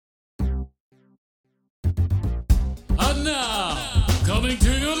And now, coming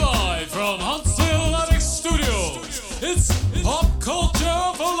to you live from Huntsville Attic Studios, it's Pop Culture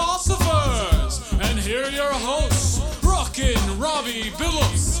Philosophers. And here are your hosts, Rockin, Robbie,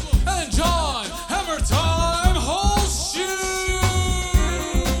 Billups, and John Hammertime Holshoe.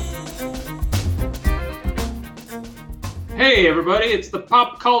 Hey everybody, it's the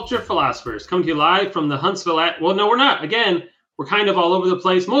Pop Culture Philosophers coming to you live from the Huntsville Well, no, we're not. Again, we're kind of all over the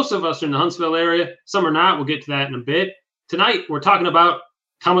place. Most of us are in the Huntsville area. Some are not. We'll get to that in a bit. Tonight, we're talking about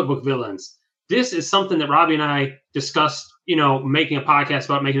comic book villains. This is something that Robbie and I discussed, making a podcast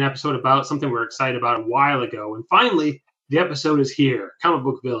about, making an episode about, something we were excited about a while ago. And finally, the episode is here, comic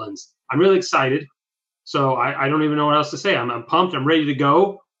book villains. I'm really excited. So I don't even know what else to say. I'm pumped. I'm ready to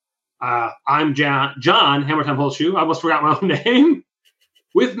go. I'm John Hammertime Holshoe. I almost forgot my own name.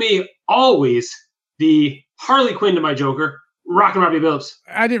 With me, always, the Harley Quinn to my Joker, Rockin' Robbie Billups.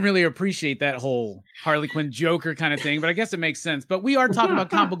 I didn't really appreciate that whole Harley Quinn Joker kind of thing, but I guess it makes sense. But we are talking about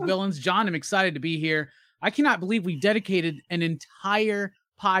comic book villains. John, I'm excited to be here. I cannot believe we dedicated an entire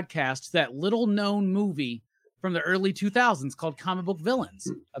podcast to that little-known movie from the early 2000s called Comic Book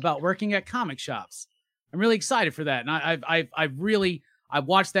Villains, about working at comic shops. I'm really excited for that. And I've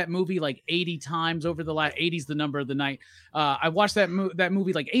watched that movie like 80 times over the last 80's the number of the night. I watched that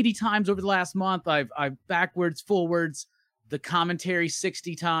movie like 80 times over the last month. I've backwards, forwards, the commentary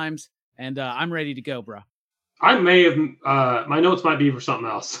 60 times, and I'm ready to go, bro. I may have, my notes might be for something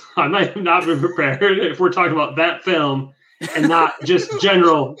else. I might have not been prepared if we're talking about that film and not just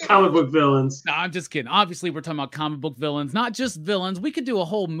general comic book villains. No, I'm just kidding. Obviously, we're talking about comic book villains, not just villains. We could do a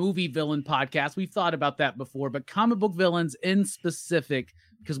whole movie villain podcast. We've thought about that before, but comic book villains in specific,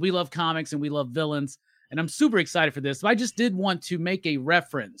 because we love comics and we love villains, and I'm super excited for this. So I just did want to make a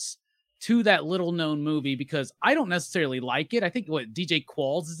reference to that little-known movie because I don't necessarily like it. I think DJ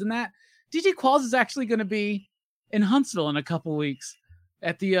Qualls is in that. DJ Qualls is actually going to be in Huntsville in a couple weeks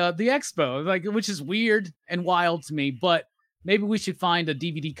at the expo, which is weird and wild to me, but maybe we should find a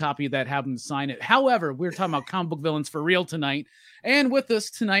DVD copy of that, have them sign it. However, we're talking about comic book villains for real tonight. And with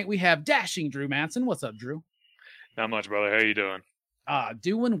us tonight, we have dashing Drew Madsen. What's up, Drew? Not much, brother. How you doing?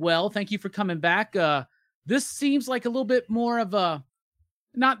 Doing well. Thank you for coming back. This seems like a little bit more of a,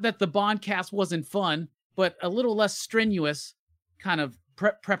 not that the Bondcast wasn't fun, but a little less strenuous kind of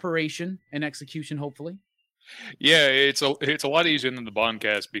preparation and execution, hopefully. Yeah, it's a lot easier than the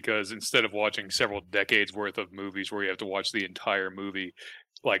Bondcast because instead of watching several decades worth of movies where you have to watch the entire movie,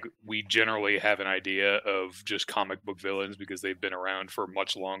 like we generally have an idea of just comic book villains because they've been around for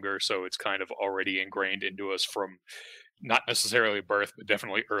much longer. So it's kind of already ingrained into us from not necessarily birth, but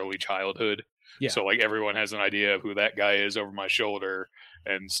definitely early childhood. Yeah. So like everyone has an idea of who that guy is over my shoulder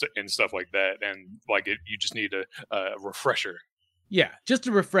and stuff like that. And like you just need a refresher. Yeah, just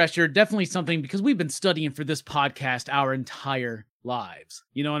a refresher. Definitely something because we've been studying for this podcast our entire lives.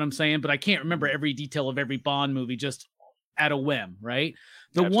 You know what I'm saying? But I can't remember every detail of every Bond movie just at a whim, right?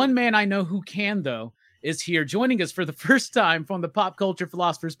 The Absolutely. One man I know who can, though, is here joining us for the first time from the Pop Culture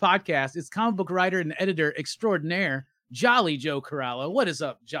Philosophers podcast. It's comic book writer and editor extraordinaire, Jolly Joe Corallo. What is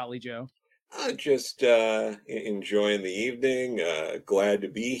up, Jolly Joe? Just enjoying the evening. Glad to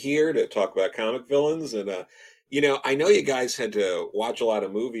be here to talk about comic villains. And, I know you guys had to watch a lot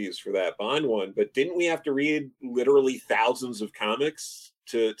of movies for that Bond one, but didn't we have to read literally thousands of comics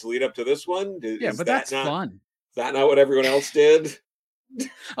to lead up to this one? But that's fun. Is that not what everyone else did?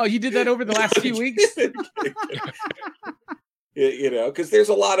 Oh, you did that over the last few weeks? Because there's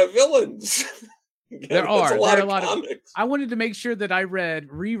a lot of villains. There are a lot of comics. I wanted to make sure that I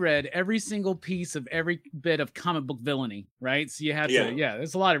reread every single piece of every bit of comic book villainy, right? So you had to,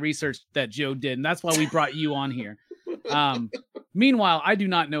 there's a lot of research that Joe did, and that's why we brought you on here. Meanwhile, I do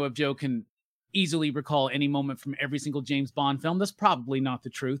not know if Joe can easily recall any moment from every single James Bond film. That's probably not the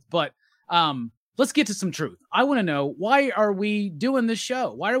truth, but let's get to some truth. I want to know, why are we doing this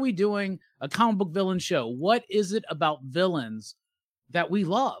show? Why are we doing a comic book villain show? What is it about villains that we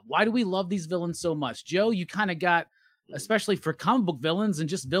love? Why do we love these villains so much? Joe, you kind of got, especially for comic book villains and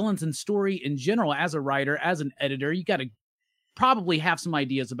just villains in story in general, as a writer, as an editor, you got to probably have some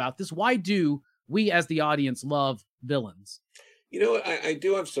ideas about this. Why do we as the audience love villains? I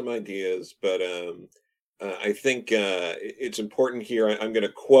do have some ideas, but I think it's important here. I'm going to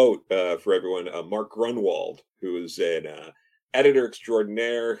quote for everyone, Mark Grunwald, who is an editor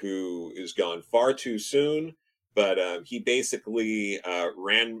extraordinaire who is gone far too soon. But he basically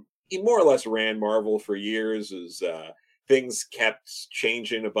he more or less ran Marvel for years as things kept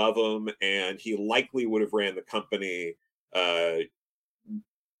changing above him. And he likely would have ran the company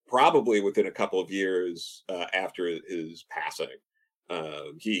probably within a couple of years after his passing.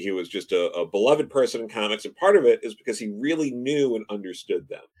 He was just a beloved person in comics, and part of it is because he really knew and understood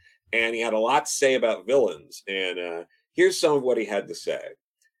them, and he had a lot to say about villains. And here's some of what he had to say.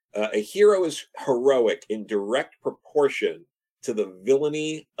 A hero is heroic in direct proportion to the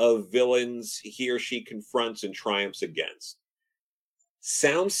villainy of villains he or she confronts and triumphs against.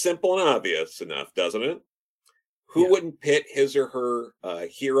 Sounds simple and obvious enough, doesn't it? Who wouldn't pit his or her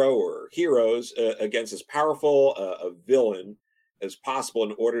hero or heroes against as powerful a villain as possible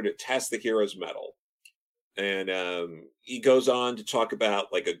in order to test the hero's mettle? And he goes on to talk about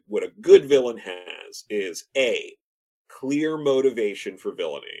what a good villain has is A, clear motivation for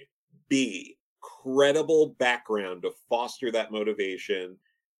villainy, B, credible background to foster that motivation,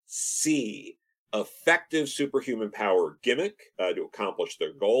 C, effective superhuman power gimmick to accomplish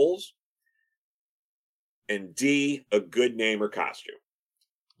their goals, and D, a good name or costume.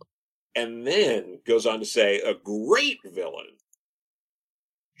 And then goes on to say a great villain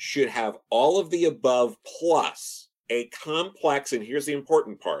should have all of the above plus a complex, and here's the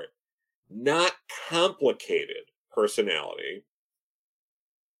important part, not complicated personality,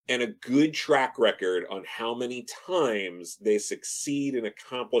 and a good track record on how many times they succeed in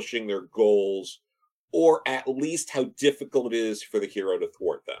accomplishing their goals, or at least how difficult it is for the hero to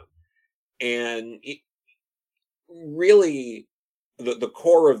thwart them. And really, the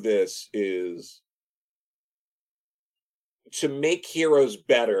core of this is to make heroes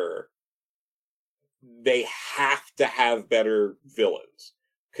better, they have to have better villains.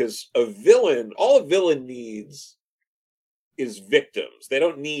 Because all a villain needs is victims. They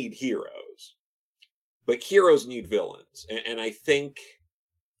don't need heroes. But heroes need villains. And I think,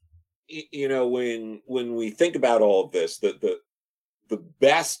 when we think about all of this, the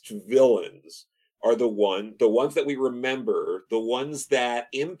best villains are the ones that we remember, the ones that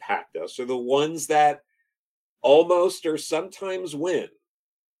impact us, or the ones that almost or sometimes win.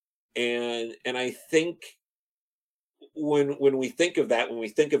 And I think when we think of that, when we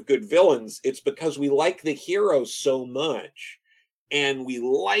think of good villains, it's because we like the hero so much, and we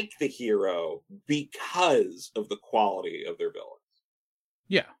like the hero because of the quality of their villains.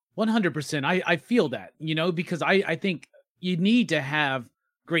 Yeah, 100%. I feel that, because I think you need to have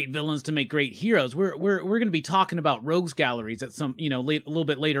great villains to make great heroes. We're going to be talking about rogues galleries at some, a little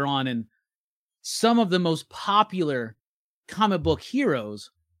bit later on, and some of the most popular comic book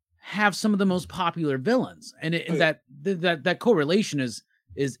heroes have some of the most popular villains, and that correlation is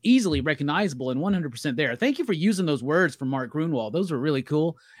easily recognizable and 100% there. Thank you for using those words from Mark Grunwald. Those were really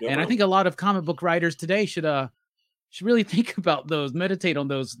cool. Yeah. And I think a lot of comic book writers today should really think about those, meditate on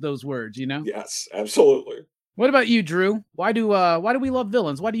those words, Yes, absolutely. What about you, Drew? Why do we love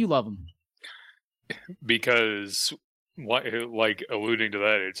villains? Why do you love them? Because like alluding to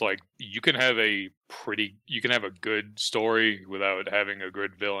that, it's like you can have a good story without having a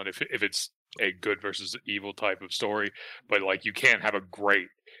good villain if it's a good versus evil type of story, but you can't have a great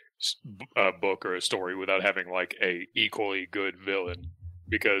book or a story without having a equally good villain,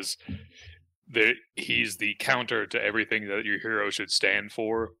 because he's the counter to everything that your hero should stand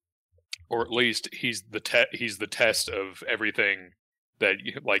for, or at least he's the test of everything that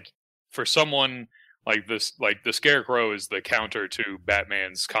for someone like this, the Scarecrow is the counter to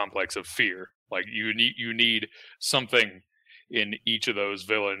Batman's complex of fear. You need something in each of those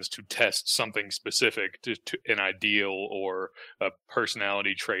villains to test something specific, to an ideal or a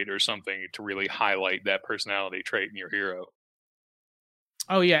personality trait or something to really highlight that personality trait in your hero.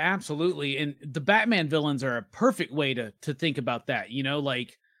 Oh yeah, absolutely. And the Batman villains are a perfect way to think about that.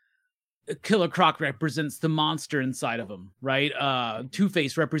 Killer Croc represents the monster inside of him, right?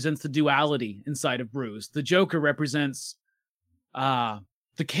 Two-Face represents the duality inside of Bruce. The Joker represents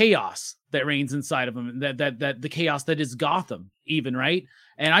the chaos that reigns inside of him, that the chaos that is Gotham, even, right?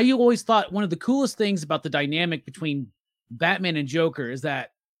 And I always thought one of the coolest things about the dynamic between Batman and Joker is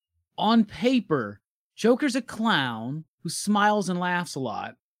that on paper, Joker's a clown who smiles and laughs a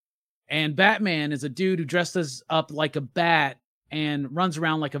lot, and Batman is a dude who dresses up like a bat and runs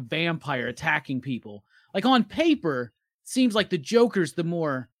around like a vampire attacking people. On paper, it seems like the Joker's the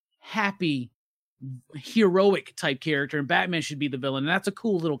more happy, heroic type character, and Batman should be the villain. And that's a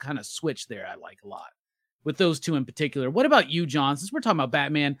cool little kind of switch there I like a lot with those two in particular. What about you, John? Since we're talking about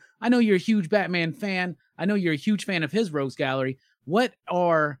Batman, I know you're a huge Batman fan. I know you're a huge fan of his rogues gallery. Why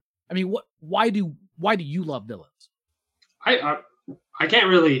do you love villains? I can't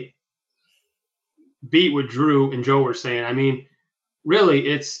really beat what Drew and Joe were saying. Really,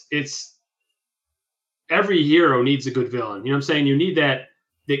 it's every hero needs a good villain. You know what I'm saying? You need that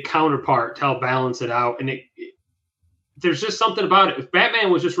counterpart to help balance it out. And there's just something about it. If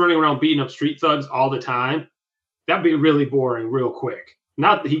Batman was just running around beating up street thugs all the time, that'd be really boring real quick.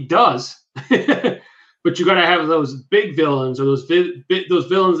 Not that he does, but you got to have those big villains or those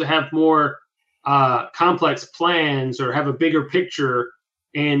villains that have more complex plans or have a bigger picture.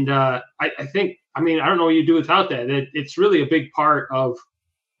 And I think, I mean, I don't know what you do without that. It's really a big part of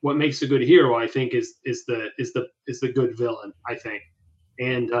what makes a good hero. I think is the good villain. I think,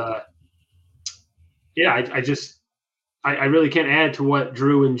 and yeah, I really can't add to what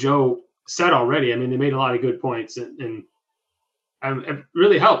Drew and Joe said already. I mean, they made a lot of good points, and it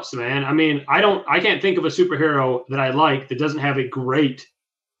really helps, man. I mean, I can't think of a superhero that I like that doesn't have a great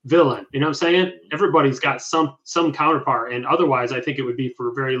villain. You know what I'm saying? Everybody's got some counterpart, and otherwise, I think it would be for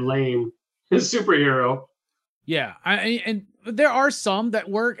a very lame superhero. Yeah, and there are some that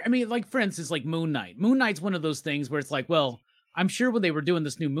work. I mean, like for instance, like Moon Knight. Moon Knight's one of those things where it's like, well, I'm sure when they were doing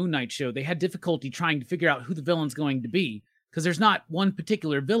this new Moon Knight show, they had difficulty trying to figure out who the villain's going to be, because there's not one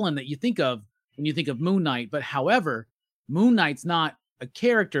particular villain that you think of when you think of Moon Knight. But however, Moon Knight's not a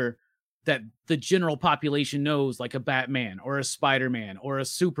character that the general population knows, like a Batman or a Spider-Man or a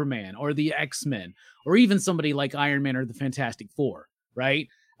Superman or the X-Men or even somebody like Iron Man or the Fantastic Four, right?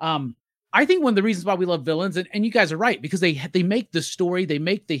 I think one of the reasons why we love villains, and you guys are right, because they make the story, they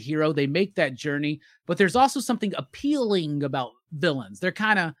make the hero, they make that journey, but there's also something appealing about villains. They're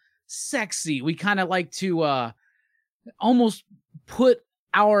kind of sexy. We kind of like to almost put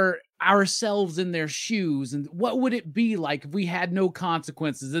ourselves in their shoes, and what would it be like if we had no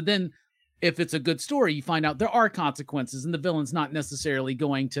consequences? And then if it's a good story, you find out there are consequences, and the villain's not necessarily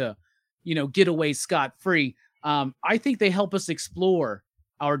going to, get away scot-free. I think they help us explore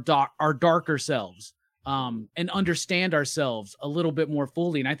our darker selves, and understand ourselves a little bit more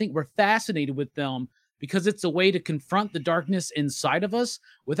fully. And I think we're fascinated with them because it's a way to confront the darkness inside of us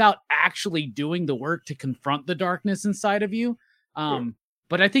without actually doing the work to confront the darkness inside of you.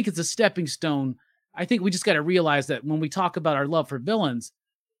 But I think it's a stepping stone. I think we just got to realize that when we talk about our love for villains,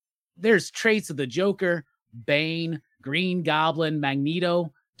 there's traits of the Joker, Bane, Green Goblin,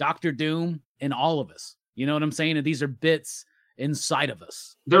 Magneto, Doctor Doom in all of us. You know what I'm saying? And these are bits inside of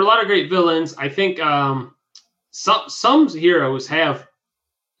us. There are a lot of great villains. I think some heroes have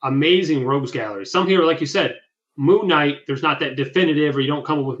amazing rogues galleries. Some hero, like you said, Moon Knight, there's not that definitive, or you don't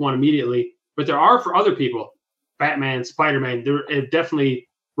come up with one immediately. But there are for other people, Batman, Spider-Man. There are definitely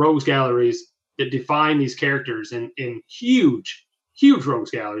rogues galleries that define these characters in huge rogues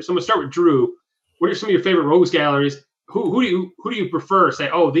galleries. So I'm gonna start with Drew. What are some of your favorite rogues galleries? Who do you prefer?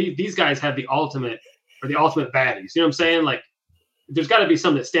 Say, oh, these guys have the ultimate baddies. You know what I'm saying? Like, there's got to be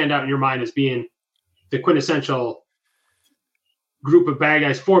some that stand out in your mind as being the quintessential group of bad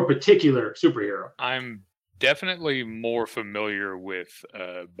guys for a particular superhero. I'm definitely more familiar with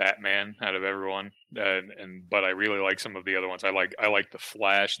Batman out of everyone, but I really like some of the other ones. I like the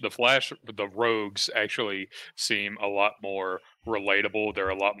Flash. The rogues actually seem a lot more relatable. They're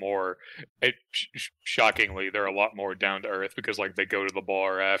a lot more, shockingly, they're a lot more down to earth, because like they go to the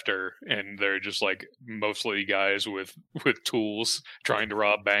bar after and they're just like mostly guys with tools trying to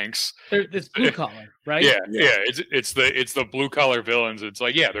rob banks. It's blue collar, right? Yeah. It's the blue collar villains. It's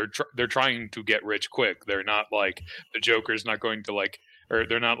like, yeah, they're trying to get rich quick. They're not like the Joker's not going to or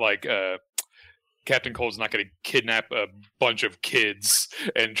they're not like Captain Cold's not going to kidnap a bunch of kids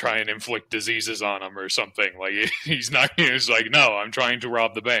and try and inflict diseases on them or something. Like, he's like, no, I'm trying to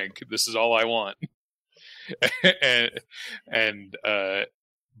rob the bank. This is all I want.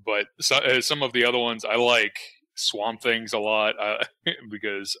 But some of the other ones, I like Swamp Things a lot,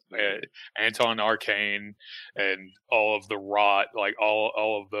 because Anton Arcane and all of the Rot, like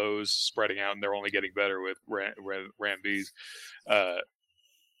all of those spreading out, and they're only getting better with Rambees.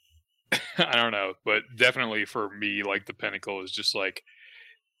 I don't know, but definitely for me, like the pinnacle is just like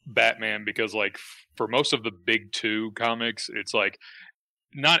Batman, because like for most of the big two comics, it's like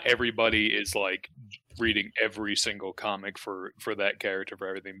not everybody is like reading every single comic for that character, for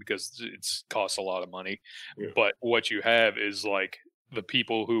everything, because it costs a lot of money. Yeah. But what you have is like the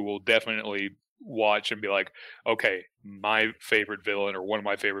people who will definitely watch and be like, okay, my favorite villain or one of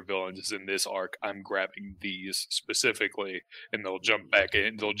my favorite villains is in this arc, I'm grabbing these specifically, and they'll jump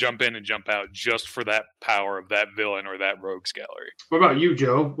in and jump out just for that power of that villain or that rogues gallery. What about you,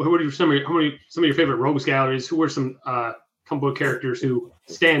 Joe? What are some of your favorite rogues galleries? Who are some comic book characters who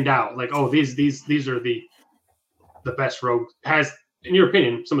stand out? Like, oh, these are the best rogue, has, in your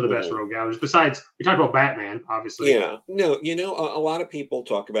opinion, some of the best rogue galleries, besides we talked about Batman, obviously. Yeah, no, a lot of people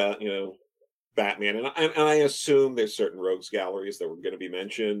talk about Batman, and I assume there's certain rogues galleries that were going to be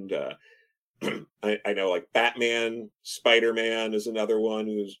mentioned. I know, like Batman, Spider-Man is another one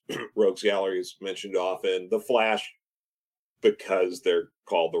whose rogues gallery is mentioned often. The Flash, because they're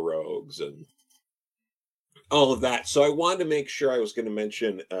called the Rogues, and all of that. So I wanted to make sure I was going to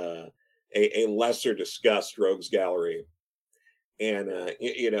mention a lesser discussed Rogues Gallery. And,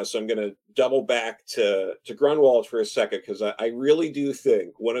 so I'm going to double back to Grunwald for a second, because I really do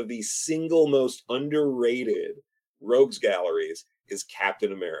think one of the single most underrated Rogues Galleries is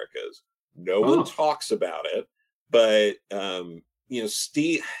Captain America's. No one talks about it, but,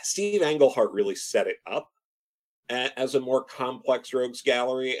 Steve Englehart really set it up as a more complex Rogues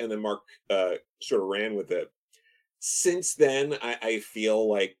Gallery, and then Mark sort of ran with it. Since then, I feel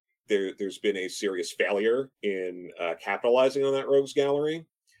like there's been a serious failure in capitalizing on that Rogues Gallery.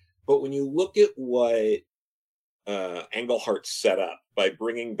 But when you look at what Englehart set up by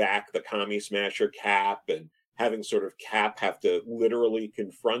bringing back the Commie Smasher Cap and having sort of Cap have to literally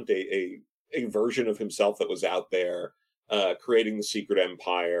confront a version of himself that was out there, creating the Secret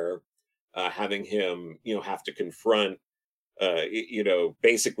Empire, having him, have to confront,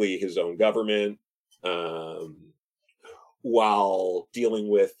 basically his own government, while dealing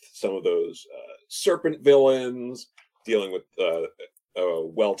with some of those serpent villains, dealing with a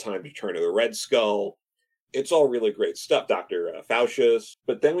well-timed return of the Red Skull. It's all really great stuff, Dr. Faucius.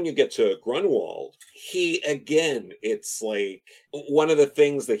 But then when you get to Grunwald, it's like one of the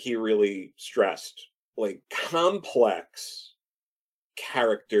things that he really stressed, like complex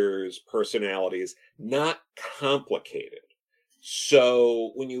characters, personalities, not complicated.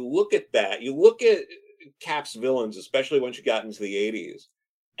 So when you look at that, you look at Cap's villains, especially once you got into the 80s,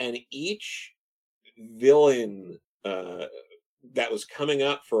 and each villain that was coming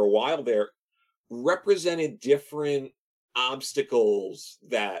up for a while there represented different obstacles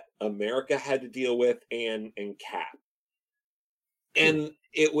that America had to deal with, and Cap. And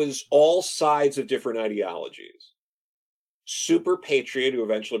it was all sides of different ideologies. Super Patriot, who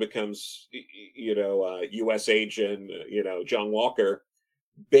eventually becomes, U.S. agent, John Walker,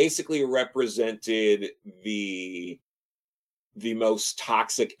 basically represented the most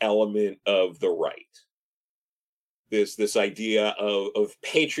toxic element of the right. This idea of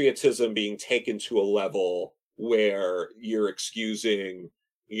patriotism being taken to a level where you're excusing,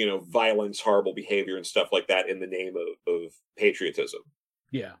 violence, horrible behavior, and stuff like that in the name of patriotism.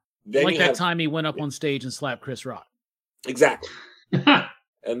 Yeah. Then like that time he went up on stage and slapped Chris Rock. Exactly.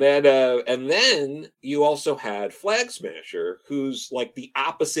 And then you also had Flag Smasher, who's like the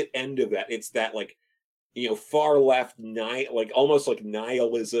opposite end of that. It's that like, far left, like almost like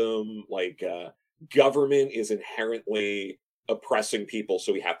nihilism, like government is inherently oppressing people,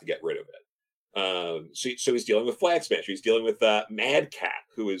 so we have to get rid of it. So he's dealing with Flag Smasher. He's dealing with Madcap,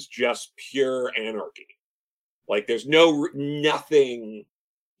 who is just pure anarchy. Like there's nothing.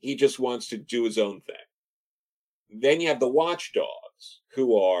 He just wants to do his own thing. Then you have the Watchdogs,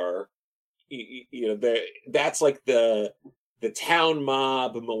 who are, that's like the town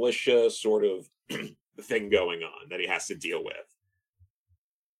mob militia sort of thing going on that he has to deal with.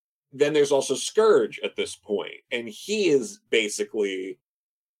 Then there's also Scourge at this point, and he is basically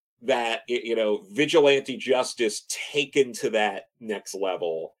that, vigilante justice taken to that next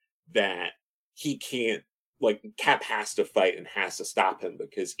level that he can't, like, Cap has to fight and has to stop him,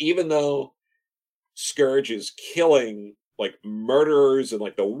 because even though Scourge is killing like murderers and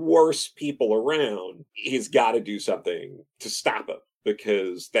like the worst people around, he's got to do something to stop him,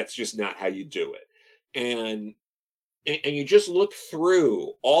 because that's just not how you do it. And you just look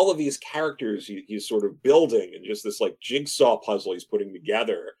through all of these characters he's sort of building, and just this like jigsaw puzzle he's putting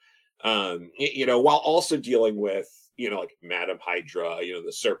together, while also dealing with, like Madam Hydra,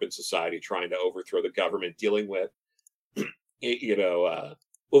 the Serpent Society trying to overthrow the government, dealing with,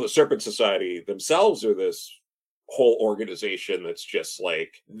 the Serpent Society themselves are this whole organization that's just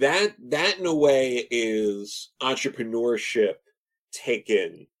like that in a way is entrepreneurship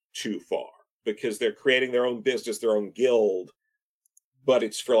taken too far, because they're creating their own business, their own guild, but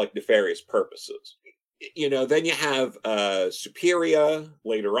it's for like nefarious purposes. Then you have Superia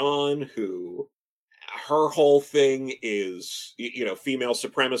later on, who her whole thing is, female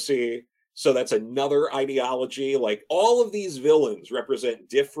supremacy. So that's another ideology. Like all of these villains represent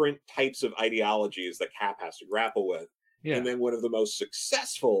different types of ideologies that Cap has to grapple with. Yeah. And then one of the most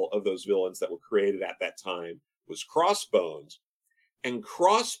successful of those villains that were created at that time was Crossbones. And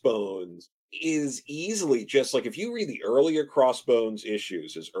Crossbones is easily just like, if you read the earlier Crossbones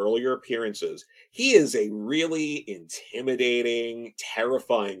issues, his earlier appearances, he is a really intimidating,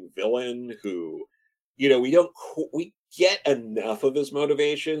 terrifying villain who, we get enough of his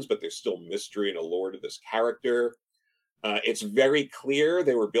motivations, but there's still mystery and allure to this character. It's very clear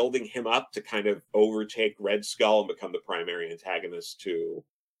they were building him up to kind of overtake Red Skull and become the primary antagonist to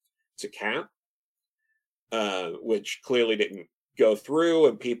Cap, which clearly didn't go through,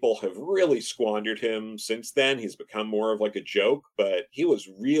 and people have really squandered him since then. He's become more of like a joke, but he was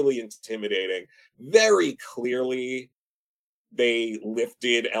really intimidating. Very clearly, they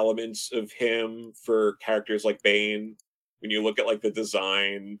lifted elements of him for characters like Bane. When you look at like the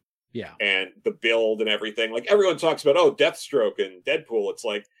design, and the build and everything, like everyone talks about, oh, Deathstroke and Deadpool. It's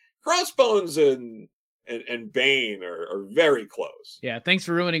like Crossbones and Bane are very close. Yeah, thanks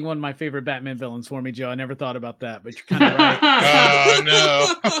for ruining one of my favorite Batman villains for me, Joe. I never thought about that, but you're kind of right. Oh,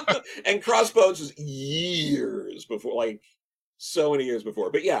 no. And Crossbones was years before, like so many years before.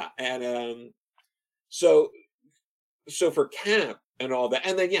 But yeah, and so for Cap and all that,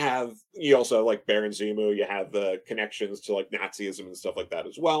 and then you also have like Baron Zemo, you have the connections to like Nazism and stuff like that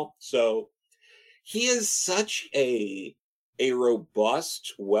as well. So he is such a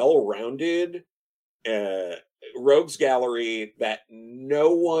robust, well-rounded rogues gallery that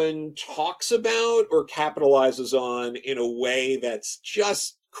no one talks about or capitalizes on in a way that's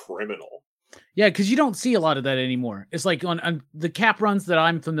just criminal. Yeah, because you don't see a lot of that anymore. It's like on the Cap runs that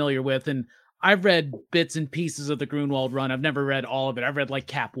I'm familiar with, and I've read bits and pieces of the Grunwald run. I've never read all of it. I've read like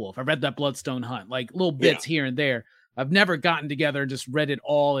Cap Wolf. I've read that Bloodstone Hunt, like little bits here and there. I've never gotten together and just read it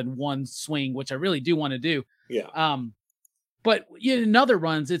all in one swing, which I really do want to do. Yeah. But in other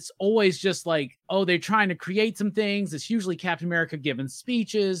runs, it's always just like, oh, they're trying to create some things. It's usually Captain America giving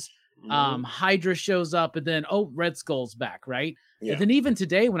speeches. Hydra shows up, and then, oh, Red Skull's back, right? Yeah. And then even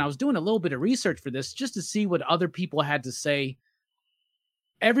today, when I was doing a little bit of research for this, just to see what other people had to say,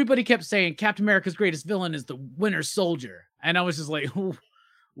 everybody kept saying Captain America's greatest villain is the Winter Soldier. And I was just like,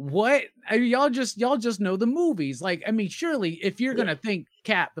 what? I mean, y'all just know the movies. Like, I mean, surely if you're going to think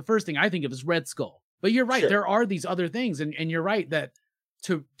Cap, the first thing I think of is Red Skull. But you're right. Sure. There are these other things. And you're right that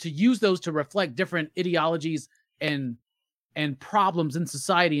to use those to reflect different ideologies and problems in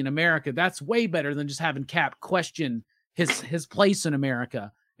society in America, that's way better than just having Cap question his place in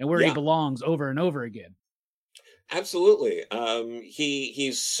America and where he belongs over and over again. Absolutely.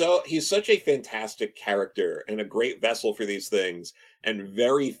 He's such a fantastic character and a great vessel for these things. And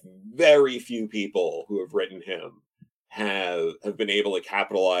very, very few people who have written him have been able to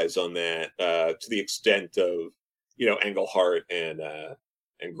capitalize on that to the extent of, Englehart and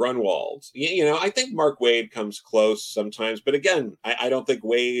Grunwald. I think Mark Waid comes close sometimes, but again, I don't think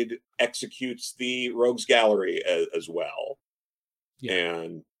Waid executes the Rogues Gallery as well. Yeah.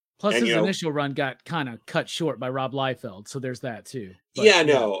 And plus his initial run got kind of cut short by Rob Liefeld, so there's that too. But,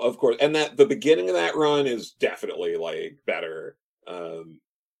 no, of course. And that the beginning of that run is definitely like better.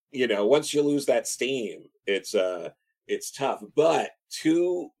 Once you lose that steam, it's tough. But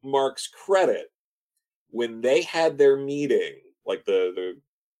to Mark's credit, when they had their meeting, like the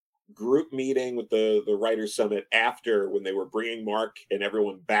group meeting with the Writers' Summit after, when they were bringing Mark and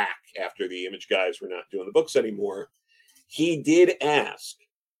everyone back after the Image guys were not doing the books anymore, he did ask,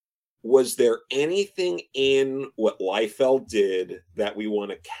 was there anything in what Liefeld did that we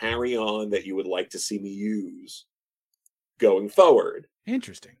want to carry on that you would like to see me use going forward?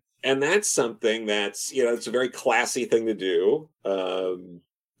 Interesting. And that's something that's, it's a very classy thing to do.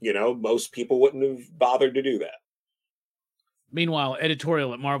 Most people wouldn't have bothered to do that. Meanwhile,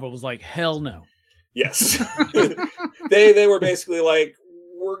 editorial at Marvel was like, hell no. Yes. They were basically like,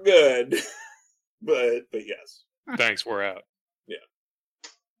 we're good. but yes. Thanks, we're out. Yeah.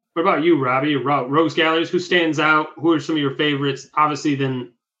 What about you, Robbie? Rogues Galleries, who stands out? Who are some of your favorites? Obviously,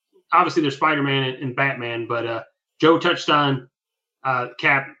 there's Spider-Man and Batman, but Joe touched on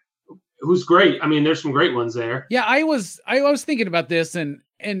Cap, who's great. I mean, there's some great ones there. Yeah, I was thinking about this, and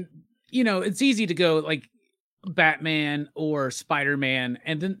it's easy to go like Batman or Spider-Man,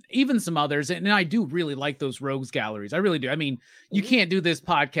 and then even some others. And I do really like those Rogues Galleries. I really do. I mean, you can't do this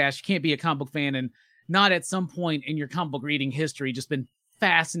podcast, you can't be a comic book fan and not at some point in your comic book reading history just been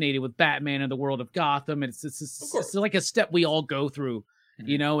fascinated with Batman and the world of Gotham. And it's like a step we all go through, and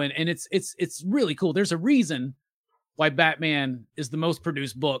it's really cool. There's a reason why Batman is the most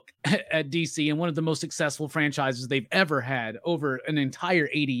produced book at DC and one of the most successful franchises they've ever had over an entire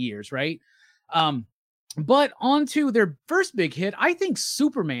 80 years, right? But on to their first big hit, I think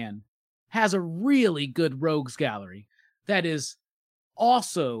Superman has a really good Rogues Gallery that is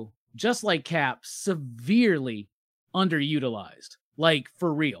also, just like Cap, severely underutilized. Like,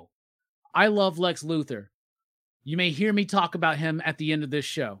 for real. I love Lex Luthor. You may hear me talk about him at the end of this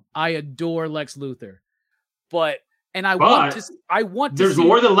show. I adore Lex Luthor. I want to there's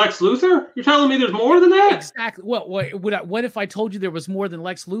more than Lex Luthor? You're telling me there's more than that? Exactly. What if I told you there was more than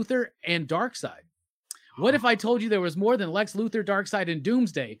Lex Luthor and Darkseid? What if I told you there was more than Lex Luthor, Darkseid, and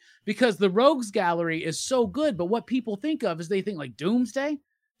Doomsday? Because the Rogues Gallery is so good, but what people think of is they think like Doomsday?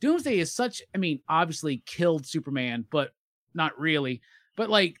 Doomsday is obviously killed Superman, but not really, but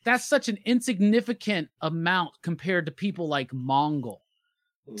like that's such an insignificant amount compared to people like Mongol,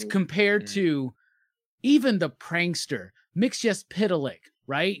 compared to even the prankster, Mixyzptlk,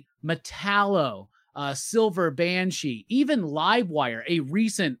 right? Metallo, Silver Banshee, even Livewire, a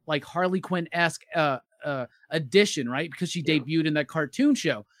recent like Harley Quinn-esque addition, right? Because she debuted in that cartoon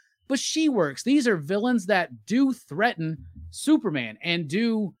show. But she works. These are villains that do threaten Superman and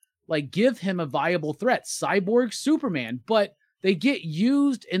do like give him a viable threat. Cyborg Superman, but they get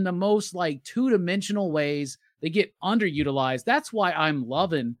used in the most like two-dimensional ways. They get underutilized. That's why I'm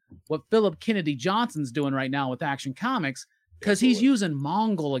loving what Philip Kennedy Johnson's doing right now with Action Comics, because he's using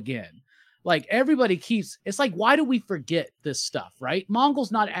Mongol again. Like everybody keeps, it's like, why do we forget this stuff, right?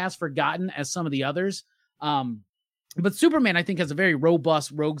 Mongol's not as forgotten as some of the others. But Superman, I think, has a very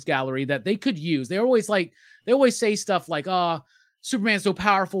robust rogues gallery that they could use. They always say stuff like, Superman's so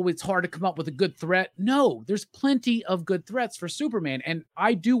powerful, it's hard to come up with a good threat. No, there's plenty of good threats for Superman. And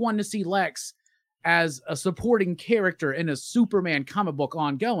I do want to see Lex as a supporting character in a Superman comic book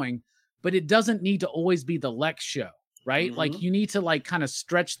ongoing, but it doesn't need to always be the Lex show, right? Like you need to like kind of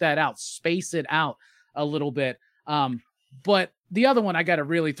stretch that out, space it out a little bit. But the other one I got to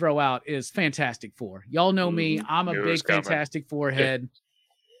really throw out is Fantastic Four. Y'all know me. I'm a big Fantastic Four head.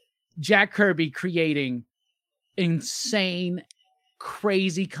 Jack Kirby creating insane,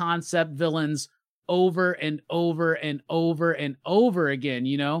 crazy concept villains over and over and over and over again,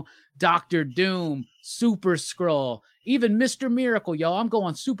 you know? Doctor Doom, Super Skrull, even Mr. Miracle, y'all. I'm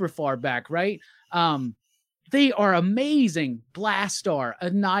going super far back, right? They are amazing. Blastar,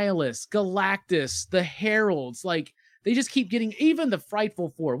 Annihilus, Galactus, the Heralds, like they just keep getting, even the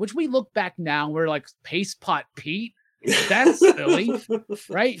Frightful Four, which we look back now, we're like, Paste Pot Pete? That's silly,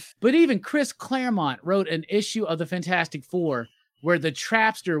 right? But even Chris Claremont wrote an issue of the Fantastic Four where the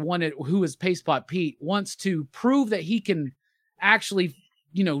Trapster who is Paste Pot Pete, wants to prove that he can actually,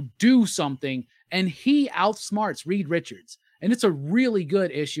 you know, do something, and he outsmarts Reed Richards. And it's a really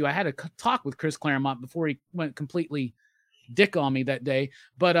good issue. I had a talk with Chris Claremont before he went completely dick on me that day,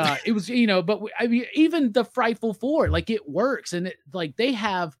 but it was, you know, but I mean, even the Frightful Four, like it works, and it like they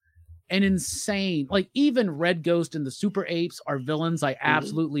have an insane, like even Red Ghost and the Super Apes are villains I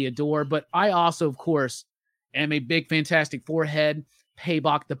absolutely adore. But I also, of course, am a big Fantastic Four head.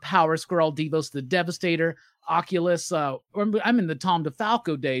 Paybok the Power Squirrel, Devos the Devastator, Oculus. I'm in the Tom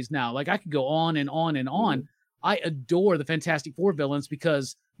DeFalco days now. Like I could go on and on and on. I adore the Fantastic Four villains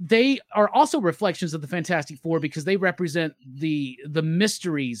because they are also reflections of the Fantastic Four, because they represent the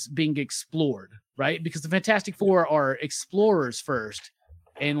mysteries being explored, right? Because the Fantastic Four are explorers first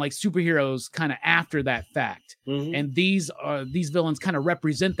and like superheroes kind of after that fact. And these villains kind of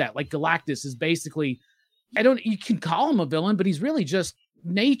represent that. Like Galactus is basically, you can call him a villain, but he's really just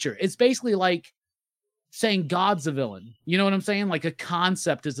nature. It's basically like saying God's a villain. You know what I'm saying? Like a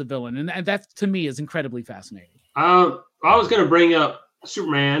concept is a villain. And that to me is incredibly fascinating. I was going to bring up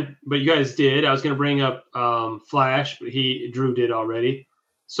Superman, but you guys did. I was going to bring up Flash, but Drew did already.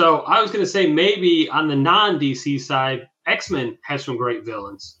 So I was going to say maybe on the non-DC side, X-Men has some great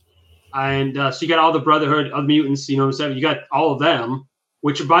villains. And so you got all the Brotherhood of Mutants, you know, so you got all of them,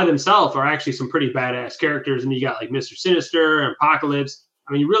 which by themselves are actually some pretty badass characters. And you got like Mr. Sinister and Apocalypse.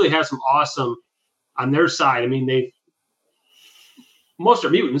 I mean, you really have some awesome on their side. I mean, most are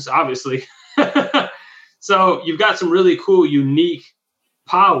mutants, obviously. So you've got some really cool, unique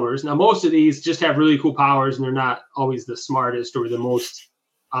powers. Now, most of these just have really cool powers, and they're not always the smartest or the most,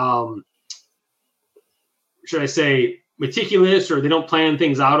 should I say, meticulous, or they don't plan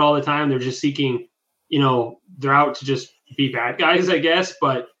things out all the time. They're just seeking, you know, they're out to just be bad guys, I guess.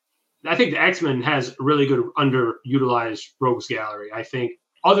 But I think the X-Men has a really good underutilized rogues gallery, I think,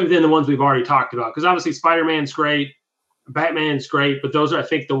 other than the ones we've already talked about. Because obviously Spider-Man's great, Batman's great, but those are, I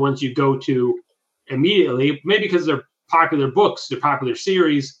think, the ones you go to immediately, maybe because they're popular books, they're popular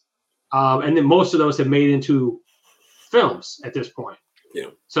series, and then most of those have made into films at this point. Yeah.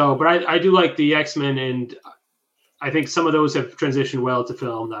 So, but I do like the X-Men, and I think some of those have transitioned well to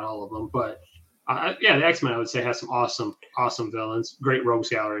film, not all of them, but yeah, the X-Men I would say has some awesome villains, great rogues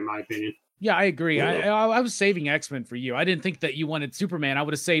gallery in my opinion. Yeah, I agree. Yeah. I was saving X-Men for you. I didn't think that you wanted Superman. I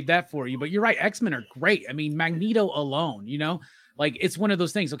would have saved that for you, but you're right. X-Men are great. I mean, Magneto alone, you know, like it's one of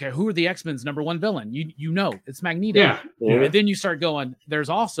those things. Okay, who are the X-Men's number one villain? You know, it's Magneto. Yeah. And then you start going, there's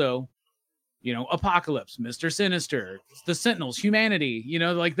also, you know, Apocalypse, Mr. Sinister, the Sentinels, Humanity, you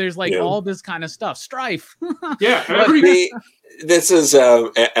know, like there's like all this kind of stuff. Strife. Yeah. This is,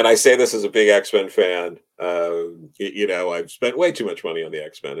 and I say this as a big X-Men fan. You know, I've spent way too much money on the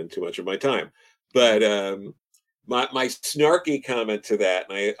X-Men and too much of my time. But my snarky comment to that,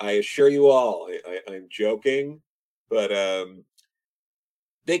 and I assure you all, I'm joking, but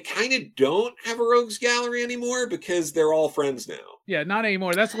they kind of don't have a rogues gallery anymore because they're all friends now. Yeah, not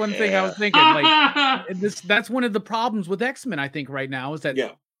anymore. That's one thing I was thinking. Like that's one of the problems with X-Men, I think, right now, is that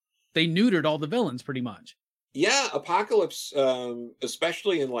they neutered all the villains pretty much. Yeah, Apocalypse,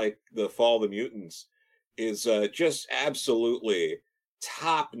 especially in like the Fall of the Mutants, is just absolutely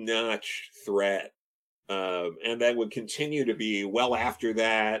top-notch threat. And that would continue to be well after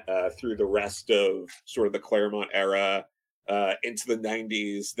that, through the rest of sort of the Claremont era, into the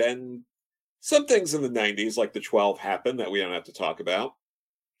 90s. Then some things in the 90s, like the 12, happened that we don't have to talk about.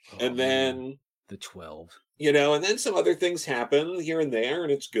 And then the 12, and then some other things happen here and there,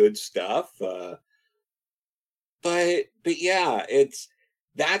 and it's good stuff. But yeah,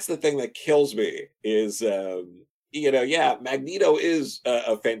 that's the thing that kills me is, Magneto is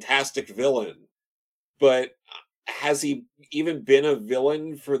a fantastic villain, but has he even been a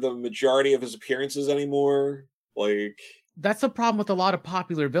villain for the majority of his appearances anymore? Like, that's the problem with a lot of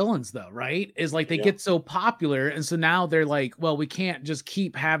popular villains, though, right? Is like they get so popular, and so now they're like, well, we can't just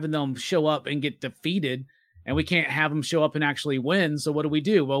keep having them show up and get defeated, and we can't have them show up and actually win. So what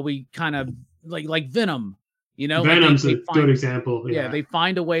do? Well, we kind of like Venom, Venom's a good example. Yeah, they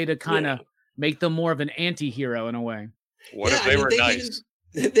find a way to kind of make them more of an anti-hero in a way. What if they were nice?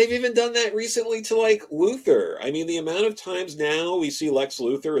 They've even done that recently to like Luthor. I mean, the amount of times now we see Lex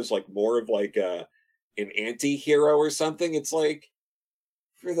Luthor as like more of like an anti-hero or something. It's like,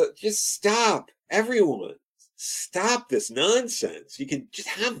 just stop, everyone. Stop this nonsense. You can just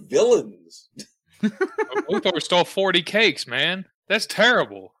have villains. Luthor stole 40 cakes, man. That's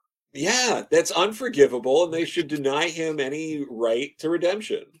terrible. Yeah, that's unforgivable, and they should deny him any right to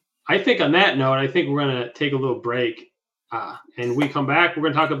redemption. I think on that note, I think we're going to take a little break. And we come back, we're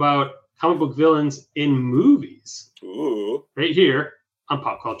going to talk about comic book villains in movies. Ooh. Right here on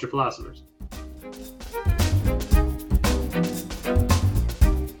Pop Culture Philosophers.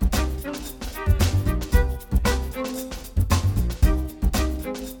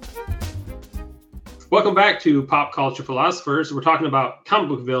 Welcome back to Pop Culture Philosophers. We're talking about comic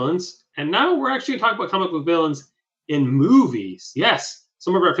book villains, and now we're actually talking about comic book villains in movies. Yes,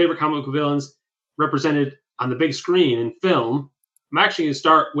 some of our favorite comic book villains represented on the big screen in film. I'm actually going to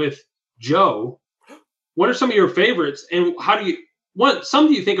start with Joe. What are some of your favorites, and some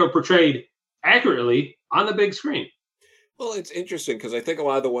do you think are portrayed accurately on the big screen? Well, it's interesting because I think a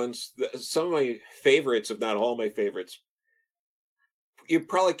lot of the ones, some of my favorites, if not all my favorites, you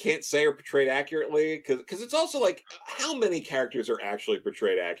probably can't say are portrayed accurately because it's also like how many characters are actually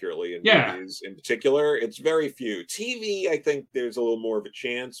portrayed accurately in movies in particular. It's very few. TV, I think there's a little more of a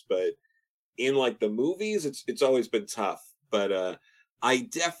chance, but in like the movies, it's always been tough. But I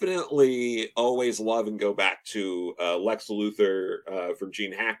definitely always love and go back to Lex Luthor from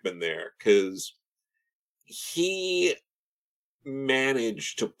Gene Hackman there, because he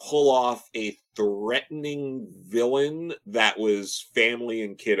managed to pull off a threatening villain that was family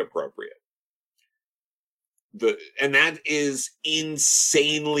and kid appropriate. And that is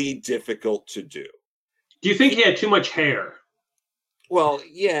insanely difficult to do. Do you think he had too much hair? Well,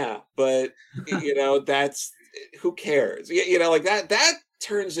 yeah, but that's, who cares? Like that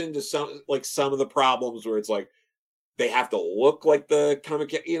turns into some of the problems where it's like they have to look like the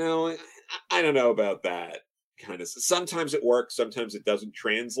comic. I don't know about that kind of. Sometimes it works, sometimes it doesn't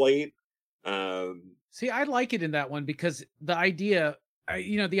translate. See, I like it in that one because the idea, I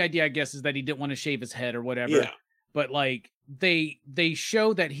guess, is that he didn't want to shave his head or whatever. Yeah. But like they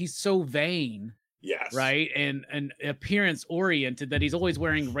show that he's so vain. Yes. Right. And appearance oriented that he's always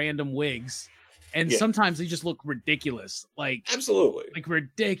wearing random wigs. And sometimes they just look ridiculous. Like, absolutely. Like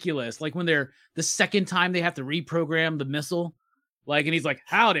ridiculous. Like when they're the second time they have to reprogram the missile. Like, and he's like,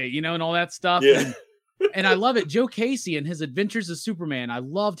 howdy, and all that stuff. Yeah. And I love it. Joe Casey and his Adventures of Superman. I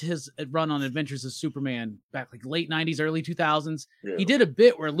loved his run on Adventures of Superman back like late 90s, early 2000s. Yeah. He did a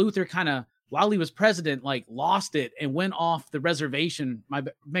bit where Luthor kind of, while he was president, like lost it and went off the reservation.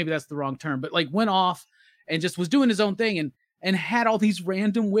 Maybe that's the wrong term, but like went off and just was doing his own thing and had all these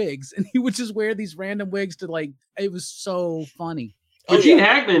random wigs. And he would just wear these random wigs to like, it was so funny. But Gene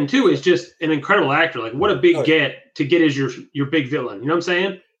Hackman too is just an incredible actor. Like what a big get to get as your big villain. You know what I'm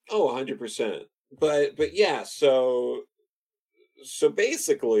saying? Oh, 100%. But yeah, so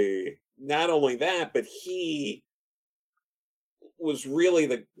basically, not only that, but he was really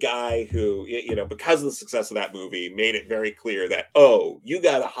the guy who, because of the success of that movie, made it very clear that, you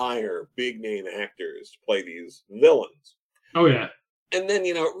got to hire big name actors to play these villains. Oh, yeah. And then,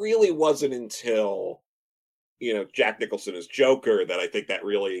 it really wasn't until, Jack Nicholson as Joker that I think that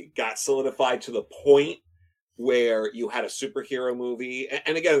really got solidified to the point where you had a superhero movie,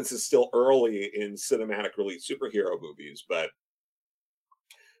 and again, this is still early in cinematic release superhero movies, but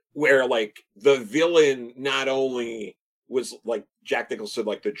where like the villain not only was like Jack Nicholson,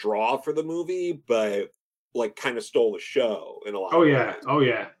 like the draw for the movie, but like kind of stole the show in a lot of ways. Oh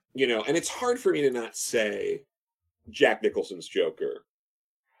yeah. You know, and it's hard for me to not say Jack Nicholson's Joker.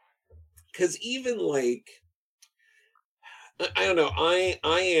 Because even like, I don't know, I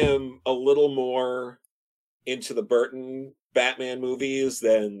am a little more into the Burton Batman movies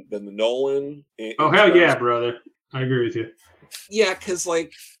than the Nolan. Oh hell yeah, brother! I agree with you. Yeah, because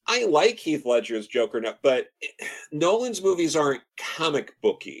like I like Heath Ledger's Joker, but Nolan's movies aren't comic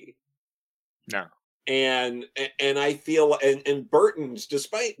booky. No, and I feel and Burton's,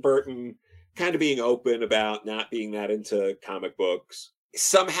 despite Burton kind of being open about not being that into comic books,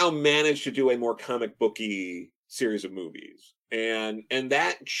 somehow managed to do a more comic booky series of movies, and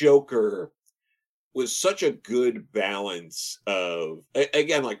that Joker was such a good balance of,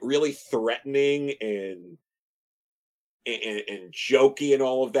 again, like really threatening and jokey and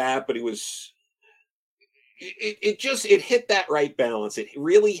all of that, but it hit that right balance. It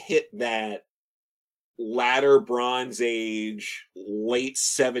really hit that latter Bronze Age, late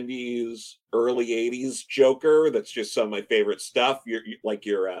 70s, early 80s Joker. That's just some of my favorite stuff. You're like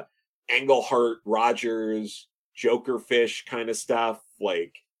your Englehart, Rogers, Jokerfish kind of stuff.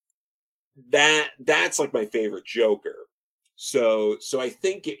 Like that's like my favorite Joker. So I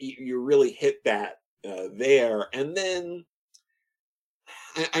think you really hit that there. And then,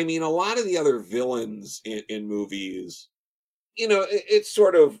 I mean, a lot of the other villains in movies, you know, it's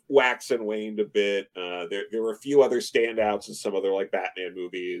sort of waxed and waned a bit. There were a few other standouts in some other like Batman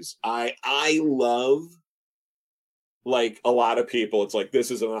movies. I love, like a lot of people, it's like,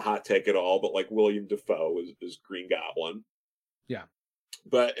 this isn't a hot take at all, but like William Dafoe is Green Goblin. Yeah.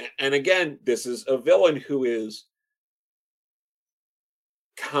 But, and again, this is a villain who is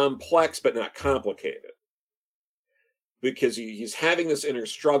complex but not complicated, because he's having this inner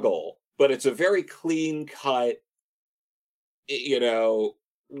struggle, but it's a very clean cut, you know,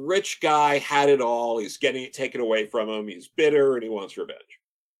 rich guy had it all, he's getting it taken away from him, he's bitter and he wants revenge,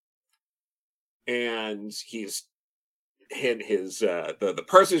 and his the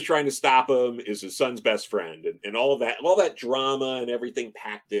person who's trying to stop him is his son's best friend, and all that drama and everything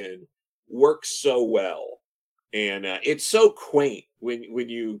packed in works so well. And it's so quaint when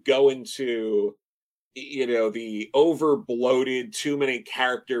you go into, you know, the over bloated, too many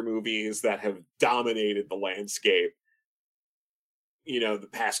character movies that have dominated the landscape, you know, the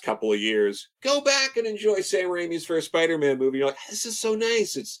past couple of years. Go back and enjoy Sam Raimi's first Spider-Man movie. You're like, this is so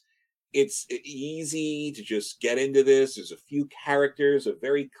nice. It's easy to just get into this. There's a few characters, a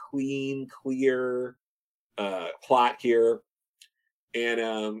very clean, clear plot here.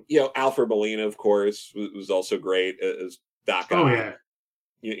 And, you know, Alfred Molina, of course, was also great as Doc Ock. Oh, yeah.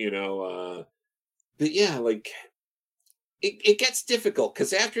 You know, but yeah, like, it gets difficult,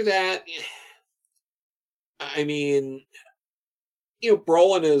 because after that, I mean, you know,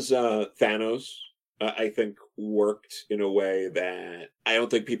 Brolin as Thanos, I think worked in a way that I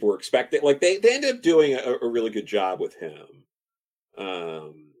don't think people were expecting. Like, they ended up doing a really good job with him.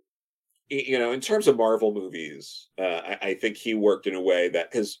 You know, in terms of Marvel movies, I think he worked in a way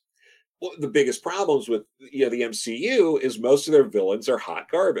that, because the biggest problems with, you know, the MCU is most of their villains are hot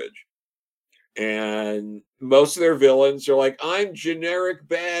garbage. And most of their villains are like, I'm generic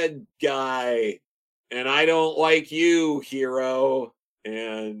bad guy, and I don't like you, hero.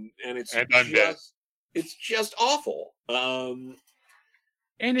 And it's just awful.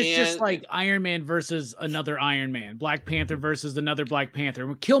 And it's just like Iron Man versus another Iron Man, Black Panther versus another Black Panther.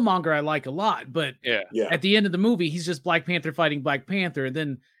 Killmonger I like a lot, but at the end of the movie, he's just Black Panther fighting Black Panther. And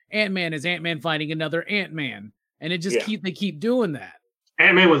then Ant-Man is Ant-Man fighting another Ant-Man. And it just they keep doing that.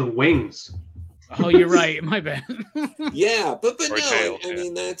 Ant-Man with wings. Oh, you're right. My bad. Yeah, but no, I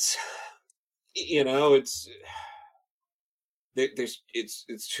mean, that's, you know, it's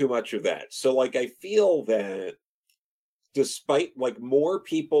too much of that. So like, I feel that despite, like, more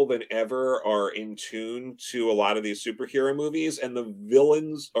people than ever are in tune to a lot of these superhero movies, and the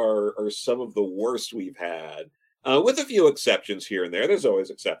villains are some of the worst we've had, with a few exceptions here and there. There's always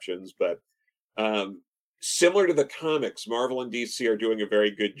exceptions, but similar to the comics, Marvel and DC are doing a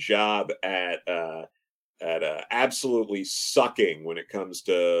very good job at absolutely sucking when it comes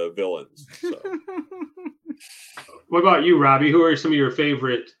to villains. So. What about you, Robbie? Who are some of your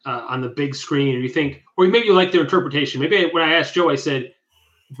favorite on the big screen? Or you think, or maybe you like their interpretation? Maybe when I asked Joe, I said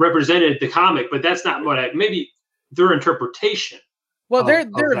represented the comic, but that's not what maybe their interpretation. Well, they're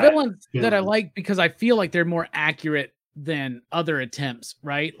villains that I like because I feel like they're more accurate than other attempts,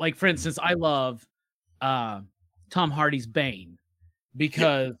 right? Like, for instance, I love Tom Hardy's Bane,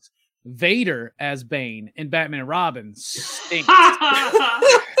 because Vader as Bane in Batman and Robin stinks.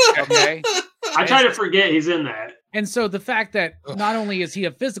 Okay, I try to forget he's in that. And so the fact that not only is he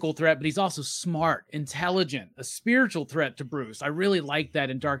a physical threat, but he's also smart, intelligent, a spiritual threat to Bruce. I really like that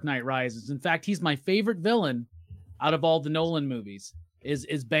in Dark Knight Rises. In fact, he's my favorite villain out of all the Nolan movies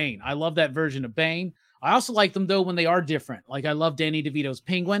is Bane. I love that version of Bane. I also like them, though, when they are different. Like, I love Danny DeVito's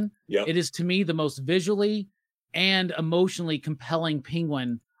Penguin. Yep. It is, to me, the most visually and emotionally compelling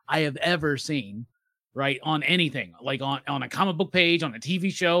Penguin I have ever seen, right, on anything. Like, on a comic book page, on a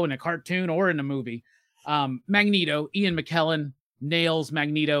TV show, in a cartoon, or in a movie. Magneto, Ian McKellen nails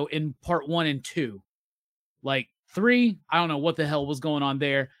Magneto in part 1 and 2. Like, 3, I don't know what the hell was going on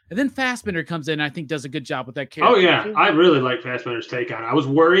there. And then Fassbender comes in and I think does a good job with that character. Oh, yeah. I really like Fassbender's take on it. I was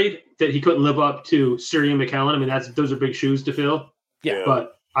worried that he couldn't live up to Sir Ian McKellen. I mean, those are big shoes to fill. Yeah.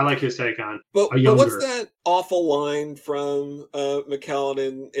 But I like his take on But a younger. what's that awful line from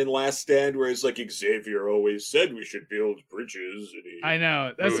McKellen in Last Stand where he's like, Xavier always said we should build bridges. And I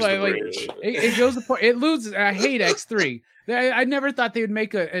know. That's moves why, the like, bridge. it goes the point. It loses. I hate X3. I never thought they would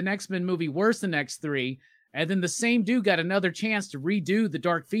make an X-Men movie worse than X3. And then the same dude got another chance to redo the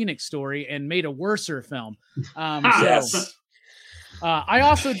Dark Phoenix story and made a worser film. Yes. I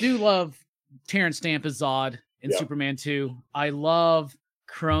also do love Terrence Stamp as Zod in Superman 2. I love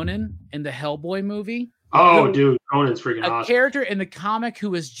Cronin in the Hellboy movie. Oh, dude, Conan's freaking A awesome. character in the comic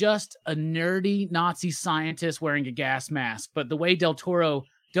who is just a nerdy Nazi scientist wearing a gas mask, but the way Del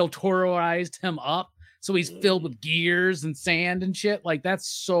Toroized him up, so he's filled with gears and sand and shit. Like, that's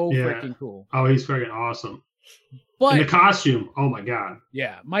so freaking cool. Oh, he's freaking awesome. But and the costume, oh my god.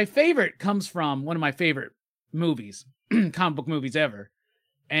 Yeah, my favorite comes from one of my favorite movies, comic book movies ever.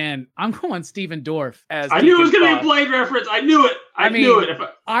 And I'm going Steven Dorff as I knew it was going to be a Blade reference. I knew it. I knew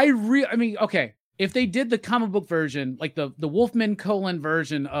it. Okay. If they did the comic book version, like the Wolfman Colon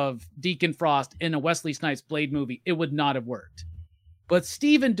version of Deacon Frost in a Wesley Snipes Blade movie, it would not have worked. But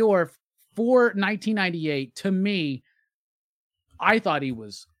Steven Dorff for 1998, to me, I thought he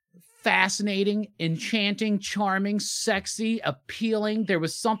was fascinating, enchanting, charming, sexy, appealing. There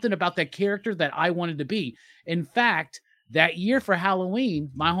was something about that character that I wanted to be. In fact, that year for Halloween,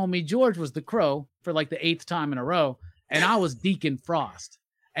 my homie George was the Crow for like the 8th time in a row, and I was Deacon Frost.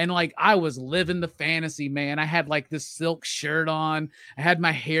 And like, I was living the fantasy, man. I had like this silk shirt on. I had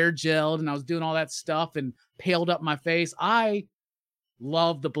my hair gelled and I was doing all that stuff and paled up my face. I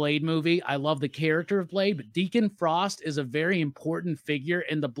love the Blade movie. I love the character of Blade, but Deacon Frost is a very important figure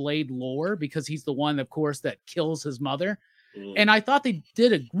in the Blade lore because he's the one, of course, that kills his mother. And I thought they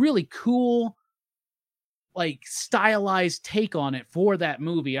did a really cool, like, stylized take on it for that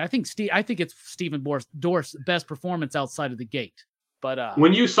movie. I think it's Steven Dorff's best performance outside of the gate. But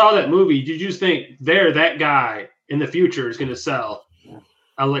when you saw that movie, did you think that guy in the future is going to sell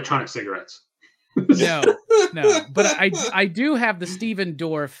electronic cigarettes? No. But I do have the Steven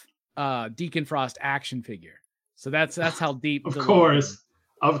Dorff Deacon Frost action figure. So that's how deep. Of course.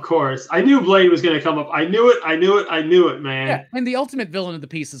 I knew Blade was going to come up. I knew it, man. Yeah, and the ultimate villain of the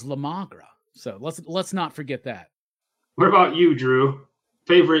piece is Lamagra. So let's not forget that. What about you, Drew?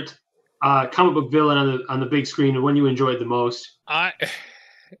 Favorite comic book villain on the big screen, and when you enjoyed the most?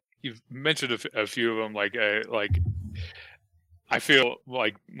 You've mentioned a few of them. Like I feel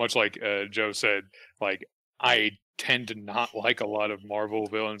like, much like Joe said, like, I tend to not like a lot of Marvel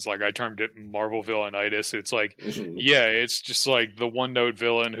villains. Like, I termed it Marvel villainitis. It's like, yeah, it's just like the one note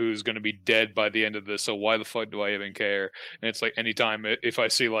villain who's going to be dead by the end of this. So why the fuck do I even care? And it's like, anytime if I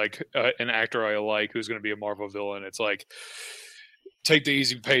see like an actor I like who's going to be a Marvel villain, it's like, take the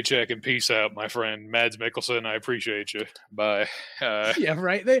easy paycheck and peace out, my friend. Mads Mikkelsen, I appreciate you. Bye. Yeah,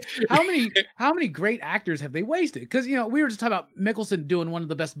 right. How many great actors have they wasted? Because, you know, we were just talking about Mikkelsen doing one of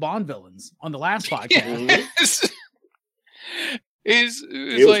the best Bond villains on the last podcast. It's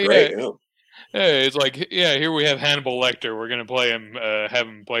like, great, it's like, yeah, here we have Hannibal Lecter. We're gonna play him, have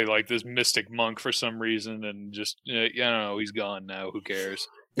him play like this mystic monk for some reason, and just, I don't know, he's gone now. Who cares?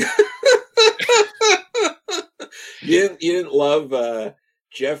 You didn't love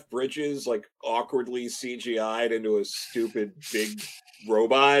Jeff Bridges, like, awkwardly CGI'd into a stupid big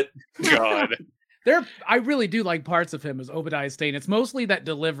robot? God. I really do like parts of him as Obadiah Stane. It's mostly that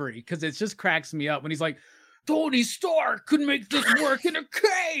delivery, because it just cracks me up when he's like, Tony Stark could make this work in a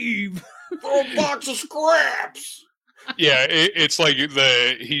cave for a box of scraps. Yeah, it's like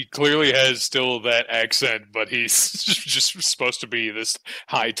he clearly has still that accent, but he's just supposed to be this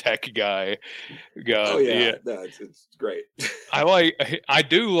high tech guy. Oh yeah. No, it's great. I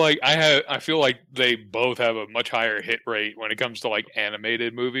feel like they both have a much higher hit rate when it comes to like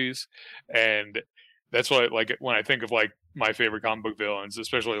animated movies, and that's why, like, when I think of like my favorite comic book villains,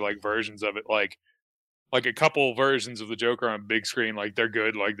 especially like versions of it, like a couple versions of the Joker on big screen, like they're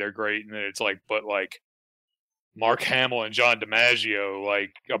good, like they're great, and then it's like, but like Mark Hamill and John DiMaggio,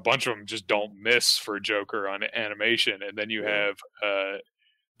 like a bunch of them just don't miss for Joker on animation, and then you have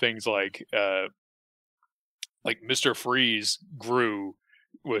things like Mr. Freeze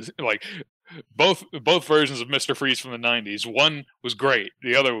was like both versions of Mr. Freeze from the 90s. One was great,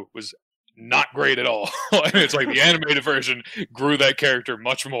 the other was not great at all. And it's like the animated version grew that character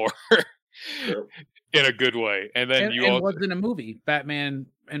much more. Sure. In a good way. And then was in a movie, Batman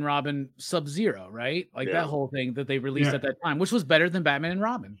and Robin Sub-Zero, right? Like that whole thing that they released at that time, which was better than Batman and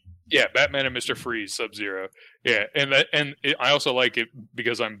Robin. Yeah, Batman and Mr. Freeze, Sub-Zero. Yeah, I also like it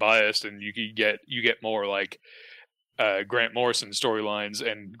because I'm biased, and you get more like Grant Morrison storylines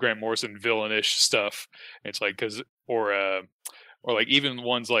and Grant Morrison villainish stuff. It's like or like even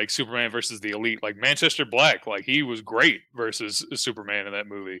ones like Superman versus the Elite, like Manchester Black, like he was great versus Superman in that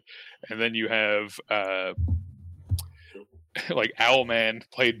movie. And then you have like Owlman,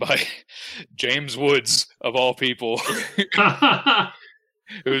 played by James Woods of all people.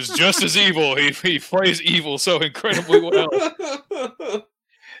 It was just as evil. He plays evil so incredibly well.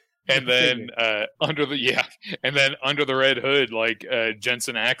 And then under the Red Hood, like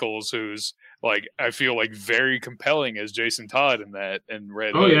Jensen Ackles, who's like, I feel like very compelling as Jason Todd in that and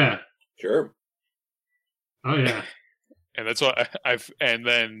Red Hood. Oh yeah, sure. Oh yeah. And that's why and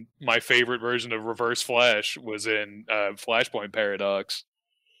then my favorite version of Reverse Flash was in Flashpoint Paradox.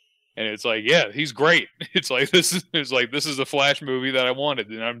 And it's like, yeah, he's great. It's like this is the Flash movie that I wanted,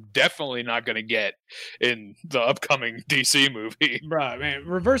 and I'm definitely not going to get in the upcoming DC movie. Right, man.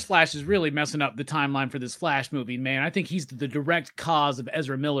 Reverse Flash is really messing up the timeline for this Flash movie, man. I think he's the direct cause of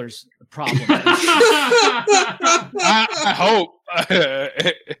Ezra Miller's problem. I hope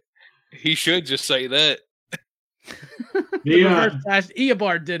he should just say that. Reverse Flash,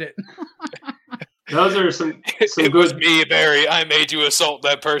 Eobard did it. Those are some it good... was me, Barry. I made you assault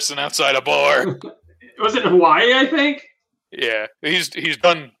that person outside a bar. Was it in Hawaii, I think? Yeah, he's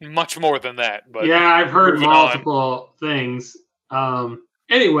done much more than that. But yeah, I've heard multiple things.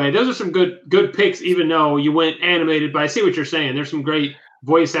 Anyway, those are some good picks, even though you went animated. But I see what you're saying. There's some great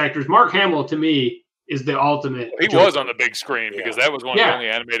voice actors. Mark Hamill, to me, is the ultimate. He was on the big screen because that was one of the only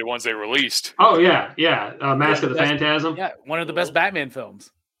animated ones they released. Oh, yeah. Mask of the Phantasm. Yeah, one of the best Batman films.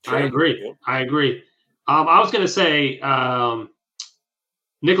 I agree. I was going to say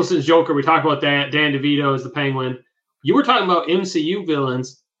Nicholson's Joker. We talked about that. Dan DeVito as the Penguin. You were talking about MCU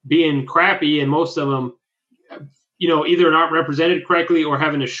villains being crappy, and most of them, either not represented correctly or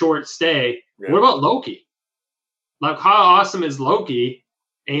having a short stay. Yeah. What about Loki? Like, how awesome is Loki?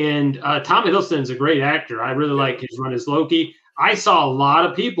 And Tom Hiddleston's a great actor. I really like his run as Loki. I saw a lot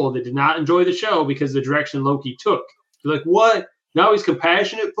of people that did not enjoy the show because of the direction Loki took. They're like, what? Now he's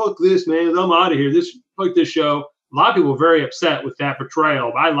compassionate. Fuck this, man. I'm out of here. Fuck this show. A lot of people were very upset with that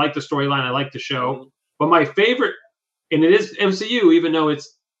portrayal. I like the storyline. I like the show. But my favorite, and it is MCU, even though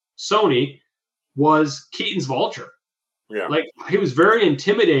it's Sony, was Keaton's Vulture. Yeah. Like, he was very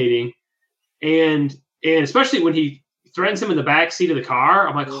intimidating. And especially when he threatens him in the back seat of the car,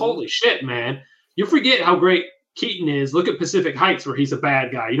 I'm like, holy shit, man. You forget how great Keaton is. Look at Pacific Heights, where he's a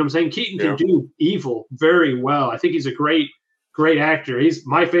bad guy. You know what I'm saying? Keaton can do evil very well. I think he's a great actor. He's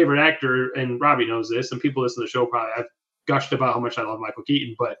my favorite actor, and Robbie knows this, and people listen to the show probably. I've gushed about how much I love Michael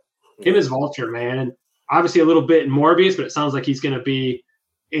Keaton, but him as Vulture, man, and obviously a little bit in Morbius, but it sounds like he's going to be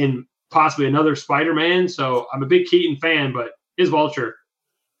in possibly another Spider-Man. So I'm a big Keaton fan, but his Vulture,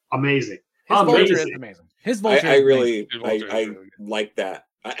 amazing. Vulture is amazing. His Vulture, I like that,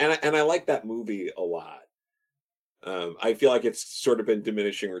 and I like that movie a lot. I feel like it's sort of been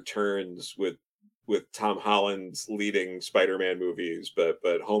diminishing returns with Tom Holland's leading Spider-Man movies, but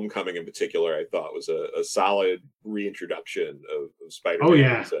Homecoming in particular, I thought was a solid reintroduction of Spider-Man. Oh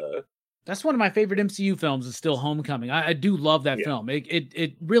yeah, that's one of my favorite MCU films. Is still Homecoming. I do love that film.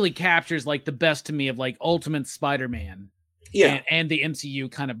 It really captures like the best to me of like Ultimate Spider-Man. Yeah, and the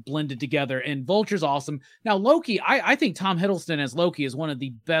MCU kind of blended together. And Vulture's awesome. Now Loki, I think Tom Hiddleston as Loki is one of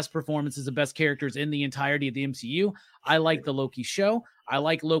the best performances, the best characters in the entirety of the MCU. I like the Loki show. I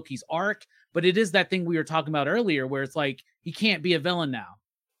like Loki's arc. But it is that thing we were talking about earlier where it's like, he can't be a villain now.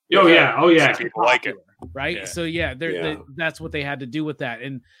 Oh yeah. People like it. Right. Yeah. So that's what they had to do with that.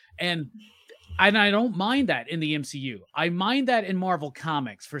 And I don't mind that in the MCU. I mind that in Marvel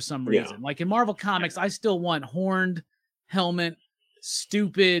Comics for some reason. Like in Marvel Comics, I still want horned, helmet,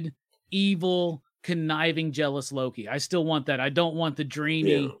 stupid, evil, conniving, jealous Loki. I still want that. I don't want the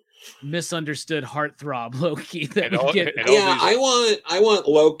dreamy, misunderstood heartthrob Loki that And we get. I want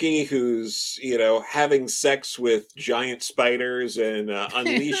Loki who's, having sex with giant spiders and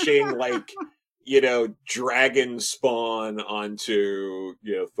unleashing dragon spawn onto,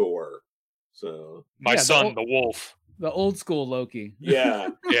 Thor. So my son, the wolf. The old school Loki. Yeah.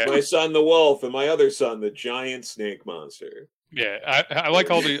 My son, the wolf, and my other son, the giant snake monster. Yeah, I like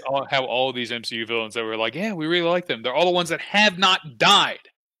how all of these MCU villains that were like, yeah, we really like them. They're all the ones that have not died.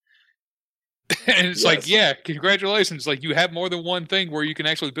 And it's like, yeah, congratulations. Like, you have more than one thing where you can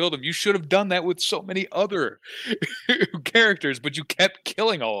actually build them. You should have done that with so many other characters, but you kept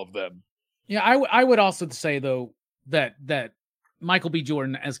killing all of them. Yeah, I would also say, though, that Michael B.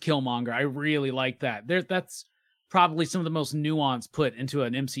 Jordan as Killmonger, I really like that. That's probably some of the most nuance put into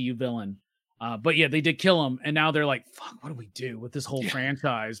an MCU villain. But yeah, they did kill him, and now they're like, fuck, what do we do with this whole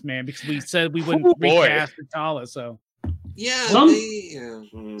franchise, man? Because we said we wouldn't recast T'Challa, so... Yeah.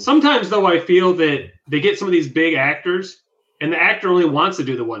 Sometimes, though, I feel that they get some of these big actors, and the actor only wants to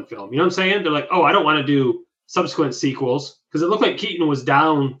do the one film. You know what I'm saying? They're like, oh, I don't want to do subsequent sequels, because it looked like Keaton was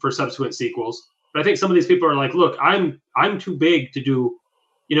down for subsequent sequels. But I think some of these people are like, look, I'm too big to do.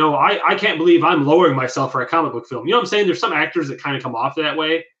 I can't believe I'm lowering myself for a comic book film. You know what I'm saying? There's some actors that kind of come off that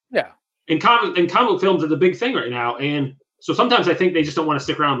way. Yeah. And comic films are the big thing right now, and so sometimes I think they just don't want to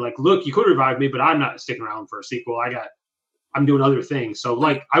stick around. Like, look, you could revive me, but I'm not sticking around for a sequel. I'm doing other things. So,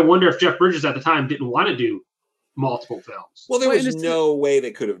 like, I wonder if Jeff Bridges at the time didn't want to do multiple films. Well, there was no way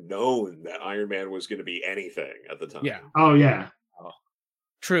they could have known that Iron Man was going to be anything at the time. Yeah. Oh, yeah.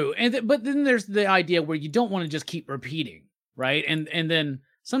 True. But then there's the idea where you don't want to just keep repeating, right? And then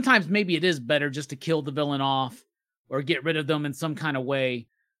sometimes maybe it is better just to kill the villain off or get rid of them in some kind of way,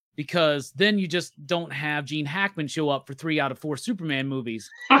 because then you just don't have Gene Hackman show up for 3 out of 4 Superman movies.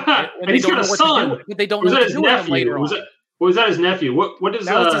 And he's got a son. But they don't know what to do with him later on. Was that his nephew? What is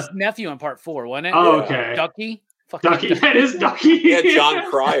that? Was his nephew in part 4, wasn't it? Oh, okay. Ducky. Ducky. That is Ducky. Yeah, John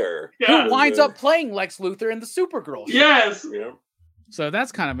Cryer. Who winds up playing Lex Luthor in the Supergirl show. Yes. Yeah. So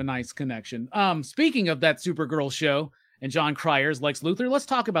that's kind of a nice connection. Speaking of that Supergirl show and John Cryer's Lex Luthor, let's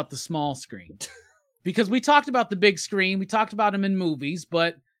talk about the small screen. Because we talked about the big screen, we talked about him in movies,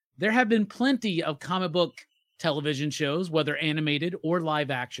 but there have been plenty of comic book television shows, whether animated or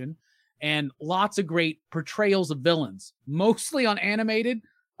live action, and lots of great portrayals of villains, mostly on animated.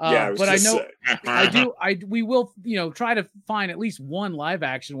 But I know we will, try to find at least one live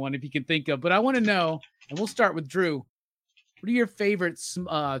action one if you can think of. But I want to know, and we'll start with Drew. What are your favorite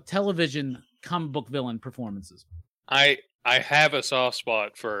television comic book villain performances? I have a soft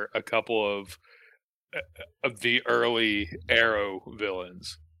spot for a couple of the early Arrow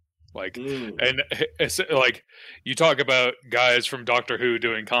villains. And it's like, you talk about guys from Doctor Who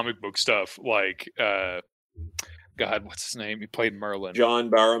doing comic book stuff, like God, what's his name? He played Merlin. John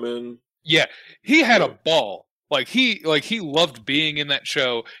Barrowman. Yeah, he had a ball. He loved being in that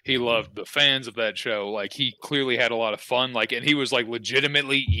show. He loved the fans of that show. Like, he clearly had a lot of fun. Like, and he was like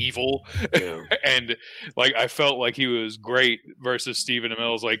legitimately evil. Yeah. And like, I felt like he was great versus Stephen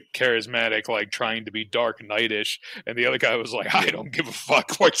Amell's like charismatic, like trying to be Dark Knight-ish. And the other guy was like, I don't give a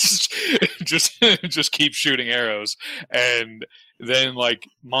fuck. Like, just keep shooting arrows. And then like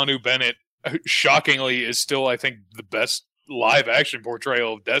Manu Bennett, shockingly, is still, I think, the best live action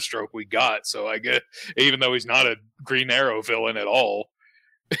portrayal of Deathstroke we got. So I get, even though he's not a Green Arrow villain at all.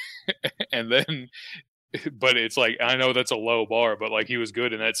 And then, but it's like, I know that's a low bar, but like, he was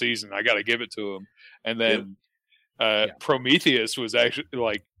good in that season. I got to give it to him. And then Prometheus was actually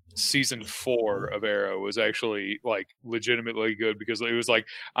like, season 4 of Arrow was actually like legitimately good, because it was like,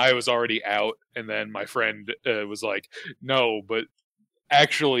 I was already out, and then my friend was like, no, but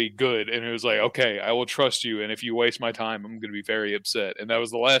actually good. And it was like, okay, I will trust you, and if you waste my time, I'm going to be very upset. And that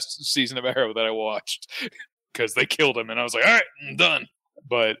was the last season of Arrow that I watched, because they killed him, and I was like, all right, I'm done.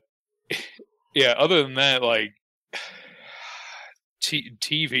 But yeah, other than that, like,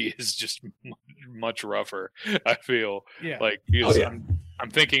 TV is just much rougher, I feel. Yeah. Like, I'm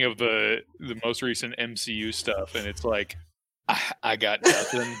thinking of the most recent MCU stuff, and it's like, I got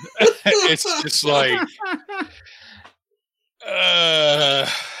nothing. It's just like, and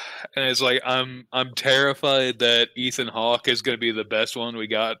it's like, I'm terrified that Ethan Hawke is going to be the best one we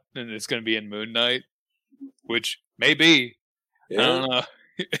got, and it's going to be in Moon Knight, which may be. Yeah. I don't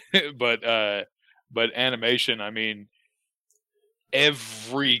know. But animation, I mean,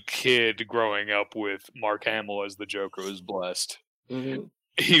 every kid growing up with Mark Hamill as the Joker was blessed. Mm-hmm.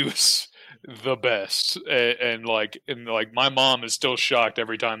 He was the best, and my mom is still shocked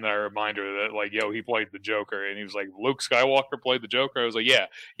every time that I remind her that, like, yo, he played the Joker, and he was like, Luke Skywalker played the Joker. I was like, yeah,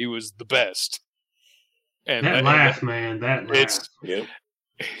 he was the best. And that laugh, man, that laugh.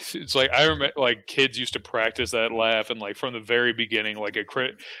 It's like I remember, like kids used to practice that laugh, and like from the very beginning, like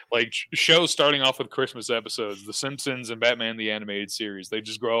shows starting off with Christmas episodes, The Simpsons and Batman the Animated Series, they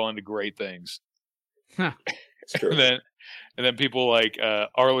just grow on to great things. Huh. It's true. And then people like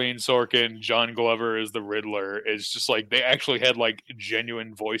Arlene Sorkin, John Glover as the Riddler. It's just like they actually had like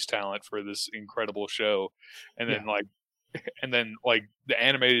genuine voice talent for this incredible show, and then like the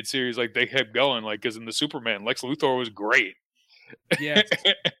animated series, like they kept going, like because in the Superman, Lex Luthor was great. Yeah.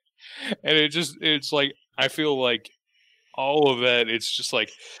 And it's like I feel like all of that, it's just like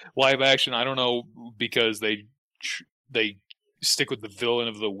live action, I don't know, because they stick with the villain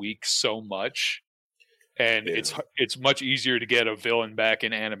of the week so much, and it's much easier to get a villain back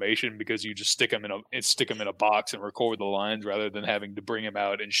in animation because you just stick them in a box and record the lines rather than having to bring him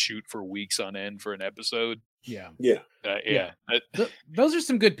out and shoot for weeks on end for an episode. Those are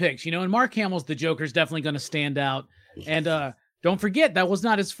some good picks, and Mark Hamill's the Joker's definitely going to stand out. And don't forget, that was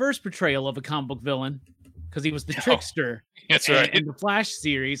not his first portrayal of a comic book villain, because he was the trickster. That's right. In the Flash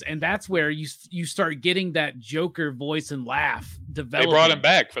series, and that's where you start getting that Joker voice and laugh developing. They brought him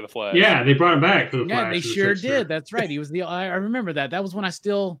back for the Flash. Yeah, they brought him back for the Flash. Yeah, they sure did. That's right. He was I remember that. That was when I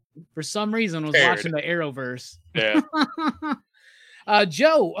still, for some reason, was watching the Arrowverse. Yeah.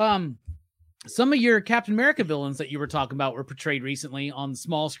 Joe, some of your Captain America villains that you were talking about were portrayed recently on the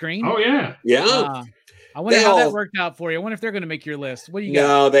small screen. Oh, yeah. Yeah. I wonder how that worked out for you. I wonder if they're going to make your list. What do you got?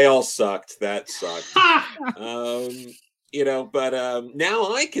 No, they all sucked. That sucked. But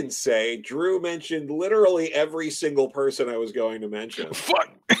now I can say Drew mentioned literally every single person I was going to mention. Fuck.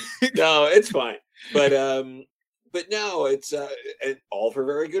 No, it's fine. But no, it's and all for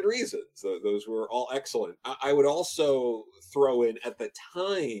very good reasons. Those were all excellent. I would also throw in, at the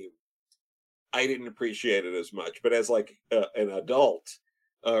time, I didn't appreciate it as much, but as like an adult,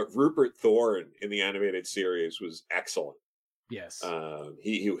 Rupert Thorne in the animated series was excellent. Yes.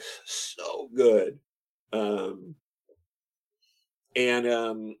 He was so good.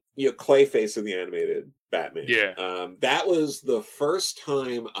 Clayface in the animated Batman. Yeah. That was the first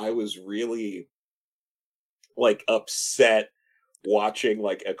time I was really like upset watching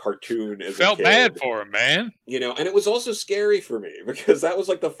like a cartoon as Felt a kid. bad for him, man. And it was also scary for me because that was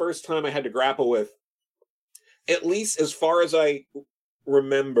like the first time I had to grapple with, at least as far as I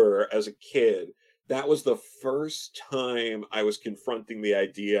remember as a kid, that was the first time I was confronting the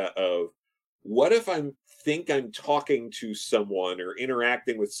idea of, what if I think I'm talking to someone or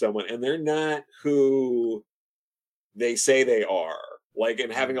interacting with someone and they're not who they say they are, like,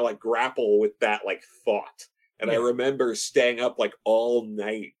 and having to like grapple with that like thought. And I remember staying up like all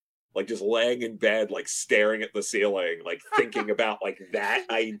night, like just laying in bed, like staring at the ceiling, like thinking about like that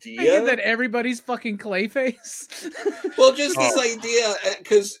idea. That everybody's fucking Clayface. Well, just this idea,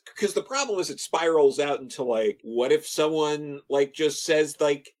 because the problem is it spirals out into like, what if someone like just says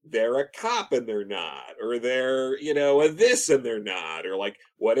like they're a cop and they're not, or they're a this and they're not, or like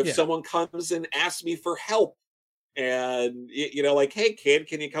what if someone comes and asks me for help and like, hey kid,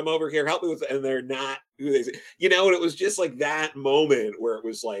 can you come over here, help me with, and they're not who they say, and it was just like that moment where it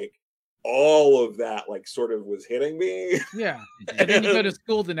was like all of that like sort of was hitting me. Yeah. And then you go to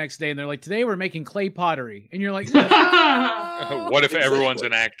school the next day and they're like, today we're making clay pottery, and you're like, what if everyone's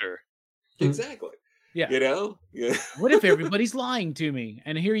an actor? Exactly. Yeah. What if everybody's lying to me,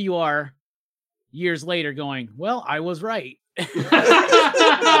 and here you are years later going, well, I was right. A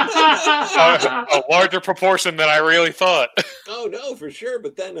larger proportion than I really thought. Oh no, for sure.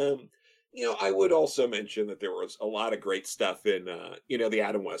 But then I would also mention that there was a lot of great stuff in the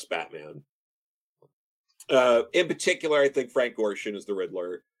Adam West Batman. In particular, I think Frank Gorshin as the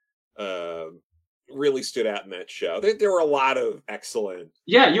Riddler really stood out in that show. There were a lot of excellent.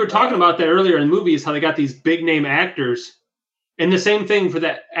 Yeah, you were talking about that earlier in movies, how they got these big name actors, and the same thing for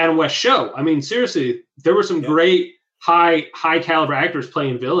that Adam West show. I mean, seriously, there were some great high caliber actors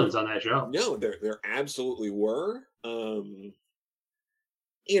playing villains on that show. No, there absolutely were. And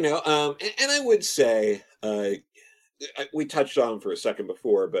I would say we touched on him for a second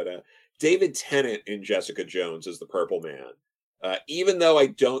before, but David Tennant in Jessica Jones as the Purple Man. Even though I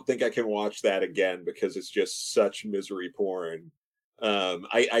don't think I can watch that again because it's just such misery porn,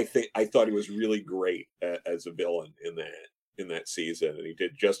 I thought he was really great as a villain in that season, and he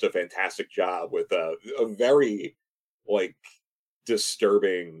did just a fantastic job with a very like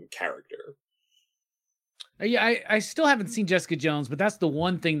disturbing character. Yeah, I still haven't seen Jessica Jones, but that's the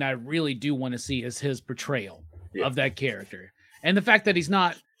one thing that I really do want to see is his portrayal of that character. And the fact that he's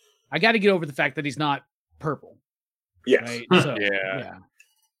not, I got to get over the fact that he's not purple. Yes. Right? So,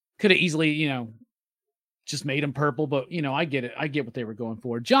 could have easily, just made him purple, but I get it. I get what they were going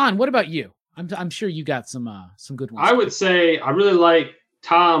for. John, what about you? I'm sure you got some good ones. I would say I really like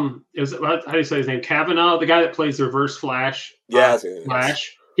Tom, how do you say his name? Cavanaugh, the guy that plays the Reverse Flash. Yes.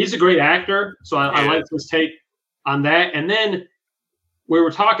 Flash. He's a great actor, so I like his take on that. And then we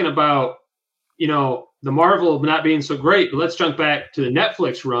were talking about, the Marvel not being so great, but let's jump back to the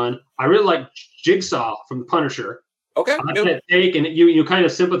Netflix run. I really like Jigsaw from The Punisher. Okay. That take, and you kind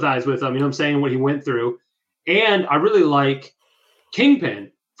of sympathize with him, I'm saying, what he went through. And I really like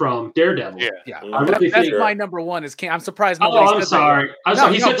Kingpin from Daredevil. Yeah. That's my number one is King. I'm surprised. I'm sorry.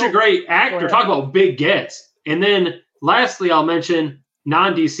 He's such a great actor. Talk about big gets. And then lastly, I'll mention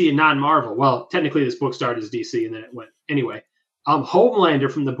non-DC and non-Marvel. Well, technically this book started as DC and then it went anyway.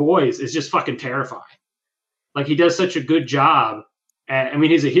 Homelander from The Boys is just fucking terrifying. Like, he does such a good job.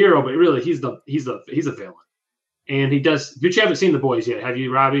 He's a hero, but really he's a villain. And he does. But you haven't seen The Boys yet, have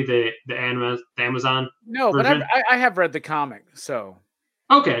you, Robbie? The Amazon. No, version? but I have read the comic. So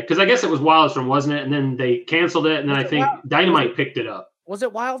okay, because I guess it was Wildstorm, wasn't it? And then they canceled it, and then I think Dynamite picked it up. Was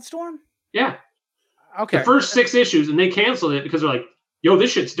it Wildstorm? Yeah. Okay. The first 6 issues, and they canceled it because they're like, "Yo,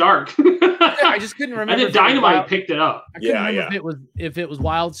 this shit's dark." I just couldn't remember. And then Dynamite picked it up. I couldn't remember if it was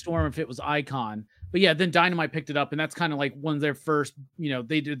Wildstorm, if it was Icon. But yeah, then Dynamite picked it up, and that's kind of like one of their first.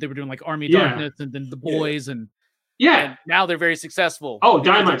 They were doing like Army of Darkness, and then The Boys, and now they're very successful. Oh,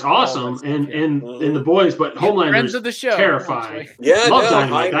 Dynamite's awesome, and The Boys, but Homelander of the show, terrifying. Yeah, love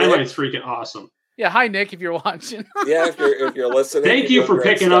Dynamite. Dynamite's freaking awesome. Yeah, hi Nick, if you're watching. if you're listening. Thank you for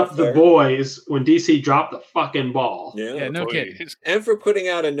picking up The Boys when DC dropped the fucking ball. Yeah, no kidding. And for putting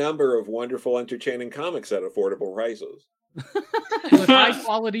out a number of wonderful, entertaining comics at affordable prices. With high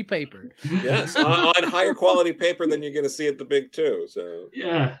quality paper. Yes, on higher quality paper than you're going to see at the big two. So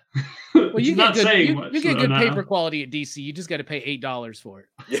yeah. Well, you get good. You get good paper quality at DC. You just got to pay $8 for it.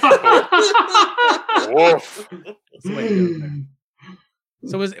 Woof. That's the way to go there.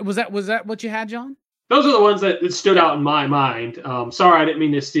 So was that what you had, John? Those are the ones that stood out in my mind. Sorry, I didn't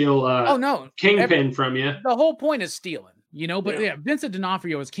mean to steal. Kingpin from you. The whole point is stealing, But Vincent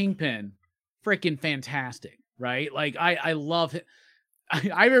D'Onofrio as Kingpin, freaking fantastic, right? Like I love it.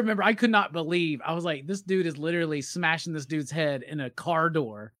 I remember I could not believe. I was like, this dude is literally smashing this dude's head in a car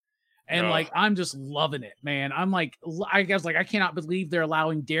door, and I'm just loving it, man. I'm like, I cannot believe they're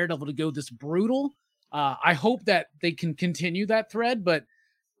allowing Daredevil to go this brutal. I hope that they can continue that thread, but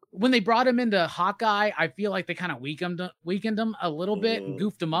when they brought him into Hawkeye, I feel like they kind of weakened him a little bit and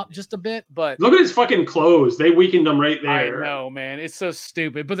goofed him up just a bit. But look at his fucking clothes; they weakened him right there. I know, man, it's so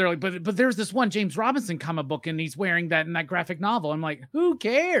stupid. But they're like, but there's this one James Robinson comic book, and he's wearing that in that graphic novel. I'm like, who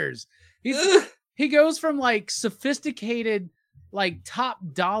cares? He goes from like sophisticated, like top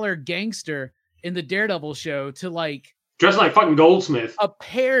dollar gangster in the Daredevil show to like. Dressed like fucking Goldsmith. A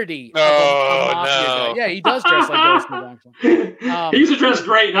parody. Of a mafia guy. Yeah, he does dress like Goldsmith, actually. He used to dress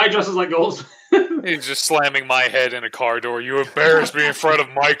great, and I dresses like Goldsmith. He's just slamming my head in a car door. You embarrassed me in front of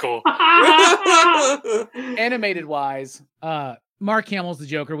Michael. Animated wise, Mark Hamill's the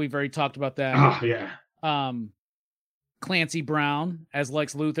Joker. We've already talked about that. Oh, yeah. Clancy Brown as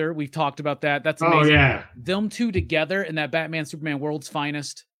Lex Luthor. We've talked about that. That's amazing. Oh, yeah. Them two together in that Batman Superman World's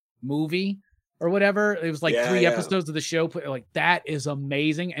Finest movie. Or whatever. It was like 3 episodes of the show. Like, that is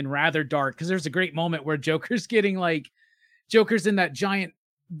amazing and rather dark. Because there's a great moment where Joker's in that giant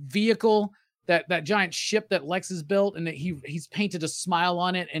vehicle, that giant ship that Lex has built, and he's painted a smile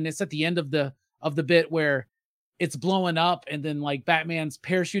on it, and it's at the end of the bit where it's blowing up, and then like Batman's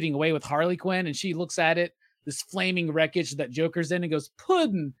parachuting away with Harley Quinn, and she looks at it, this flaming wreckage that Joker's in, and goes,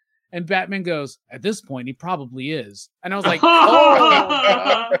 "Puddin'." And Batman goes, "At this point, he probably is." And I was like,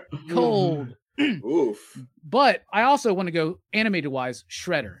 cold. Oof. But I also want to go animated wise,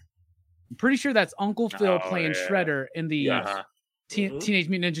 Shredder. I'm pretty sure that's Uncle Phil playing Shredder in the Teenage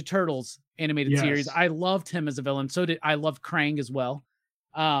Mutant Ninja Turtles animated series. I loved him as a villain. So did I love Krang as well.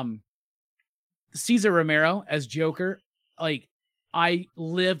 Cesar Romero as Joker. Like, I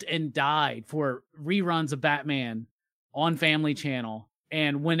lived and died for reruns of Batman on Family Channel.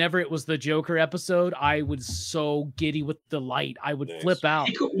 And whenever it was the Joker episode, I was so giddy with delight. I would flip out.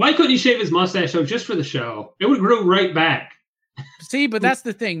 Why couldn't he shave his mustache just for the show? It would grow right back. See, but that's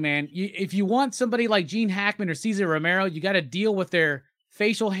the thing, man. If you want somebody like Gene Hackman or Cesar Romero, you got to deal with their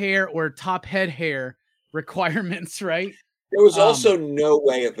facial hair or top head hair requirements, right? There was also no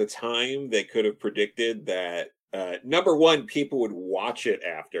way at the time they could have predicted that, number one, people would watch it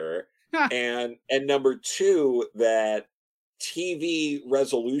after, and number two, that TV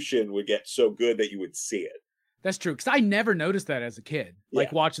resolution would get so good that you would see it. That's true, because I never noticed that as a kid,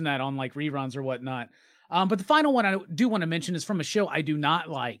 like watching that on like reruns or whatnot. But the final one I do want to mention is from a show I do not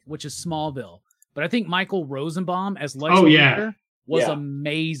like, which is Smallville. But I think Michael Rosenbaum as Lex Luthor was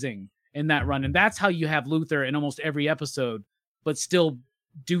amazing in that run. And that's how you have Luthor in almost every episode, but still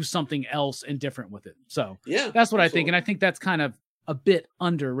do something else and different with it. So yeah, that's what I think. And I think that's kind of a bit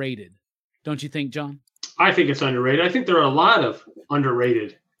underrated. Don't you think, John? I think it's underrated. I think there are a lot of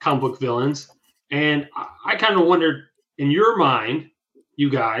underrated comic book villains. And I kind of wondered, in your mind, you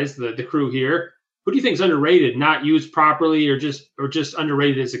guys, the crew here, who do you think is underrated, not used properly, or just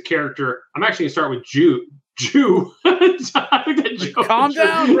underrated as a character? I'm actually gonna start with Jew. I think that Joe. Calm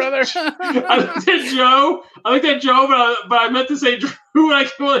down, brother. I think that Joe, but I meant to say Drew. And I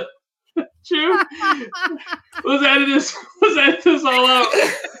call it Jew. Let's edit this all out.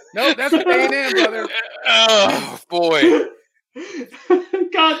 No, that's staying in, brother. Oh boy.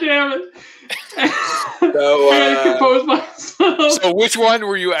 God damn it. So, I had to compose myself. So which one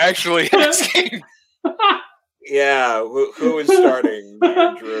were you actually asking? Yeah, who is starting?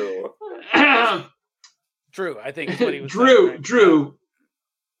 Drew. Drew, I think is what he was Drew, saying, right? Drew.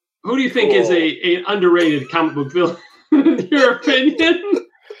 Who do you think is a underrated comic book villain? In your opinion?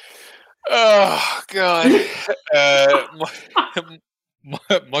 Oh God.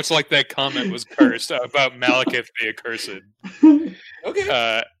 Much like that comment was cursed about Malekith the Accursed.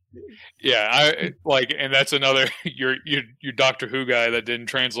 Okay. Yeah, I like, and that's another your Doctor Who guy that didn't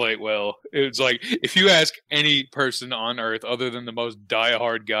translate well. It's like, if you ask any person on Earth other than the most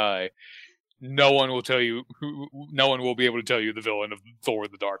diehard guy, no one will be able to tell you the villain of Thor: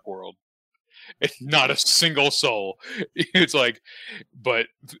 The Dark World. It's not a single soul. It's like, but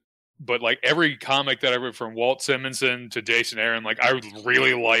like every comic that I read, from Walt Simonson to Jason Aaron, like I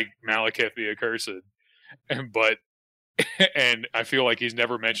really like Malekith the Accursed, and I feel like he's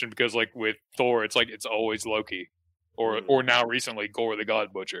never mentioned because, like, with Thor, it's like it's always Loki, or now recently Gore the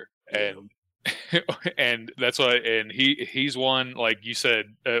God Butcher, and that's why. And he's one, like you said,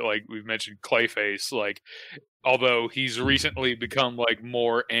 like we've mentioned Clayface, like although he's recently become like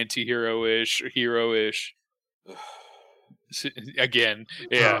more anti-hero-ish, hero-ish. Again,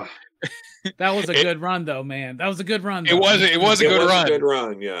 yeah. That was a good run, though, man. That was a good run. It was a good run. A good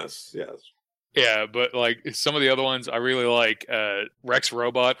run, yes. Yeah, but like some of the other ones, I really like Rex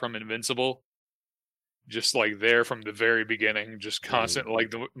Robot from Invincible. Just like there from the very beginning, just constant.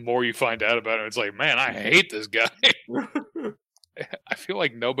 Like the more you find out about him, it's like, man, I hate this guy. I feel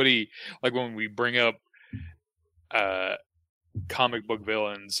like nobody, like when we bring up comic book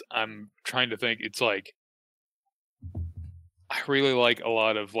villains, I'm trying to think. It's like, I really like a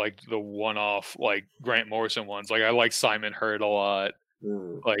lot of like the one-off like Grant Morrison ones. Like I like Simon Hurt a lot.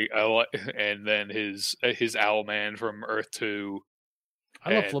 Like I like, and then his Owlman from Earth 2.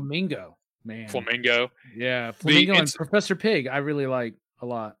 I love Flamingo, man. Flamingo, yeah, Flamingo and Professor Pig. I really like a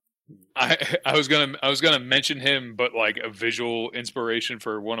lot. I was gonna mention him, but like a visual inspiration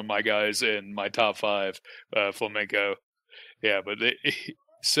for one of my guys in my top 5, Flamingo. Yeah, but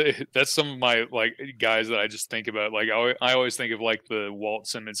so that's some of my like guys that I just think about. Like I always think of like the Walt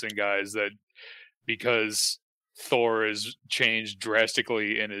Simonson guys, that because Thor has changed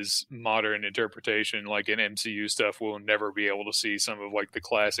drastically in his modern interpretation, like in MCU stuff, we'll never be able to see some of like the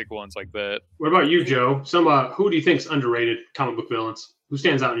classic ones like that. What about you, Joe? Who do you think's underrated comic book villains? Who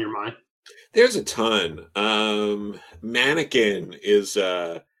stands out in your mind? There's a ton. Mannequin is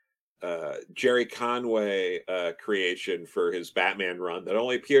Jerry Conway creation for his Batman run that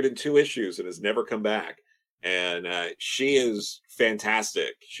only appeared in 2 issues and has never come back. And she is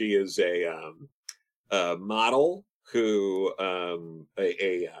fantastic. She is a model who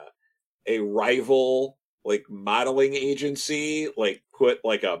a rival like modeling agency like put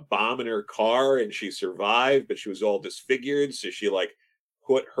like a bomb in her car and she survived, but she was all disfigured, so she like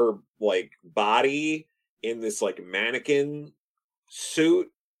put her like body in this like mannequin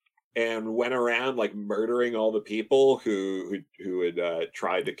suit and went around like murdering all the people who had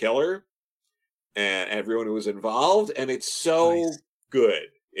tried to kill her and everyone who was involved. And it's so good.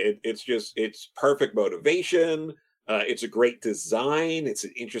 It's perfect motivation. It's a great design. It's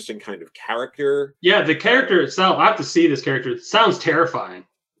an interesting kind of character. Yeah, the character itself, I have to see this character. It sounds terrifying.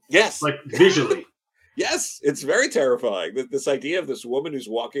 Yes. Like visually. Yes, it's very terrifying. This idea of this woman who's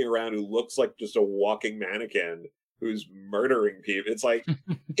walking around who looks like just a walking mannequin who's murdering people. It's like,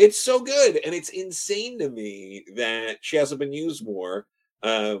 it's so good. And it's insane to me that she hasn't been used more.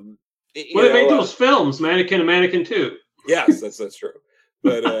 They made those films, Mannequin and Mannequin 2. Yes, that's true.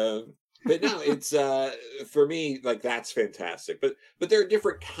 But no, it's for me, like, that's fantastic. But there are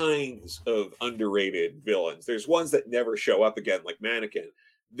different kinds of underrated villains. There's ones that never show up again, like Mannequin.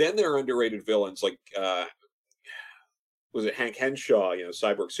 Then there are underrated villains like was it Hank Henshaw,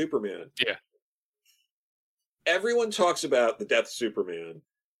 Cyborg Superman? Yeah. Everyone talks about the death of Superman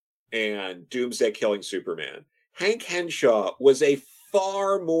and Doomsday killing Superman. Hank Henshaw was a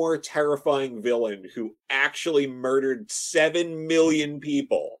far more terrifying villain who actually murdered 7 million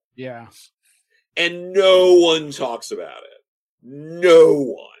people. Yeah. And no one talks about it. No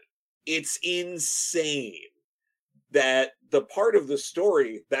one. It's insane that the part of the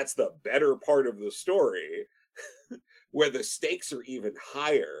story that's the better part of the story, where the stakes are even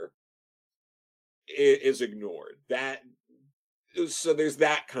higher, is ignored. So there's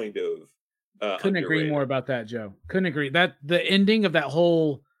that kind of couldn't agree more about that, Joe. Couldn't agree. That the ending of that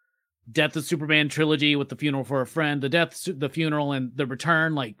whole Death of Superman trilogy with the funeral for a friend, the funeral, and the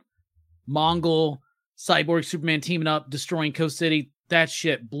return, like Mongol Cyborg Superman teaming up, destroying Coast City. That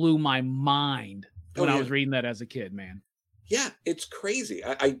shit blew my mind when I was reading that as a kid, man. Yeah, it's crazy.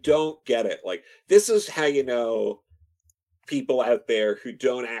 I don't get it. Like, this is how you know people out there who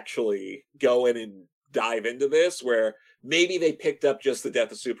don't actually go in and dive into this, where maybe they picked up just the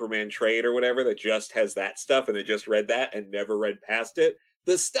Death of Superman trade or whatever that just has that stuff and they just read that and never read past it.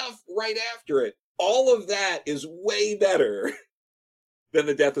 The stuff right after it, all of that is way better than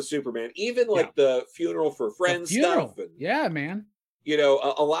the Death of Superman. Even like the funeral for friends stuff. And, yeah, man. You know,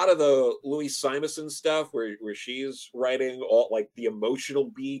 a lot of the Louise Simonson stuff where she's writing all like the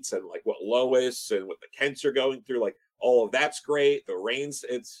emotional beats and like what Lois and what the Kents are going through, like all of that's great. The Reigns,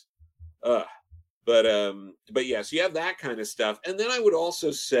 it's but yeah, so you have that kind of stuff. And then I would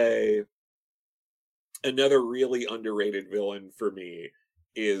also say another really underrated villain for me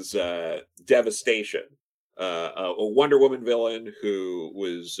is Devastation, a Wonder Woman villain who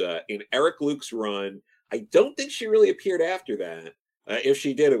was in Eric Luke's run. I don't think she really appeared after that. If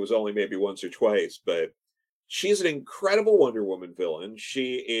she did, it was only maybe once or twice, but she's an incredible Wonder Woman villain.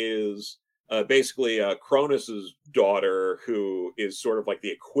 She is basically Cronus's daughter, who is sort of like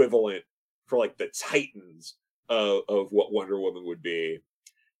the equivalent for like the Titans of what Wonder Woman would be.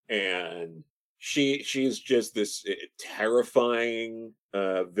 And she's just this terrifying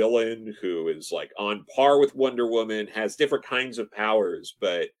villain who is like on par with Wonder Woman, has different kinds of powers,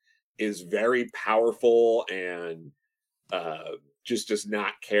 but is very powerful and just does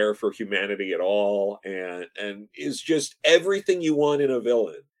not care for humanity at all, and is just everything you want in a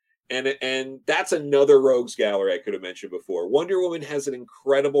villain. And that's another rogues gallery I could have mentioned before. Wonder Woman has an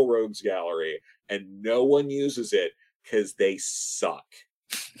incredible rogues gallery, and no one uses it because they suck.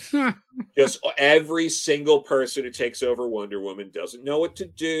 Just every single person who takes over Wonder Woman doesn't know what to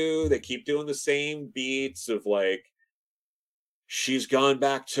do. They keep doing the same beats of like, she's gone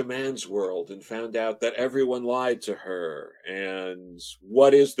back to man's world and found out that everyone lied to her. And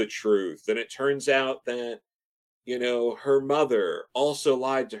what is the truth? And it turns out that, you know, her mother also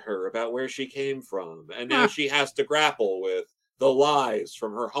lied to her about where she came from. And now she has to grapple with the lies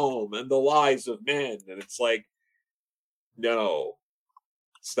from her home and the lies of men. And it's like, no,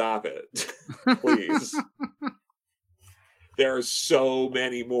 stop it, please. There are so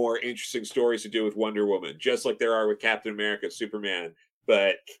many more interesting stories to do with Wonder Woman, just like there are with Captain America, Superman,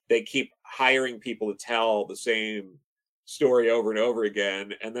 but they keep hiring people to tell the same story over and over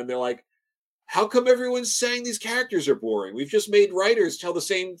again. And then they're like, how come everyone's saying these characters are boring? We've just made writers tell the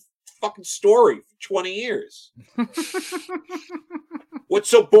same fucking story for 20 years. What's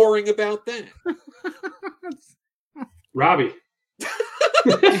so boring about that? Robbie.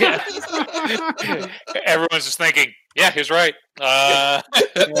 Everyone's just thinking, yeah, he's right. Yeah.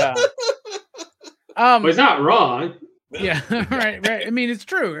 Well, he's not wrong. Yeah, right. I mean, it's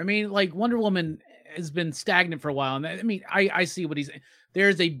true. I mean, like Wonder Woman has been stagnant for a while, and I mean, I see what he's.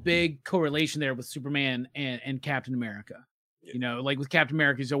 There's a big correlation there with Superman and Captain America. Yeah. You know, like with Captain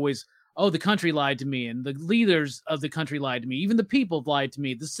America, he's always, oh, the country lied to me, and the leaders of the country lied to me. Even the people have lied to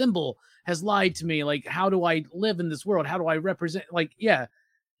me. The symbol has lied to me. Like, how do I live in this world? How do I represent? Like, yeah,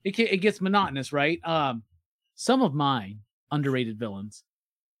 it gets monotonous, right? Some of mine underrated villains,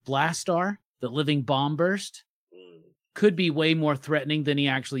 Blastar, the living bomb burst, could be way more threatening than he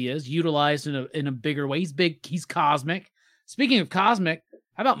actually is. Utilized in a bigger way. He's big. He's cosmic. Speaking of cosmic,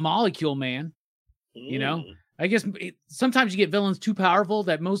 how about Molecule Man? You know, I guess sometimes you get villains too powerful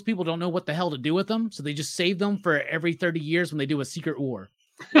that most people don't know what the hell to do with them, so they just save them for every 30 years when they do a secret war.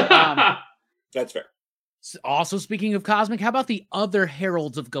 That's fair. Also, speaking of cosmic, how about the other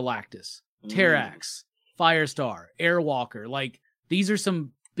heralds of Galactus? Terrax, Firestar, Airwalker. Like, these are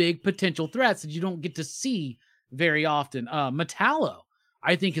some big potential threats that you don't get to see very often. Metallo,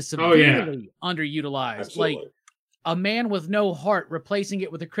 I think, is severely underutilized. Absolutely. Like, a man with no heart, replacing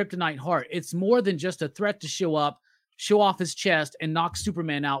it with a kryptonite heart. It's more than just a threat to show up, show off his chest, and knock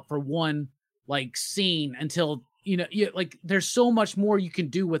Superman out for one like scene until, you know, like there's so much more you can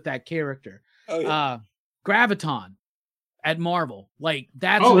do with that character. Graviton at Marvel, like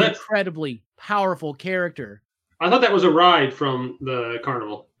that's an incredibly powerful character. I thought that was a ride from the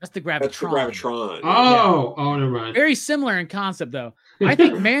carnival. That's the Gravitron. That's the Gravitron. Oh, never mind. Very similar in concept, though. I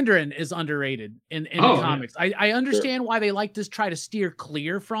think Mandarin is underrated in the comics. Yeah. I understand why they like to try to steer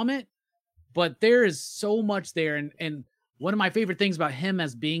clear from it, but there is so much there. And one of my favorite things about him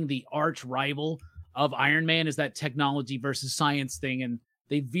as being the arch rival of Iron Man is that technology versus science thing, and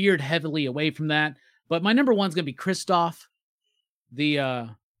they veered heavily away from that. But my number one's going to be Christoph, the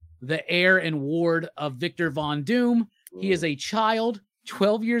heir and ward of Victor Von Doom. He is a child,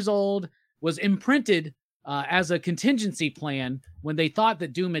 12 years old, was imprinted as a contingency plan. When they thought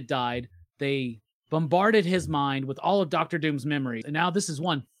that Doom had died, they bombarded his mind with all of Dr. Doom's memories. And now this is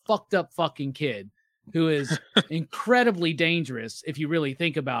one fucked up fucking kid who is incredibly dangerous if you really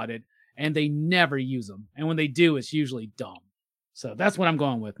think about it. And they never use him. And when they do, it's usually dumb. So that's what I'm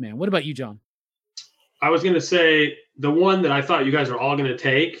going with, man. What about you, John? I was going to say the one that I thought you guys are all going to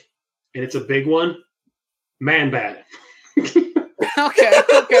take, and it's a big one, Man-Bat. Okay.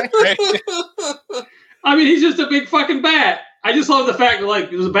 I mean, he's just a big fucking bat. I just love the fact that, like,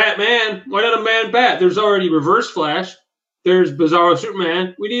 there's a Batman. Why not a Man-Bat? There's already Reverse Flash. There's Bizarro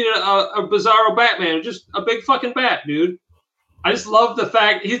Superman. We need a Bizarro Batman. Just a big fucking bat, dude. I just love the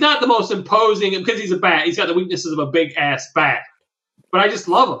fact he's not the most imposing because he's a bat. He's got the weaknesses of a big ass bat. But I just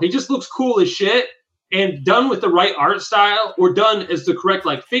love him. He just looks cool as shit, and done with the right art style, or done as the correct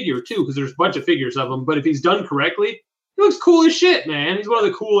like figure too, because there's a bunch of figures of him. But if he's done correctly, he looks cool as shit, man. He's one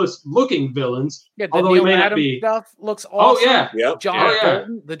of the coolest looking villains. Yeah, the although Neil he may Adams not be. Stuff looks awesome. Oh yeah, Yep.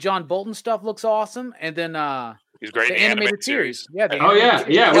 Bolton, the John Bolton stuff looks awesome, and then he's great the in the animated series. Yeah.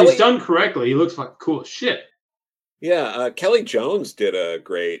 Yeah. When he's done correctly, he looks fucking cool as shit. Yeah, Kelly Jones did a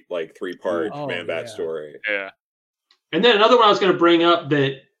great like 3-part Man-Bat story. Yeah. And then another one I was going to bring up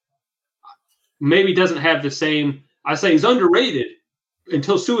that maybe doesn't have the same. I say he's underrated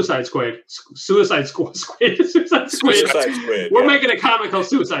until Suicide Squad. Suicide Squid. We're making a comic called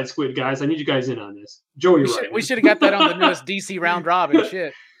Suicide Squid, guys. I need you guys in on this. Joey, we should have got that on the newest DC round robin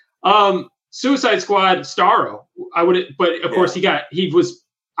shit. Suicide Squad, Starro. I would, but of course he was.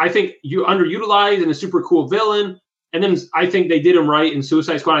 I think you underutilized and a super cool villain. And then I think they did him right in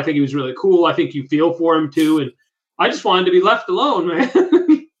Suicide Squad. I think he was really cool. I think you feel for him too. And I just wanted to be left alone, man.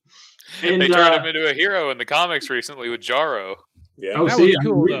 And they turned him into a hero in the comics recently with Jarro. Yeah, that was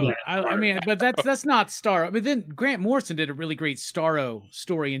cool though. I mean, but that's not Starro. But then Grant Morrison did a really great Starro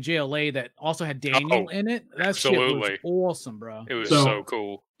story in JLA that also had Daniel in it. That shit was awesome, bro. It was so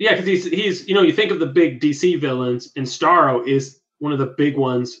cool. Yeah, because he's you think of the big DC villains, and Starro is one of the big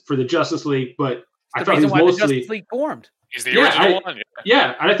ones for the Justice League. But I thought he was mostly the Justice League formed. He's the original one.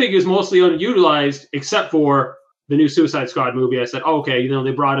 Yeah, and I think he was mostly unutilized except for the new Suicide Squad movie. I said, okay,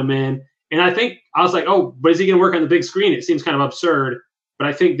 they brought him in. And I think I was like, oh, but is he going to work on the big screen? It seems kind of absurd. But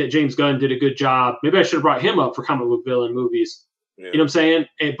I think that James Gunn did a good job. Maybe I should have brought him up for comic book villain movies. Yeah. You know what I'm saying?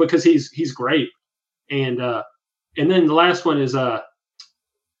 Because he's great. And then the last one is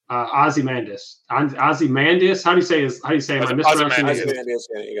Ozymandias. Ozymandias? How do you say his? How do you say? Am I mispronouncing it? Ozymandias,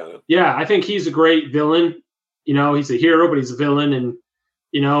 yeah, you got it. Yeah, I think he's a great villain. He's a hero, but he's a villain, and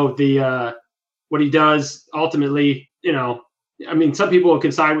the what he does ultimately, I mean, some people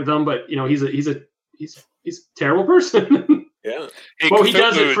can side with him, but he's a terrible person. Yeah. Well, he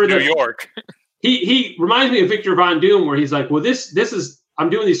does it for New York. He reminds me of Victor Von Doom, where he's like, well, this is I'm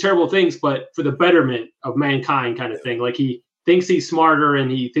doing these terrible things, but for the betterment of mankind, kind of thing. Like he thinks he's smarter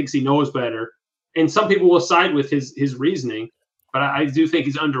and he thinks he knows better, and some people will side with his reasoning, but I do think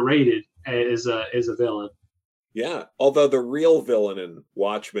he's underrated as a villain. Yeah, although the real villain in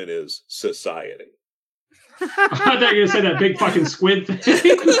Watchmen is society. I thought you were going to say that big fucking squid thing.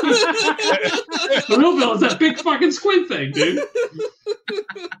 The real villain's that big fucking squid thing, dude.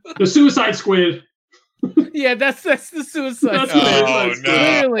 The Suicide Squid. Yeah, that's the Suicide Squid. Oh,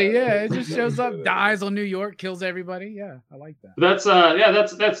 no. Really, yeah. It just shows up, dies on New York, kills everybody. Yeah, I like that.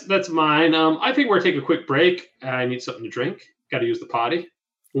 That's mine. I think we're going to take a quick break. I need something to drink. Got to use the potty.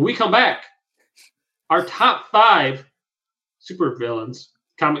 When we come back, our top 5 super villains,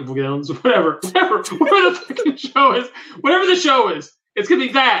 comic book villains, whatever the fucking show is, whatever the show is, it's gonna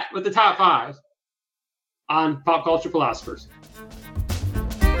be that with the top 5 on Pop Culture Philosophers.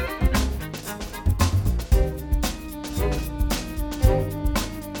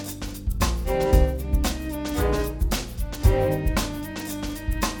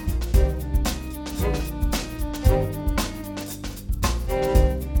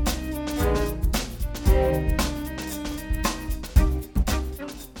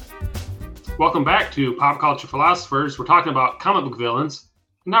 Welcome back to Pop Culture Philosophers. We're talking about comic book villains.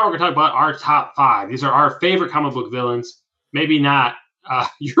 Now we're going to talk about our top 5. These are our favorite comic book villains. Maybe not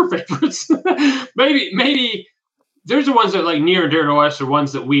your favorites. maybe there's the ones that like near and dear to us are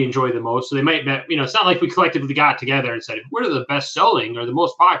ones that we enjoy the most. So they might be, it's not like we collectively got together and said, what are the best selling or the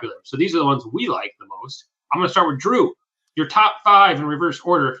most popular? So these are the ones we like the most. I'm going to start with Drew. Your top 5 in reverse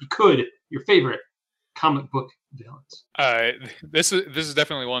order, if you could, your favorite comic book villains. This is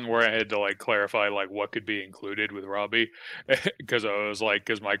definitely one where I had to like clarify like what could be included with Robbie, because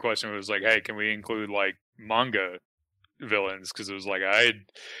my question was like, hey, can we include like manga villains? Because it was like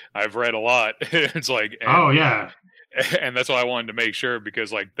I've read a lot. It's like, and that's why I wanted to make sure,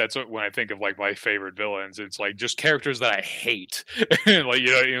 because like that's what, when I think of like my favorite villains, it's like just characters that I hate, like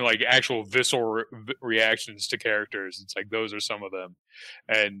like actual visceral reactions to characters. It's like those are some of them.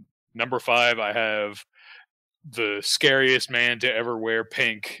 And number 5, I have the scariest man to ever wear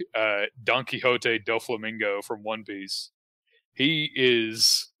pink, Don Quixote Doflamingo from One Piece. He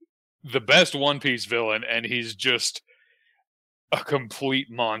is the best One Piece villain, and he's just a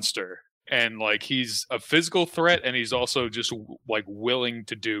complete monster. And like he's a physical threat, and he's also just like willing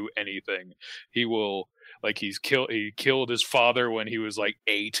to do anything. He will like he killed his father when he was like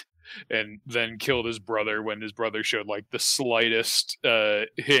 8, and then killed his brother when his brother showed like the slightest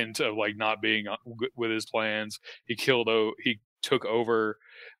hint of like not being with his plans. He took over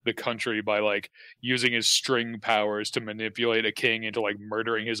the country by like using his string powers to manipulate a king into like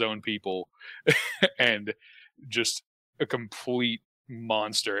murdering his own people. And just a complete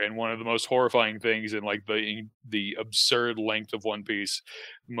monster. And one of the most horrifying things in like the absurd length of One Piece,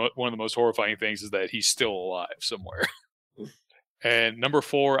 one of the most horrifying things is that he's still alive somewhere. And number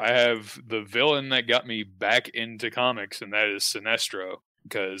 4, I have the villain that got me back into comics, and that is Sinestro,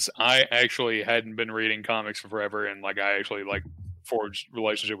 because I actually hadn't been reading comics for forever, and like I actually like forged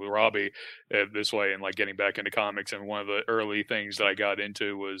relationship with Robbie this way, and like getting back into comics. And one of the early things that I got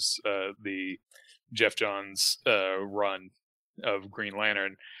into was the Jeff Johns run of Green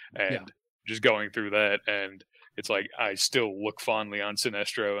Lantern, and just going through that, and it's like I still look fondly on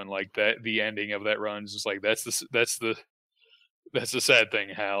Sinestro, and like that the ending of that run is just like that's the sad thing,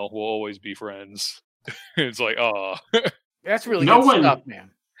 Hal. We'll always be friends. It's like, oh, that's really good stuff,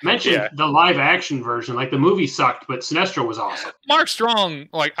 man. Mentioned the live action version. Like the movie sucked, but Sinestro was awesome. Mark Strong,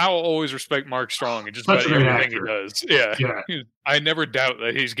 like I will always respect Mark Strong and just about everything he does. Yeah. I never doubt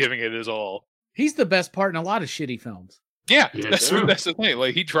that he's giving it his all. He's the best part in a lot of shitty films. Yeah, that's the thing.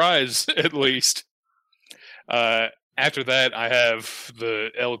 Like he tries at least. After that, I have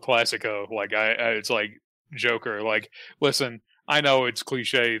the El Clasico. Like it's like Joker. Like, listen. I know it's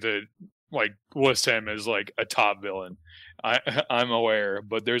cliche to like list him as like a top villain. I'm aware,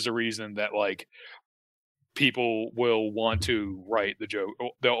 but there's a reason that like people will want to write the Joker.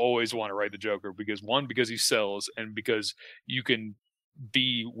 They'll always want to write the Joker because he sells, and because you can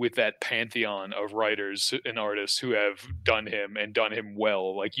be with that pantheon of writers and artists who have done him and done him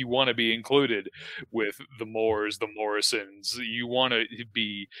well. Like you want to be included with the Moores, the Morrisons. You want to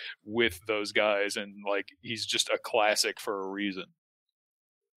be with those guys, and like he's just a classic for a reason.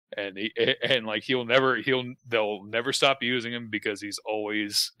 And they'll never stop using him because he's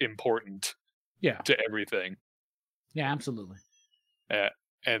always important. To everything. Yeah, absolutely.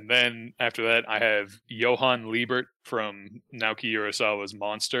 And then after that, I have Johann Liebert from Naoki Urasawa's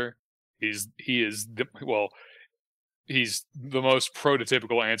Monster. He's the most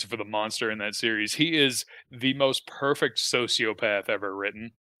prototypical answer for the monster in that series. He is the most perfect sociopath ever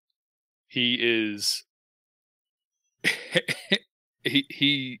written. He is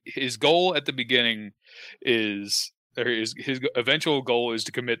his goal at the beginning is, or his eventual goal is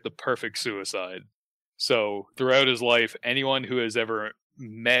to commit the perfect suicide. So throughout his life, anyone who has ever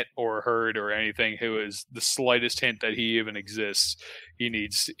met or heard or anything who is the slightest hint that he even exists, they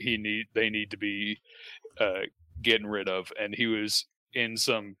need to be getting rid of. And he was in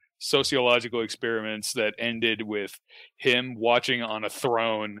some sociological experiments that ended with him watching on a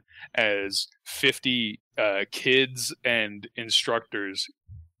throne as 50 kids and instructors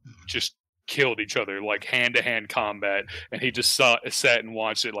just killed each other, like hand-to-hand combat, and he just sat and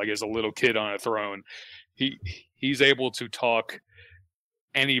watched it like as a little kid on a throne. He's able to talk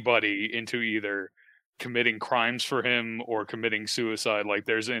anybody into either committing crimes for him or committing suicide. Like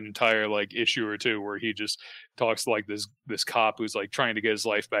there's an entire like issue or two where he just talks like this cop who's like trying to get his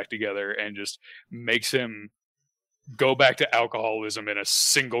life back together and just makes him go back to alcoholism in a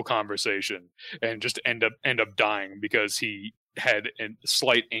single conversation and just end up dying because he had a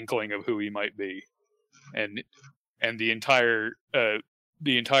slight inkling of who he might be. And the entire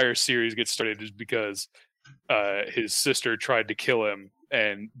series gets started is because his sister tried to kill him,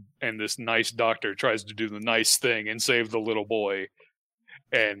 and this nice doctor tries to do the nice thing and save the little boy,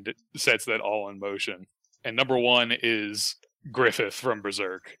 and sets that all in motion. And number 1 is Griffith from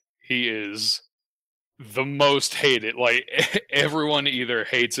Berserk. He is the most hated. Like everyone either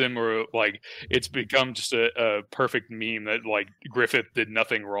hates him or like it's become just a perfect meme that like Griffith did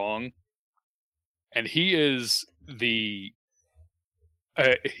nothing wrong. And he is the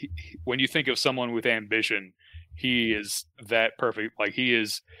when you think of someone with ambition, he is that perfect. Like he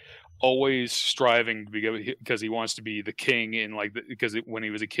is always striving because he wants to be the king in like because when he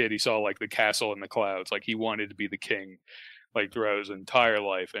was a kid he saw like the castle in the clouds. Like he wanted to be the king like throughout his entire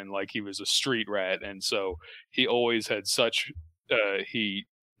life, and like he was a street rat, and so he always had such he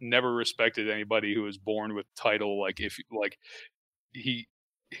never respected anybody who was born with title. Like if like he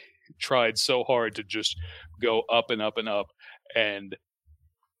tried so hard to just go up and up and up, and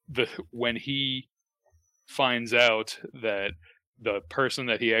when he finds out that the person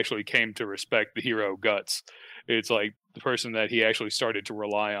that he actually came to respect, the hero Guts, it's like the person that he actually started to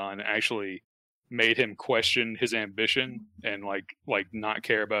rely on actually made him question his ambition and like not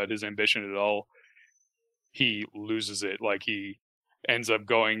care about his ambition at all. He loses it. Like he ends up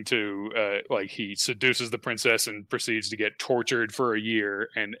going to like he seduces the princess and proceeds to get tortured for a year,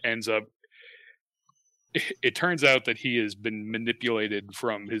 and ends up it turns out that he has been manipulated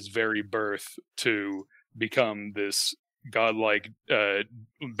from his very birth to become this godlike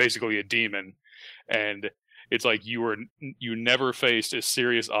basically a demon. And it's like you never faced a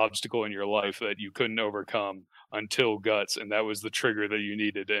serious obstacle in your life that you couldn't overcome until Guts, and that was the trigger that you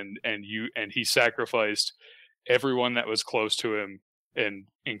needed. And he sacrificed everyone that was close to him, and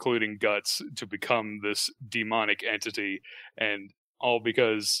including Guts, to become this demonic entity, and all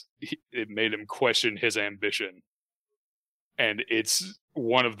because it made him question his ambition. And it's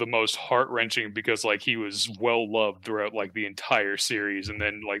one of the most heart-wrenching because like he was well loved throughout like the entire series, and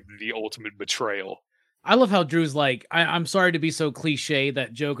then like the ultimate betrayal. I love how Drew's like, I'm sorry to be so cliche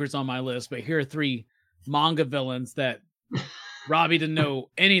that Joker's on my list, but here are 3 manga villains that Robbie didn't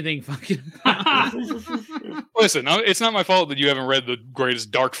know anything fucking about. Listen, it's not my fault that you haven't read the greatest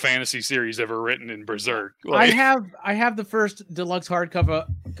dark fantasy series ever written in Berserk. Like, I have the first deluxe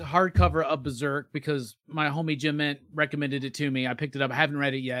hardcover of Berserk because my homie Jim Mint recommended it to me. I picked it up. I haven't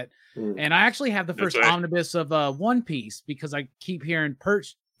read it yet. And I actually have the first omnibus of One Piece because I keep hearing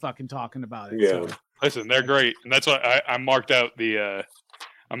Perch fucking talking about it. Yeah. So. Listen, they're great, and that's why I marked out the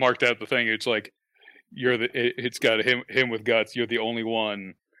thing. It's like it's got him with Guts. You're the only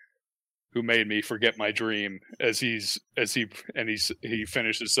one who made me forget my dream. He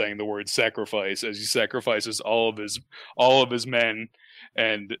finishes saying the word sacrifice as he sacrifices all of his men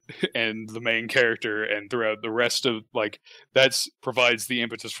and the main character, and throughout the rest of like that's provides the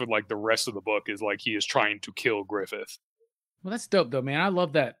impetus for like the rest of the book is like he is trying to kill Griffith. Well, that's dope though, man. I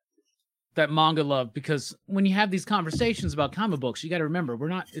love that manga love, because when you have these conversations about comic books, you got to remember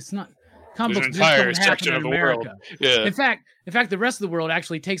it's not comic books just don't happen in America. Yeah. In fact, the rest of the world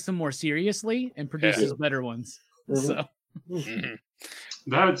actually takes them more seriously and produces better ones. Mm-hmm.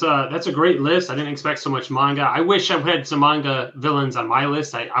 So that's a great list. I didn't expect so much manga. I wish I had some manga villains on my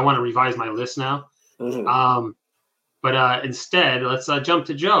list. I want to revise my list now. Mm-hmm. But instead, let's jump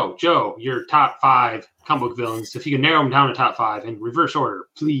to Joe. Joe, your top 5 comic book villains. If you can narrow them down to top 5 in reverse order,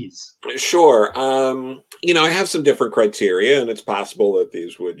 please. Sure. I have some different criteria, and it's possible that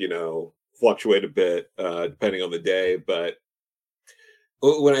these would, fluctuate a bit depending on the day. But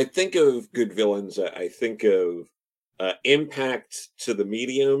when I think of good villains, I think of impact to the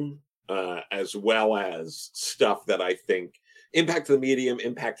medium, as well as stuff that I think impact to the medium,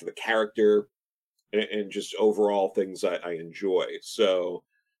 impact to the character, and just overall things I enjoy. So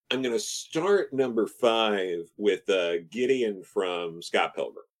I'm going to start number 5 with Gideon from Scott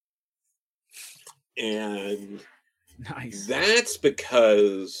Pilgrim. And nice. That's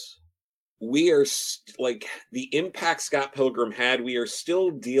because we are like the impact Scott Pilgrim had. We are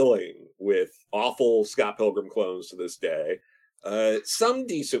still dealing with awful Scott Pilgrim clones to this day. Some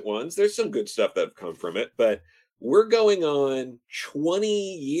decent ones. There's some good stuff that have come from it, but we're going on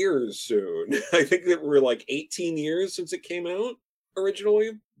 20 years soon. I think that we're like 18 years since it came out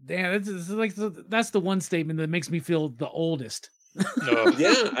originally. Damn, that's the one statement that makes me feel the oldest.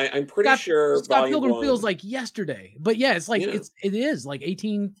 Yeah, I'm pretty sure Scott Pilgrim feels like yesterday. But yeah, it's like it is like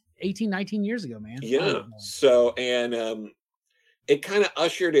 18, 19 years ago, man. Yeah. So, and it kind of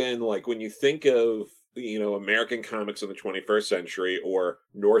ushered in, like, when you think of American comics in the 21st century, or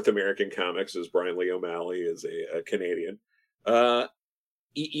North American comics, as Brian Lee O'Malley is a Canadian,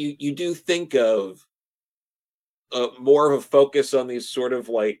 you do think of more of a focus on these sort of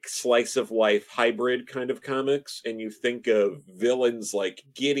like slice of life hybrid kind of comics, and you think of villains like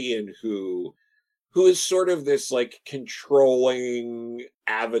Gideon, who is sort of this like controlling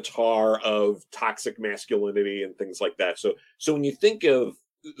avatar of toxic masculinity and things like that. So when you think of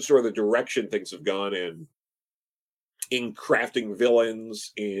sort of the direction things have gone in crafting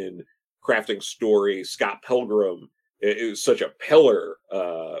villains, in crafting story. Scott Pilgrim is such a pillar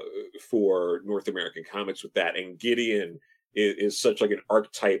for North American comics with that, and Gideon is such like an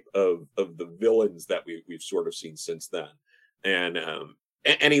archetype of the villains that we've sort of seen since then, and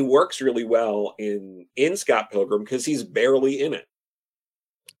he works really well in Scott Pilgrim because he's barely in it.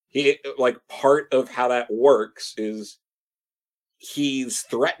 He, like, part of how that works is he's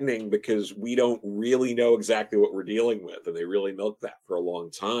threatening because we don't really know exactly what we're dealing with, and they really milk that for a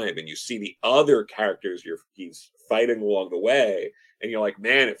long time. And you see the other characters he's fighting along the way, and you're like,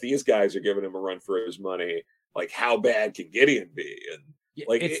 man, if these guys are giving him a run for his money, like, how bad can Gideon be? And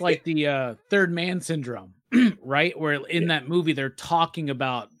like, it's the third man syndrome, right? Where in that movie they're talking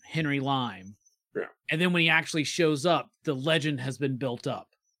about Henry Lime, and then when he actually shows up, the legend has been built up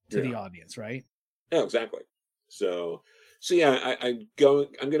to the audience, right? Yeah, exactly. So yeah, I'm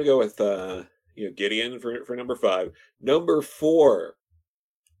gonna go with Gideon for number 5. Number 4,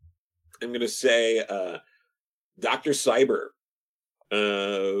 I'm gonna say Dr. Cyber,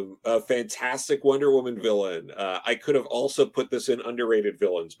 a fantastic Wonder Woman villain. I could have also put this in underrated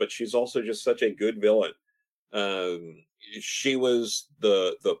villains, but she's also just such a good villain. She was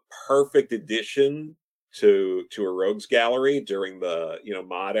the perfect addition to a rogues gallery during the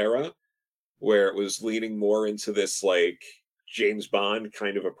mod era, where it was leading more into this like James Bond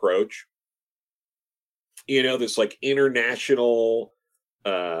kind of approach. This like international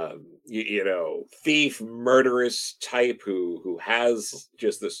thief, murderous type who has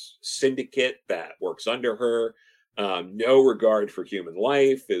just this syndicate that works under her. No regard for human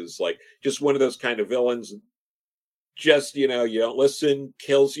life, is like just one of those kind of villains. Just, you don't listen,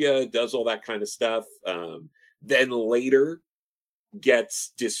 kills you, does all that kind of stuff. Then later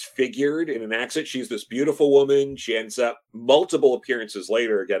gets disfigured in an accident. She's this beautiful woman. She ends up multiple appearances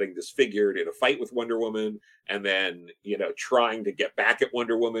later getting disfigured in a fight with Wonder Woman, and then trying to get back at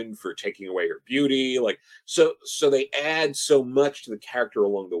Wonder Woman for taking away her beauty. Like, so they add so much to the character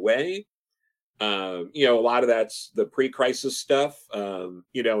along the way. A lot of that's the pre-crisis stuff. And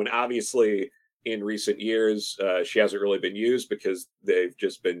obviously in recent years she hasn't really been used because they've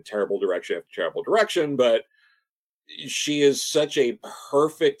just been terrible direction after terrible direction, but she is such a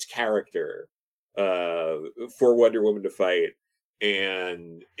perfect character for Wonder Woman to fight,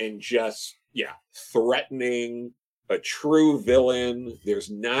 and just threatening, a true villain. There's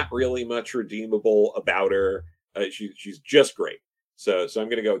not really much redeemable about her. She's just great. So I'm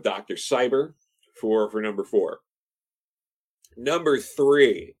going to go Dr. Cyber for number 4. Number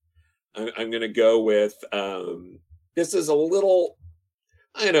 3, I'm going to go with this is a little,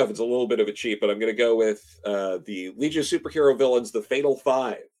 I don't know if it's a little bit of a cheat, but I'm going to go with the Legion of Superhero Villains, the Fatal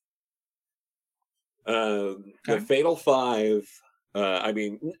 5. The Fatal 5, I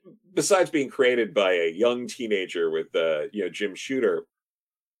mean, besides being created by a young teenager with Jim Shooter,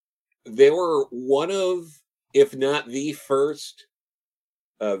 they were one of, if not the first,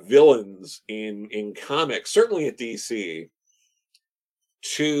 villains in comics, certainly at DC,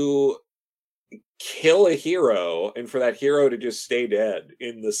 to kill a hero and for that hero to just stay dead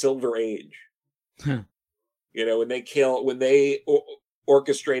in the Silver Age. When they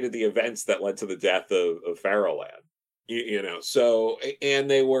orchestrated the events that led to the death of Pharaoh Lad. So, and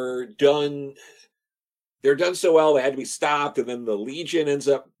they're done so well, they had to be stopped, and then the Legion ends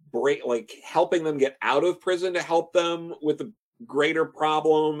up helping them get out of prison to help them with the greater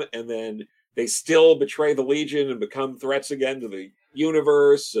problem, and then they still betray the Legion and become threats again to the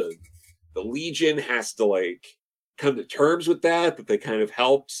universe. The Legion has to come to terms with that they kind of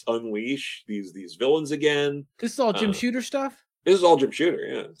helped unleash these villains again. This is all Jim Shooter stuff? This is all Jim Shooter,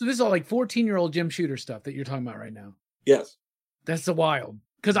 yeah. So this is all 14-year-old Jim Shooter stuff that you're talking about right now? Yes. That's so wild.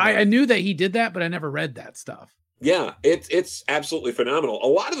 Because I knew that he did that, but I never read that stuff. Yeah, it's absolutely phenomenal. A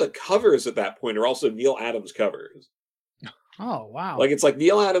lot of the covers at that point are also Neil Adams covers. Oh, wow. It's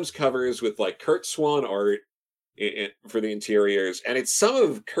Neil Adams covers with Kurt Swan art for the interiors, and it's some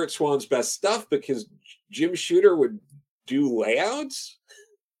of Kurt Swan's best stuff because Jim Shooter would do layouts.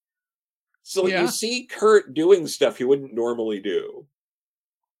 So you see Kurt doing stuff he wouldn't normally do.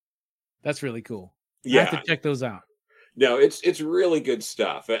 That's really cool. Yeah. I have to check those out. No, it's really good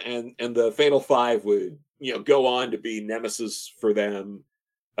stuff. And the Fatal 5 would, go on to be nemesis for them.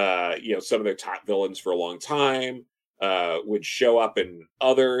 Some of their top villains for a long time. Would show up in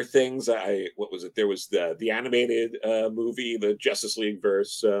other things. What was it? There was the animated movie, the Justice League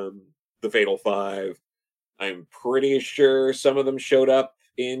verse, the Fatal 5. I'm pretty sure some of them showed up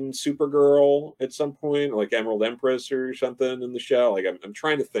in Supergirl at some point, like Emerald Empress or something in the show. I'm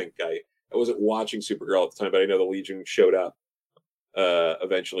trying to think. I wasn't watching Supergirl at the time, but I know the Legion showed up.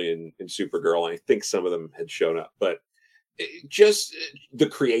 eventually in Supergirl, and I think some of them had shown up. But just the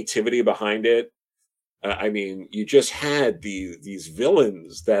creativity behind it. I mean, you just had these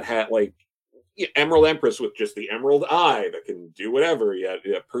villains that had like Emerald Empress with just the emerald eye that can do whatever. You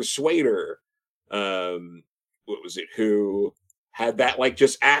had Persuader. What was it? Who had that like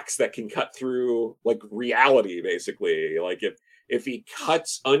just axe that can cut through like reality, basically. Like if he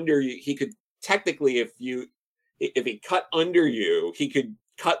cuts under you, he could technically if he cut under you, he could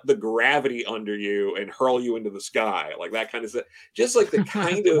cut the gravity under you and hurl you into the sky, like that kind of stuff. Just like the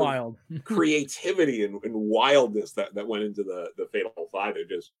kind of wild creativity and wildness that went into the Fatal Five. They're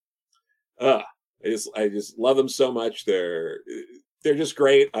just, I just love them so much. They're just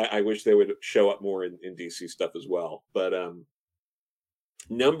great. I wish they would show up more in DC stuff as well. But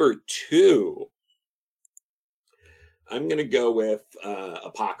number 2, I'm gonna go with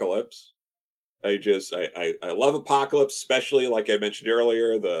Apocalypse. I love Apocalypse, especially like I mentioned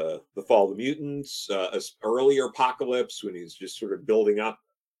earlier, the Fall of the Mutants, earlier Apocalypse when he's just sort of building up,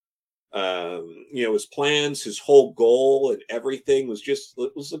 his plans, his whole goal, and everything was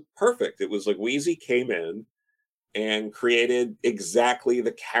perfect. It was like Wheezy came in and created exactly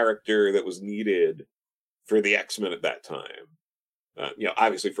the character that was needed for the X-Men at that time.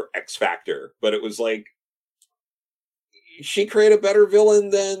 Obviously for X Factor, but it was like she created a better villain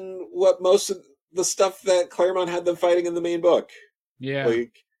than what most of the stuff that Claremont had them fighting in the main book. Yeah.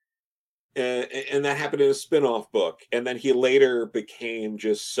 Like, and that happened in a spin-off book. And then he later became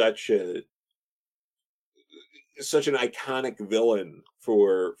just such an iconic villain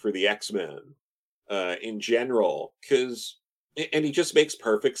for the X-Men in general. And he just makes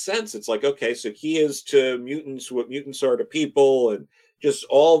perfect sense. It's like, okay, so he is to mutants what mutants are to people, and just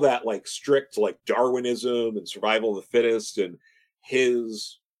all that like strict like Darwinism and survival of the fittest, and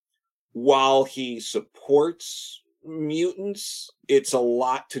while he supports mutants, it's a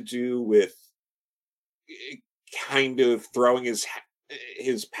lot to do with kind of throwing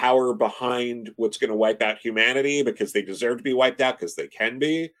his power behind what's going to wipe out humanity because they deserve to be wiped out because they can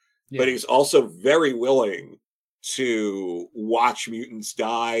be. Yeah. But he's also very willing to watch mutants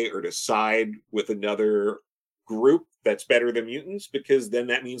die or to side with another group that's better than mutants, because then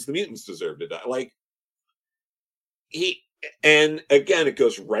that means the mutants deserve to die. Like and again, it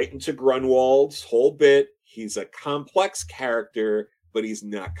goes right into Grunwald's whole bit. He's a complex character, but he's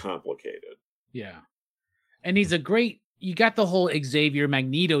not complicated. Yeah. And he's you got the whole Xavier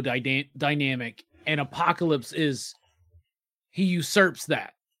Magneto dynamic, and Apocalypse he usurps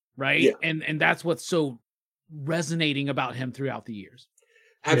that, right? Yeah. And that's what's so resonating about him throughout the years.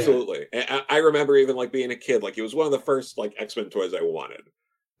 Absolutely. Yeah. I remember even like being a kid, like it was one of the first like X-Men toys I wanted.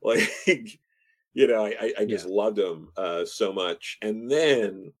 Like, I just loved him so much. And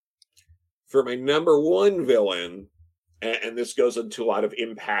then for my number 1 villain, and this goes into a lot of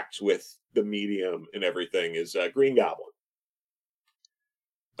impacts with the medium and everything, is Green Goblin.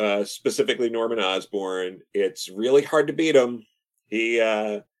 Specifically Norman Osborn. It's really hard to beat him. He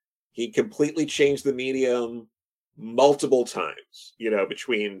completely changed the medium multiple times,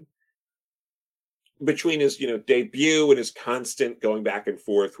 between his debut and his constant going back and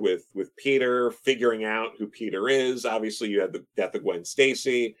forth with Peter, figuring out who Peter is. Obviously you had the death of Gwen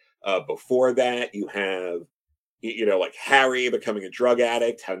Stacy. Before that you have like Harry becoming a drug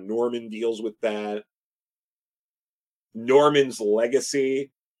addict, how Norman deals with that, Norman's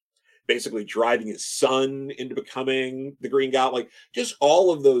legacy, basically driving his son into becoming the Green Goblin, like just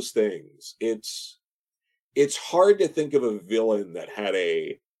all of those things. It's hard to think of a villain that had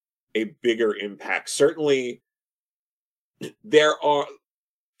a bigger impact. Certainly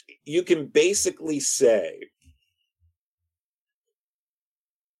you can basically say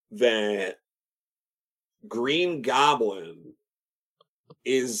that Green Goblin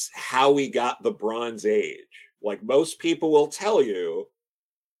is how we got the Bronze Age. Like most people will tell you,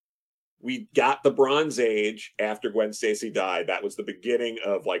 we got the Bronze Age after Gwen Stacy died. That was the beginning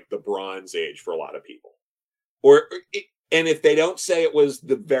of like the Bronze Age for a lot of people. And if they don't say it was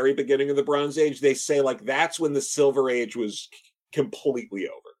the very beginning of the Bronze Age, they say like that's when the Silver Age was completely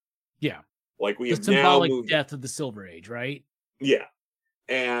over. Yeah. Like we have symbolic now moved death of the Silver Age, right? Yeah.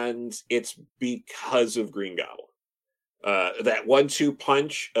 And it's because of Green Goblin. That 1-2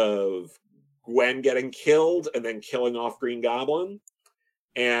 punch of Gwen getting killed and then killing off Green Goblin.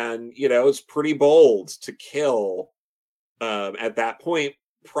 And, it's pretty bold to kill at that point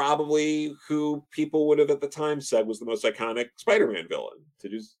probably who people would have at the time said was the most iconic Spider-Man villain, to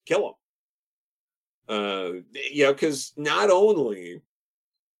just kill him. Because not only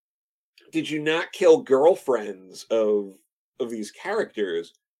did you not kill girlfriends of these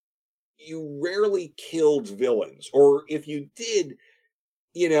characters, you rarely killed villains, or if you did,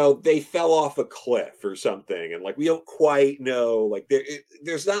 they fell off a cliff or something, and like we don't quite know. Like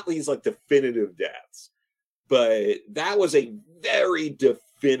there's not these like definitive deaths, but that was a very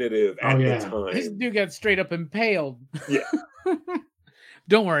definitive at the time. This dude got straight up impaled. Yeah.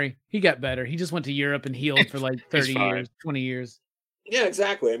 Don't worry, he got better. He just went to Europe and healed for like 30 years, 20 years. Yeah,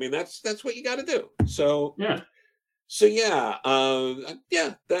 exactly. I mean, that's what you got to do. So yeah. So that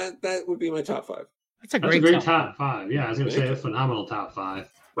would be my top 5. That's a great top 5. Yeah, I was going to say a phenomenal top 5.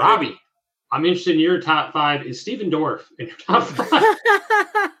 Robbie, I'm interested in your top 5. Is Stephen Dorff in your top 5?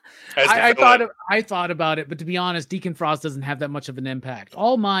 I thought about it, but to be honest, Deacon Frost doesn't have that much of an impact.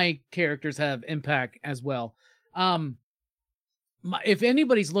 All my characters have impact as well. If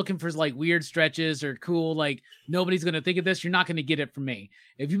anybody's looking for like weird stretches or cool, like nobody's going to think of this, you're not going to get it from me.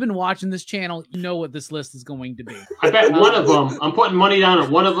 If you've been watching this channel, you know what this list is going to be. I bet one of them, I'm putting money down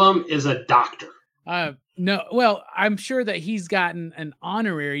on one of them is a doctor. No, well, I'm sure that he's gotten an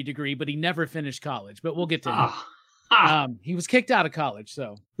honorary degree, but he never finished college, but we'll get to him. He was kicked out of college.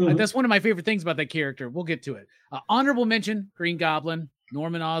 So that's one of my favorite things about that character. We'll get to it. Honorable mention, Green Goblin,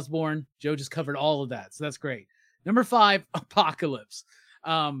 Norman Osborn. Joe just covered all of that. So that's great. Number 5, Apocalypse.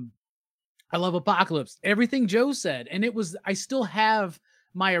 I love Apocalypse. Everything Joe said. And I still have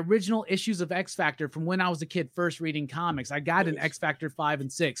my original issues of X Factor from when I was a kid first reading comics. I got an X Factor 5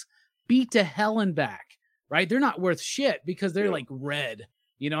 and 6. Beat to hell and back, right? They're not worth shit because they're like red.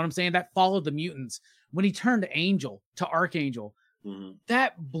 You know what I'm saying? That followed the mutants. When he turned to Archangel,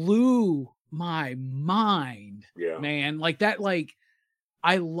 that blew my mind, man. Like that, like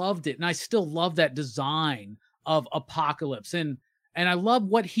I loved it. And I still love that design of Apocalypse. And I love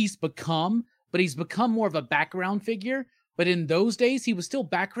what he's become, but he's become more of a background figure. But in those days, he was still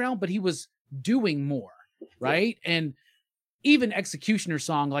background, but he was doing more, right? And even Executioner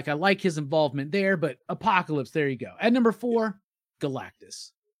Song, like I like his involvement there, but Apocalypse, there you go. At number 4, Galactus.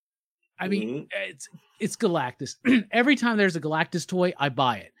 I mean, it's Galactus. Every time there's a Galactus toy, I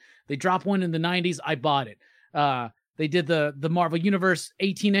buy it. They dropped one in the 90s, I bought it. They did the Marvel Universe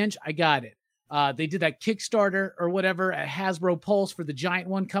 18-inch, I got it. They did that Kickstarter or whatever at Hasbro Pulse for the giant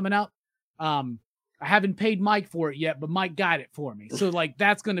one coming up. I haven't paid Mike for it yet, but Mike got it for me. So like,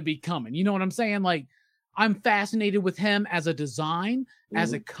 that's going to be coming. You know what I'm saying? Like, I'm fascinated with him as a design,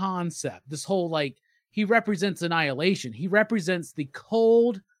 as a concept. This whole, like, he represents annihilation. He represents the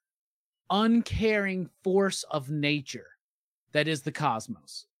cold, uncaring force of nature that is the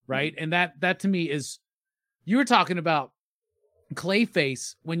cosmos, right? And that to me is, you were talking about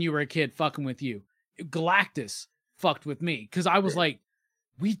Clayface when you were a kid fucking with you. Galactus fucked with me because I was like,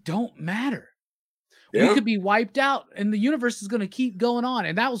 we don't matter. We could be wiped out and the universe is going to keep going on.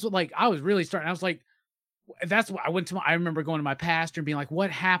 And that was what, like, I was really starting. I was like, that's what I remember going to my pastor and being like, what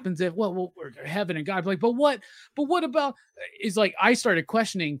happens if, well, heaven and God, like, but what about, is like, I started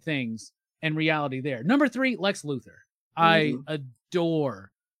questioning things and reality there. Number 3, Lex Luthor. I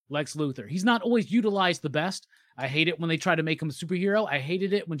adore Lex Luthor. He's not always utilized the best. I hate it when they try to make him a superhero. I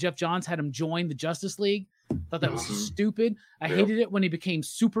hated it when Jeff Johns had him join the Justice League. Thought that was so stupid. I hated it when he became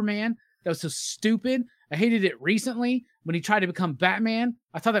Superman. That was so stupid. I hated it recently when he tried to become Batman.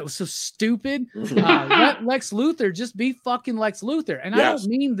 I thought that was so stupid. Let Lex Luthor just be fucking Lex Luthor. And I don't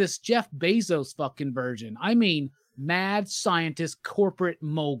mean this Jeff Bezos fucking version. I mean mad scientist, corporate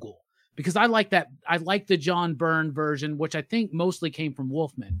mogul. Because I like that. I like the John Byrne version, which I think mostly came from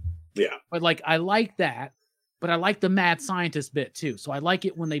Wolfman. Yeah. But like, I like that. But I like the mad scientist bit too. So I like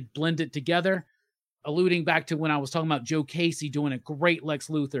it when they blend it together, alluding back to when I was talking about Joe Casey doing a great Lex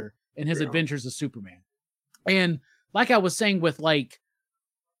Luthor in his Adventures of Superman. And like I was saying with like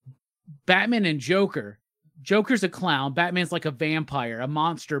Batman and Joker, Joker's a clown. Batman's like a vampire, a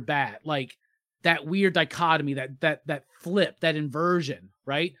monster bat, like that weird dichotomy, that flip, that inversion,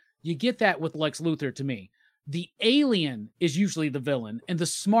 right? You get that with Lex Luthor to me. The alien is usually the villain and the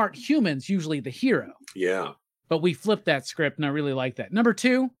smart human's usually the hero. Yeah. But we flipped that script and I really like that. Number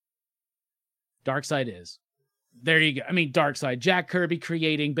 2, Darkseid is. There you go. I mean, Darkseid, Jack Kirby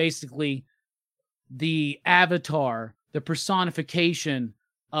creating basically the avatar, the personification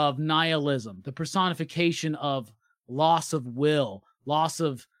of nihilism, the personification of loss of will, loss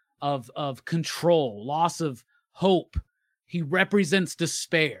of control, loss of hope. He represents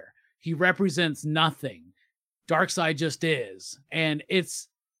despair. He represents nothing. Darkseid just is. And it's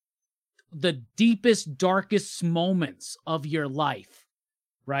the deepest, darkest moments of your life,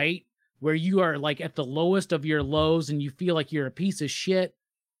 right? Where you are like at the lowest of your lows and you feel like you're a piece of shit.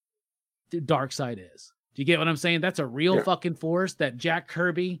 Darkseid is. Do you get what I'm saying? That's a real fucking force that Jack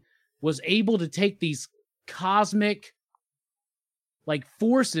Kirby was able to take these cosmic like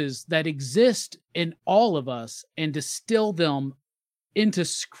forces that exist in all of us and distill them into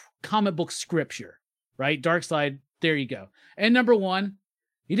comic book scripture, right? Darkseid, there you go. And number one,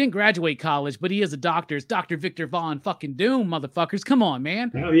 he didn't graduate college, but he is a doctor. It's Dr. Victor Von fucking Doom, motherfuckers. Come on,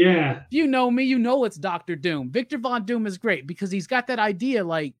 man. Oh, yeah. If you know me, you know it's Dr. Doom. Victor Von Doom is great because he's got that idea,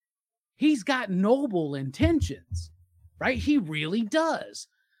 like, he's got noble intentions, right? He really does.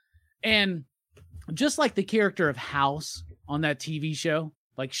 And just like the character of House on that TV show,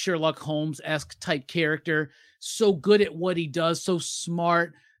 like Sherlock Holmes-esque type character, so good at what he does, so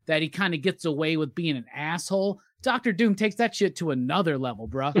smart that he kind of gets away with being an asshole. Dr. Doom takes that shit to another level,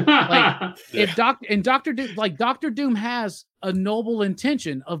 bro. Like if Dr. Doom has a noble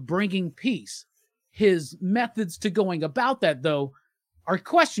intention of bringing peace. His methods to going about that, though, are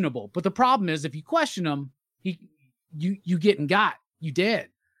questionable. But the problem is, if you question him, you getting got. You dead.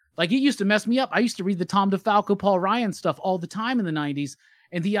 Like, it used to mess me up. I used to read the Tom DeFalco, Paul Ryan stuff all the time in the 90s.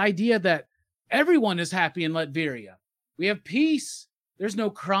 And the idea that everyone is happy in Latveria. We have peace. There's no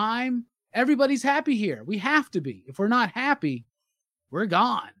crime. Everybody's happy here. We have to be. If we're not happy, we're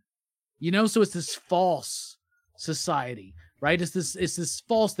gone. You know, so it's this false society, right? It's this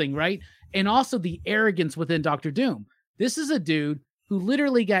false thing, right? And also the arrogance within Dr. Doom. This is a dude who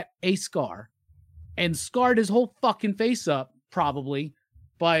literally got a scar and scarred his whole fucking face up, probably,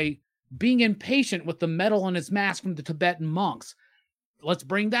 by being impatient with the metal on his mask from the Tibetan monks. Let's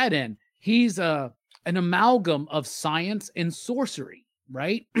bring that in. He's an amalgam of science and sorcery,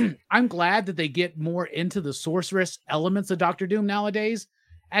 right? I'm glad that they get more into the sorceress elements of Dr. Doom nowadays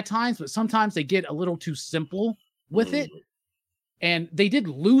at times, but sometimes they get a little too simple with it. And they did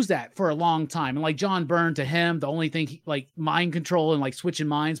lose that for a long time. And like John Byrne, to him, the only thing, like mind control and like switching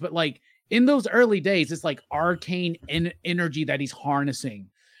minds. But like in those early days, it's like arcane energy that he's harnessing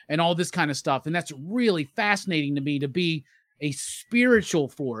and all this kind of stuff. And that's really fascinating to me, to be a spiritual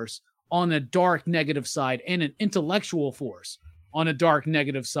force on a dark negative side and an intellectual force on a dark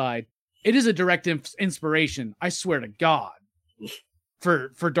negative side. It is a direct inspiration, I swear to God, for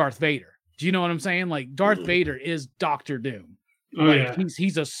Darth Vader. Do you know what I'm saying? Like, Darth Vader is Dr. Doom. Oh, like, yeah.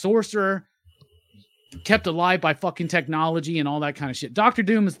 He's a sorcerer kept alive by fucking technology and all that kind of shit. Dr.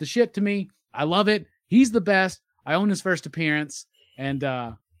 Doom is the shit to me. I love it. He's the best. I own his first appearance and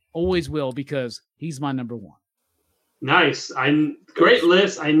always will, because he's my number one. Nice. Great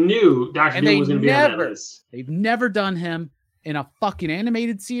list. I knew Dr. Doom was going to be on that list. They've never done him in a fucking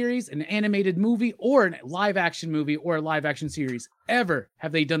animated series, an animated movie, or a live action movie, or a live action series. Ever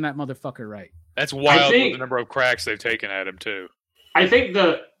have they done that motherfucker right? That's wild, the number of cracks they've taken at him too. I think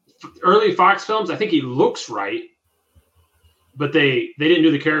the early Fox films, I think he looks right, but they didn't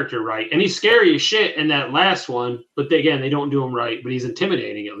do the character right. And he's scary as shit in that last one, but they don't do him right, but he's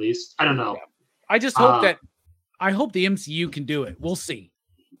intimidating at least. I don't know. I just hope I hope the MCU can do it. We'll see.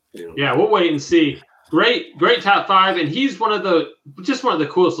 Yeah, we'll wait and see. Great top five, and he's one of the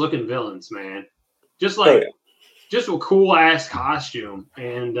coolest looking villains, man. Just a cool ass costume,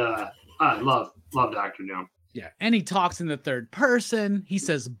 and I love Dr. Doom. Yeah, and he talks in the third person. He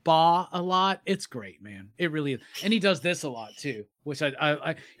says "ba" a lot. It's great, man. It really is, and he does this a lot too. Which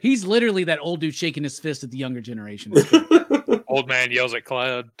he's literally that old dude shaking his fist at the younger generation. Old man yells at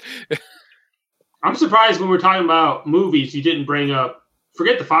cloud. I'm surprised when we're talking about movies, you didn't bring up.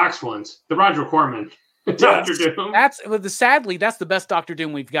 Forget the Fox ones. The Roger Corman, Dr. Doom. Sadly, that's the best Dr.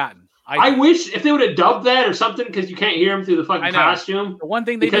 Doom we've gotten. I wish if they would have dubbed that or something, because you can't hear him through the fucking costume. The one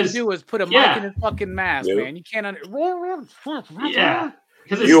thing they didn't do is put a mic in his fucking mask, man. You can't Yeah.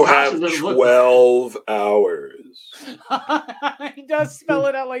 You have 12 hours. He does spell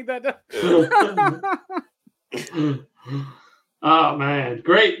it out like that. Oh, man.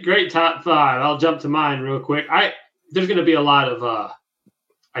 Great top five. I'll jump to mine real quick. There's going to be a lot of,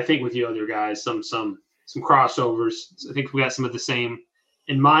 I think with you other guys, some crossovers. I think we got some of the same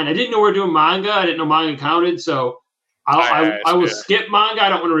in mind. I didn't know we were doing manga. I didn't know manga counted, so I will skip manga. I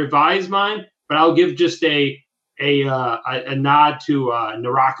don't want to revise mine, but I'll give just a nod to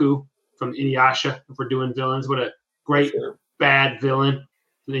Naraku from Inuyasha if we're doing villains. What a great bad villain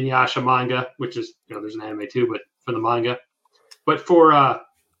in the Inuyasha manga, which is, there's an anime too, but for the manga. But for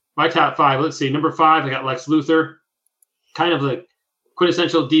my top five, let's see. Number 5, I got Lex Luthor, kind of the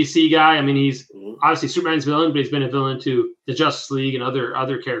quintessential DC guy. I mean, he's obviously Superman's villain, but he's been a villain to the Justice League and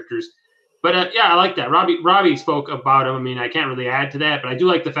other characters. But I like that. Robbie spoke about him. I mean, I can't really add to that, but I do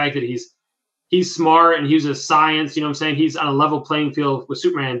like the fact that he's smart and he uses science. You know what I'm saying? He's on a level playing field with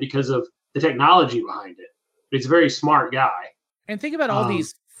Superman because of the technology behind it. But he's a very smart guy. And think about all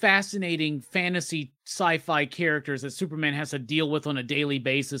these fascinating fantasy sci-fi characters that Superman has to deal with on a daily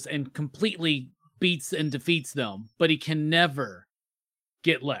basis and completely beats and defeats them, but he can never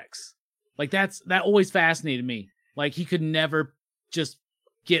get Lex. Like that always fascinated me. Like he could never just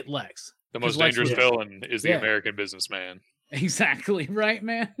get Lex. The most dangerous villain is the American businessman. Exactly right,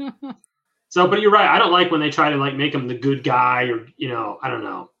 man. So, but you're right. I don't like when they try to like make him the good guy, or I don't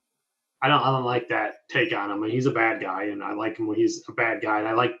know. I don't like that take on him. I mean, he's a bad guy, and I like him when he's a bad guy. And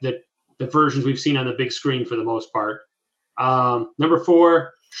I like the versions we've seen on the big screen for the most part. Number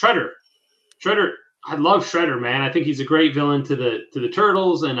 4, Shredder. Shredder. I love Shredder, man. I think he's a great villain to the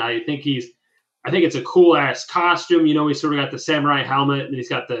Turtles, and I think it's a cool ass costume. He's sort of got the samurai helmet, and he's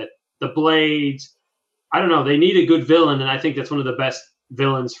got the blades. I don't know. They need a good villain, and I think that's one of the best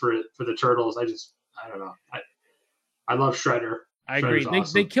villains for the Turtles. I don't know. I love Shredder. I agree.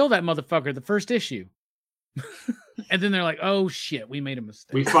 They kill that motherfucker the first issue. And then they're like, oh shit, we made a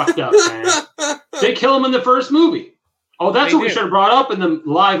mistake. We fucked up, man. They kill him in the first movie. Oh, that's what we should have brought up in the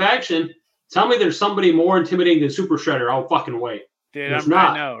live action. Tell me there's somebody more intimidating than Super Shredder. I'll fucking wait. Dude,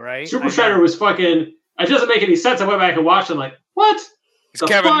 I know, right? Super Shredder was fucking... It doesn't make any sense. I went back and watched it. I'm like, what? It's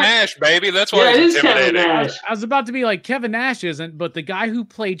Kevin Nash, baby. That's why it's intimidating. Kevin Nash. I was about to be like, Kevin Nash isn't, but the guy who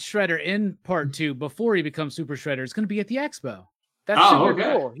played Shredder in part 2 before he becomes Super Shredder is going to be at the expo. That's super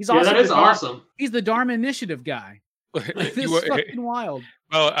cool. He's also that is awesome. He's the Dharma Initiative guy. Like, this is fucking wild.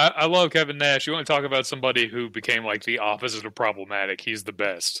 Well, I love Kevin Nash. You want to talk about somebody who became like the opposite of problematic? He's the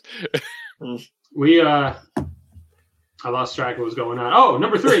best. I lost track of what was going on. Oh,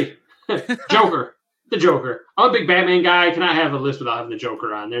 number 3, Joker. The Joker. I'm a big Batman guy. I cannot have a list without having the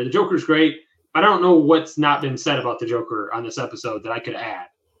Joker on there. The Joker's great. I don't know what's not been said about the Joker on this episode that I could add.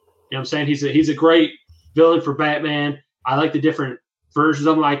 You know what I'm saying? He's a great villain for Batman. I like the different versions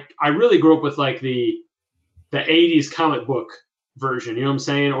of him. I really grew up with like the 80s comic book version, you know what I'm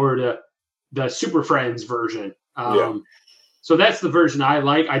saying? Or the Super Friends version. So that's the version I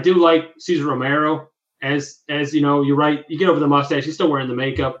like. I do like Cesar Romero as you're right. You get over the mustache. He's still wearing the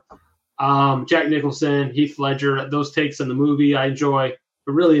makeup. Jack Nicholson, Heath Ledger, those takes in the movie I enjoy,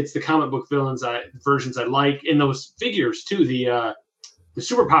 but really it's the comic book versions I like, in those figures too. The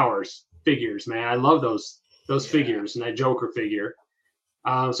superpowers figures, man, I love those figures, and that Joker figure.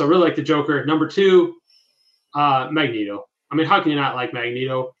 So I really like the Joker. Number 2, Magneto. I mean, how can you not like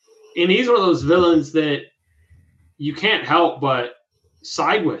Magneto? And he's one of those villains that you can't help but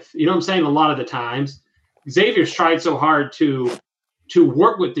side with. You know what I'm saying? A lot of the times, Xavier's tried so hard to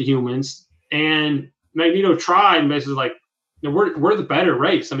work with the humans, and Magneto tried and basically like, we're the better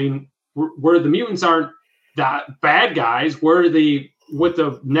race. I mean, we're the mutants aren't the bad guys. We're with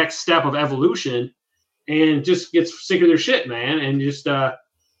the next step of evolution, and just gets sick of their shit, man. And just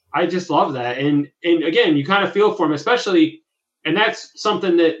I just love that. And again, you kind of feel for him, especially, and that's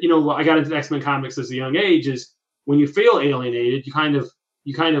something that I got into X-Men comics as a young age, is when you feel alienated, you kind of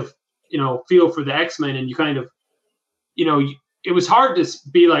feel for the X-Men, and you kind of it was hard to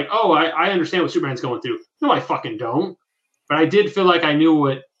be like, oh, I understand what Superman's going through. No, I fucking don't. But I did feel like I knew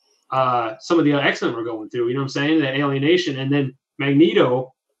what some of the X-Men were going through. You know what I'm saying? That alienation. And then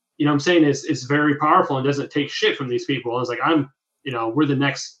Magneto, you know what I'm saying, is very powerful and doesn't take shit from these people. I was like, we're the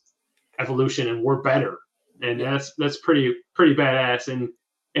next evolution and we're better. And that's pretty badass. And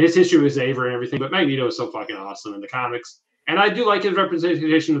his history with Xavier and everything. But Magneto is so fucking awesome in the comics. And I do like his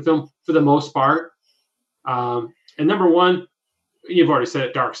representation in the film for the most part. And number 1, you've already said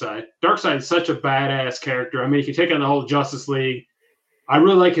it, Darkseid. Darkseid is such a badass character. I mean, if you take on the whole Justice League, I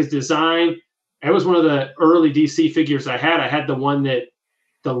really like his design. It was one of the early DC figures I had. I had the one that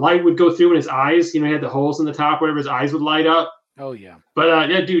the light would go through in his eyes. He had the holes in the top, whatever, his eyes would light up. Oh, yeah. But,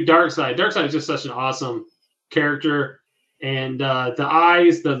 dude, Darkseid. Darkseid is just such an awesome character. And the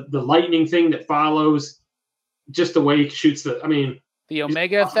eyes, the lightning thing that follows, just the way he shoots the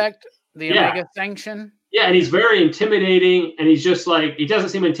Omega effect, the Omega sanction. Yeah, and he's very intimidating, and he's just like, he doesn't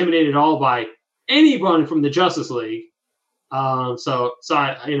seem intimidated at all by anyone from the Justice League. So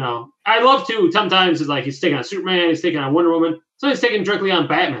I love to, sometimes it's like he's taking on Superman, he's taking on Wonder Woman, so he's taking directly on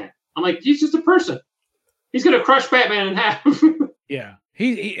Batman. I'm like, he's just a person. He's gonna crush Batman in half. Yeah,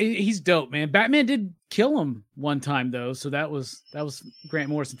 he's dope, man. Batman did kill him one time though, so that was Grant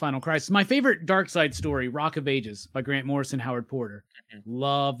Morrison Final Crisis. My favorite Darkseid story, Rock of Ages by Grant Morrison, Howard Porter.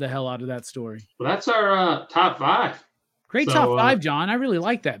 Love the hell out of that story. Well, that's our top 5. Great top 5, John. I really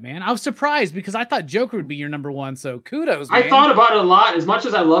like that, man. I was surprised because I thought Joker would be your number 1. So kudos, man. I thought about it a lot. As much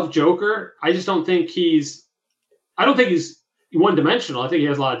as I love Joker, I just don't think he's one-dimensional. I think he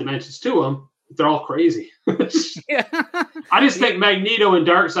has a lot of dimensions to him. They're all crazy. Yeah. I just think Magneto and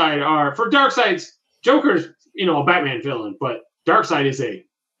Darkseid are, for Darkseid's, Joker's, a Batman villain, but Darkseid is a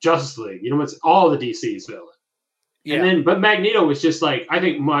Justice League. It's all the DC's villain. Yeah. But Magneto is just like, I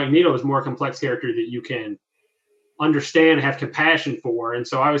think Magneto is a more complex character that you can understand, have compassion for. And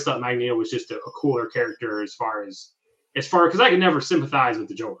so I always thought Magneto was just a cooler character as far because I could never sympathize with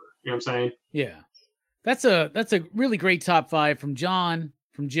the Joker. You know what I'm saying? Yeah. That's a really great top 5 from John,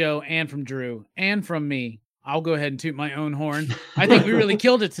 from Joe, and from Drew, and from me. I'll go ahead and toot my own horn. I think we really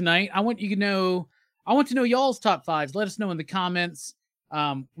killed it tonight. I want to know y'all's top 5s. Let us know in the comments.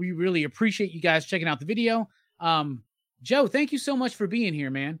 We really appreciate you guys checking out the video. Joe, thank you so much for being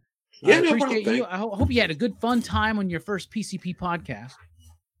here, man. Yeah, I no appreciate problem. you. I hope you had a good, fun time on your first PCP podcast.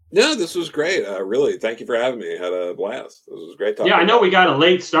 No, this was great. Really, thank you for having me. I had a blast. This was great talking. Yeah, I know we got a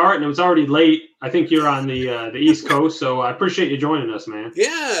late start, and it was already late. I think you're on the East Coast, so I appreciate you joining us, man.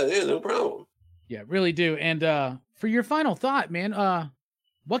 Yeah, no problem. Yeah, really do. And for your final thought, man,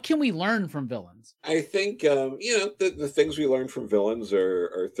 what can we learn from villains? I think the things we learn from villains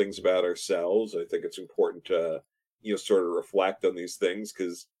are things about ourselves. I think it's important to sort of reflect on these things,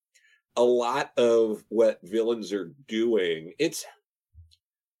 because a lot of what villains are doing,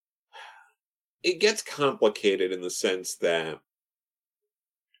 it gets complicated in the sense that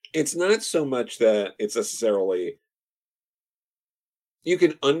it's not so much that it's necessarily you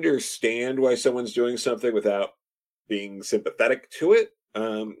can understand why someone's doing something without being sympathetic to it.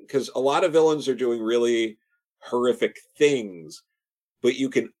 Because a lot of villains are doing really horrific things, but you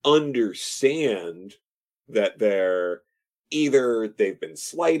can understand that they've been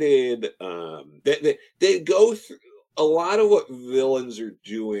slighted. They go through a lot of what villains are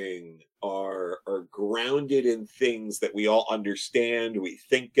doing are grounded in things that we all understand, we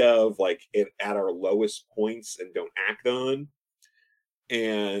think of like at our lowest points and don't act on.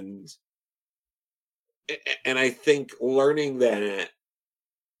 And I think learning that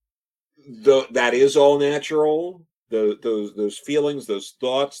that is all natural, those feelings, those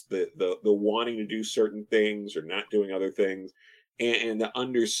thoughts, the wanting to do certain things or not doing other things, and to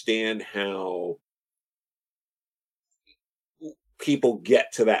understand how people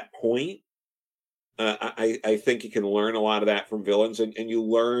get to that point. I think you can learn a lot of that from villains, and you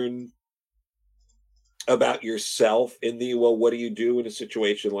learn about yourself in what do you do in a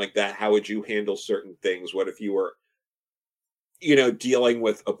situation like that? How would you handle certain things? What if you were, dealing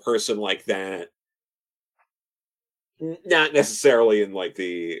with a person like that? Not necessarily in like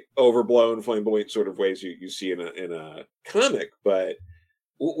the overblown, flamboyant sort of ways you see in a comic, but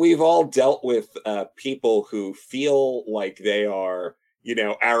we've all dealt with people who feel like they are,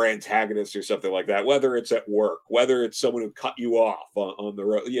 our antagonists or something like that, whether it's at work, whether it's someone who cut you off on the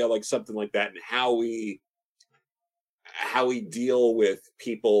road, like something like that, and how we deal with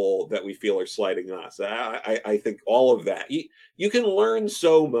people that we feel are slighting us. I think all of that, you can learn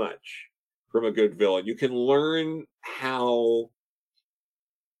so much from a good villain. You can learn how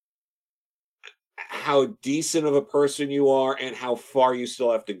decent of a person you are and how far you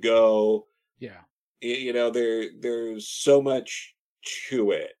still have to go. Yeah. There's so much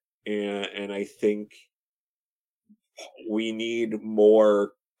to it. And I think we need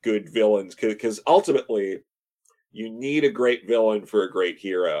more good villains, because ultimately you need a great villain for a great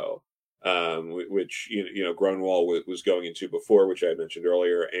hero, which, Grunwald was going into before, which I mentioned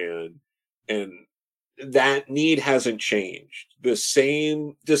earlier. And that need hasn't changed. The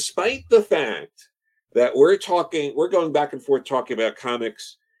same, despite the fact that we're going back and forth talking about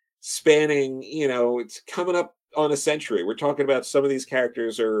comics spanning, it's coming up on a century. We're talking about some of these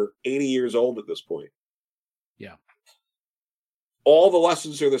characters are 80 years old at this point. Yeah. All the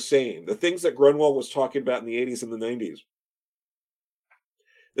lessons are the same. The things that Grunwald was talking about in the 80s and the 90s.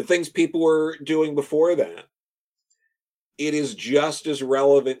 The things people were doing before that. It is just as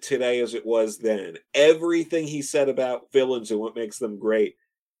relevant today as it was then. Everything he said about villains and what makes them great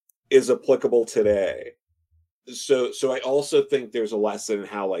is applicable today. So I also think there's a lesson in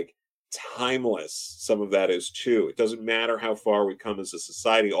how timeless some of that is too. It doesn't matter how far we come as a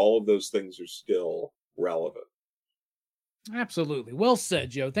society, all of those things are still relevant. Absolutely. Well said,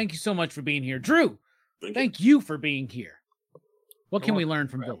 Joe. Thank you so much for being here. Drew, thank you for being here. What can we learn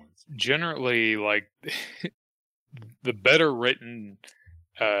from villains? Generally, the better written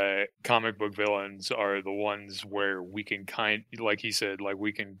comic book villains are the ones where we can like he said,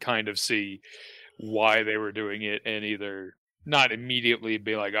 we can kind of see why they were doing it, and either not immediately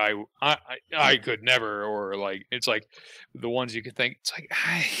be like, I could never, or it's the ones you could think, it's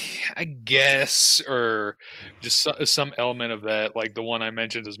I guess, or just some element of that. Like the one I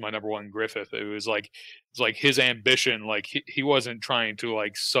mentioned is my number one, Griffith. It was it's his ambition, he wasn't trying to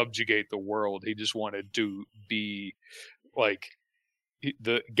subjugate the world. He just wanted to be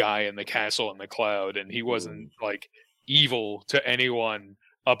the guy in the castle in the cloud, and he wasn't evil to anyone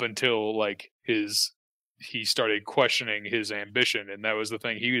up until he started questioning his ambition. And that was the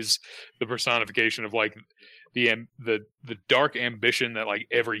thing. He was the personification of the dark ambition that like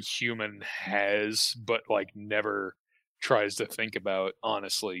every human has, but like never tries to think about.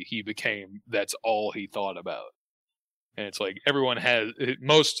 Honestly, that's all he thought about. And it's like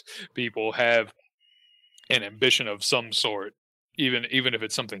most people have an ambition of some sort, even if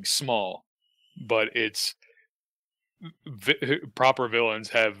it's something small, but it's proper villains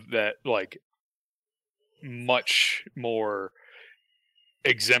have that like much more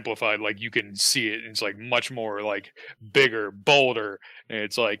exemplified. Like you can see it. It's like much more like bigger, bolder. And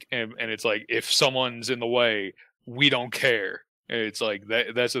it's like, and it's like, if someone's in the way, we don't care. And it's like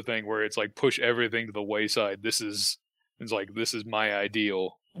that's the thing where it's like push everything to the wayside. It's like, this is my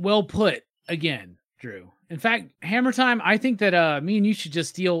ideal. Well put again, Drew. In fact, Hammertime, I think that me and you should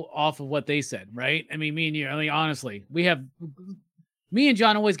just steal off of what they said, right? I mean, me and you, honestly, me and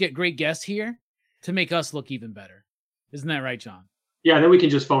John always get great guests here to make us look even better. Isn't that right, John? Yeah, then we can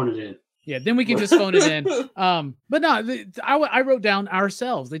just phone it in. Yeah, then we can just phone it in. But no, I wrote down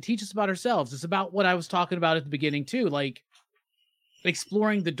ourselves. They teach us about ourselves. It's about what I was talking about at the beginning too, like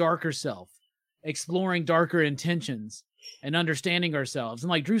exploring the darker self, exploring darker intentions, and understanding ourselves.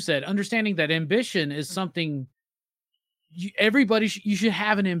 And like Drew said, understanding that ambition is something you should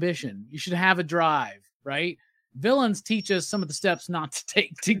have an ambition. You should have a drive, right? Villains teach us some of the steps not to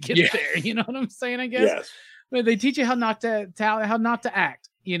take to get there. You know what I'm saying? I guess. Yes. But they teach you how not to act,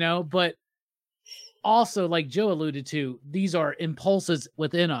 but also like Joe alluded to, these are impulses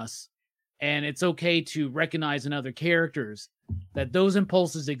within us, and it's okay to recognize in other characters that those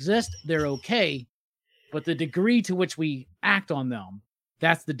impulses exist. They're okay. But the degree to which we act on them,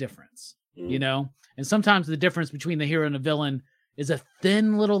 that's the difference, And sometimes the difference between the hero and the villain is a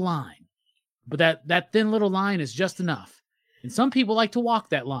thin little line, but that thin little line is just enough. And some people like to walk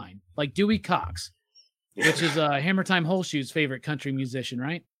that line, like Dewey Cox, which is Hammertime Holshoe's favorite country musician,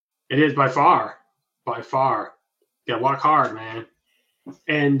 right? It is by far. Got to walk hard, man.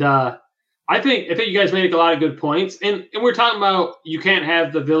 And I think you guys made a lot of good points. And we're talking about you can't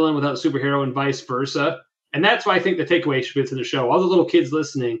have the villain without a superhero and vice versa. And that's why I think the takeaway should be to the show. All the little kids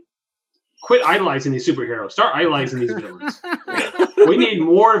listening, quit idolizing these superheroes. Start idolizing these villains. We need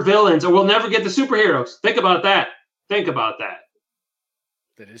more villains or we'll never get the superheroes. Think about that. That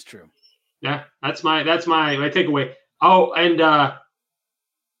is true. Yeah, that's my takeaway. Oh, and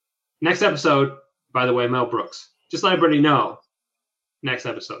next episode, by the way, Mel Brooks. Just let everybody know. Next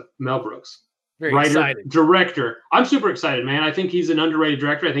episode, Mel Brooks. Very writer, excited. Director. I'm super excited, man. I think he's an underrated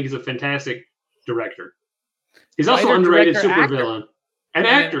director. I think he's a fantastic director. He's also an underrated supervillain. An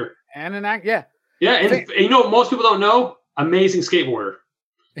actor. And an actor, yeah. Yeah, and most people don't know, amazing skateboarder.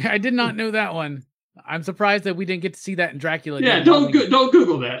 I did not know that one. I'm surprised that we didn't get to see that in Dracula. Yeah, don't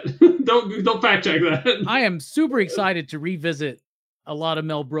Google that. don't fact check that. I am super excited to revisit a lot of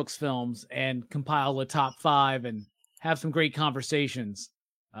Mel Brooks films and compile a top 5 and have some great conversations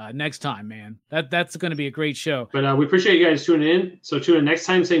next time, man. That's going to be a great show. But we appreciate you guys tuning in. So tune in next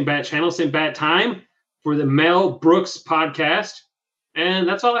time, same bat channel, same bat time for the Mel Brooks podcast. And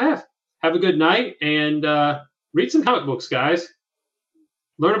that's all I have. Have a good night and read some comic books, guys.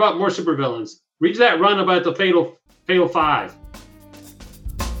 Learn about more supervillains. Read that run about the Fatal 5.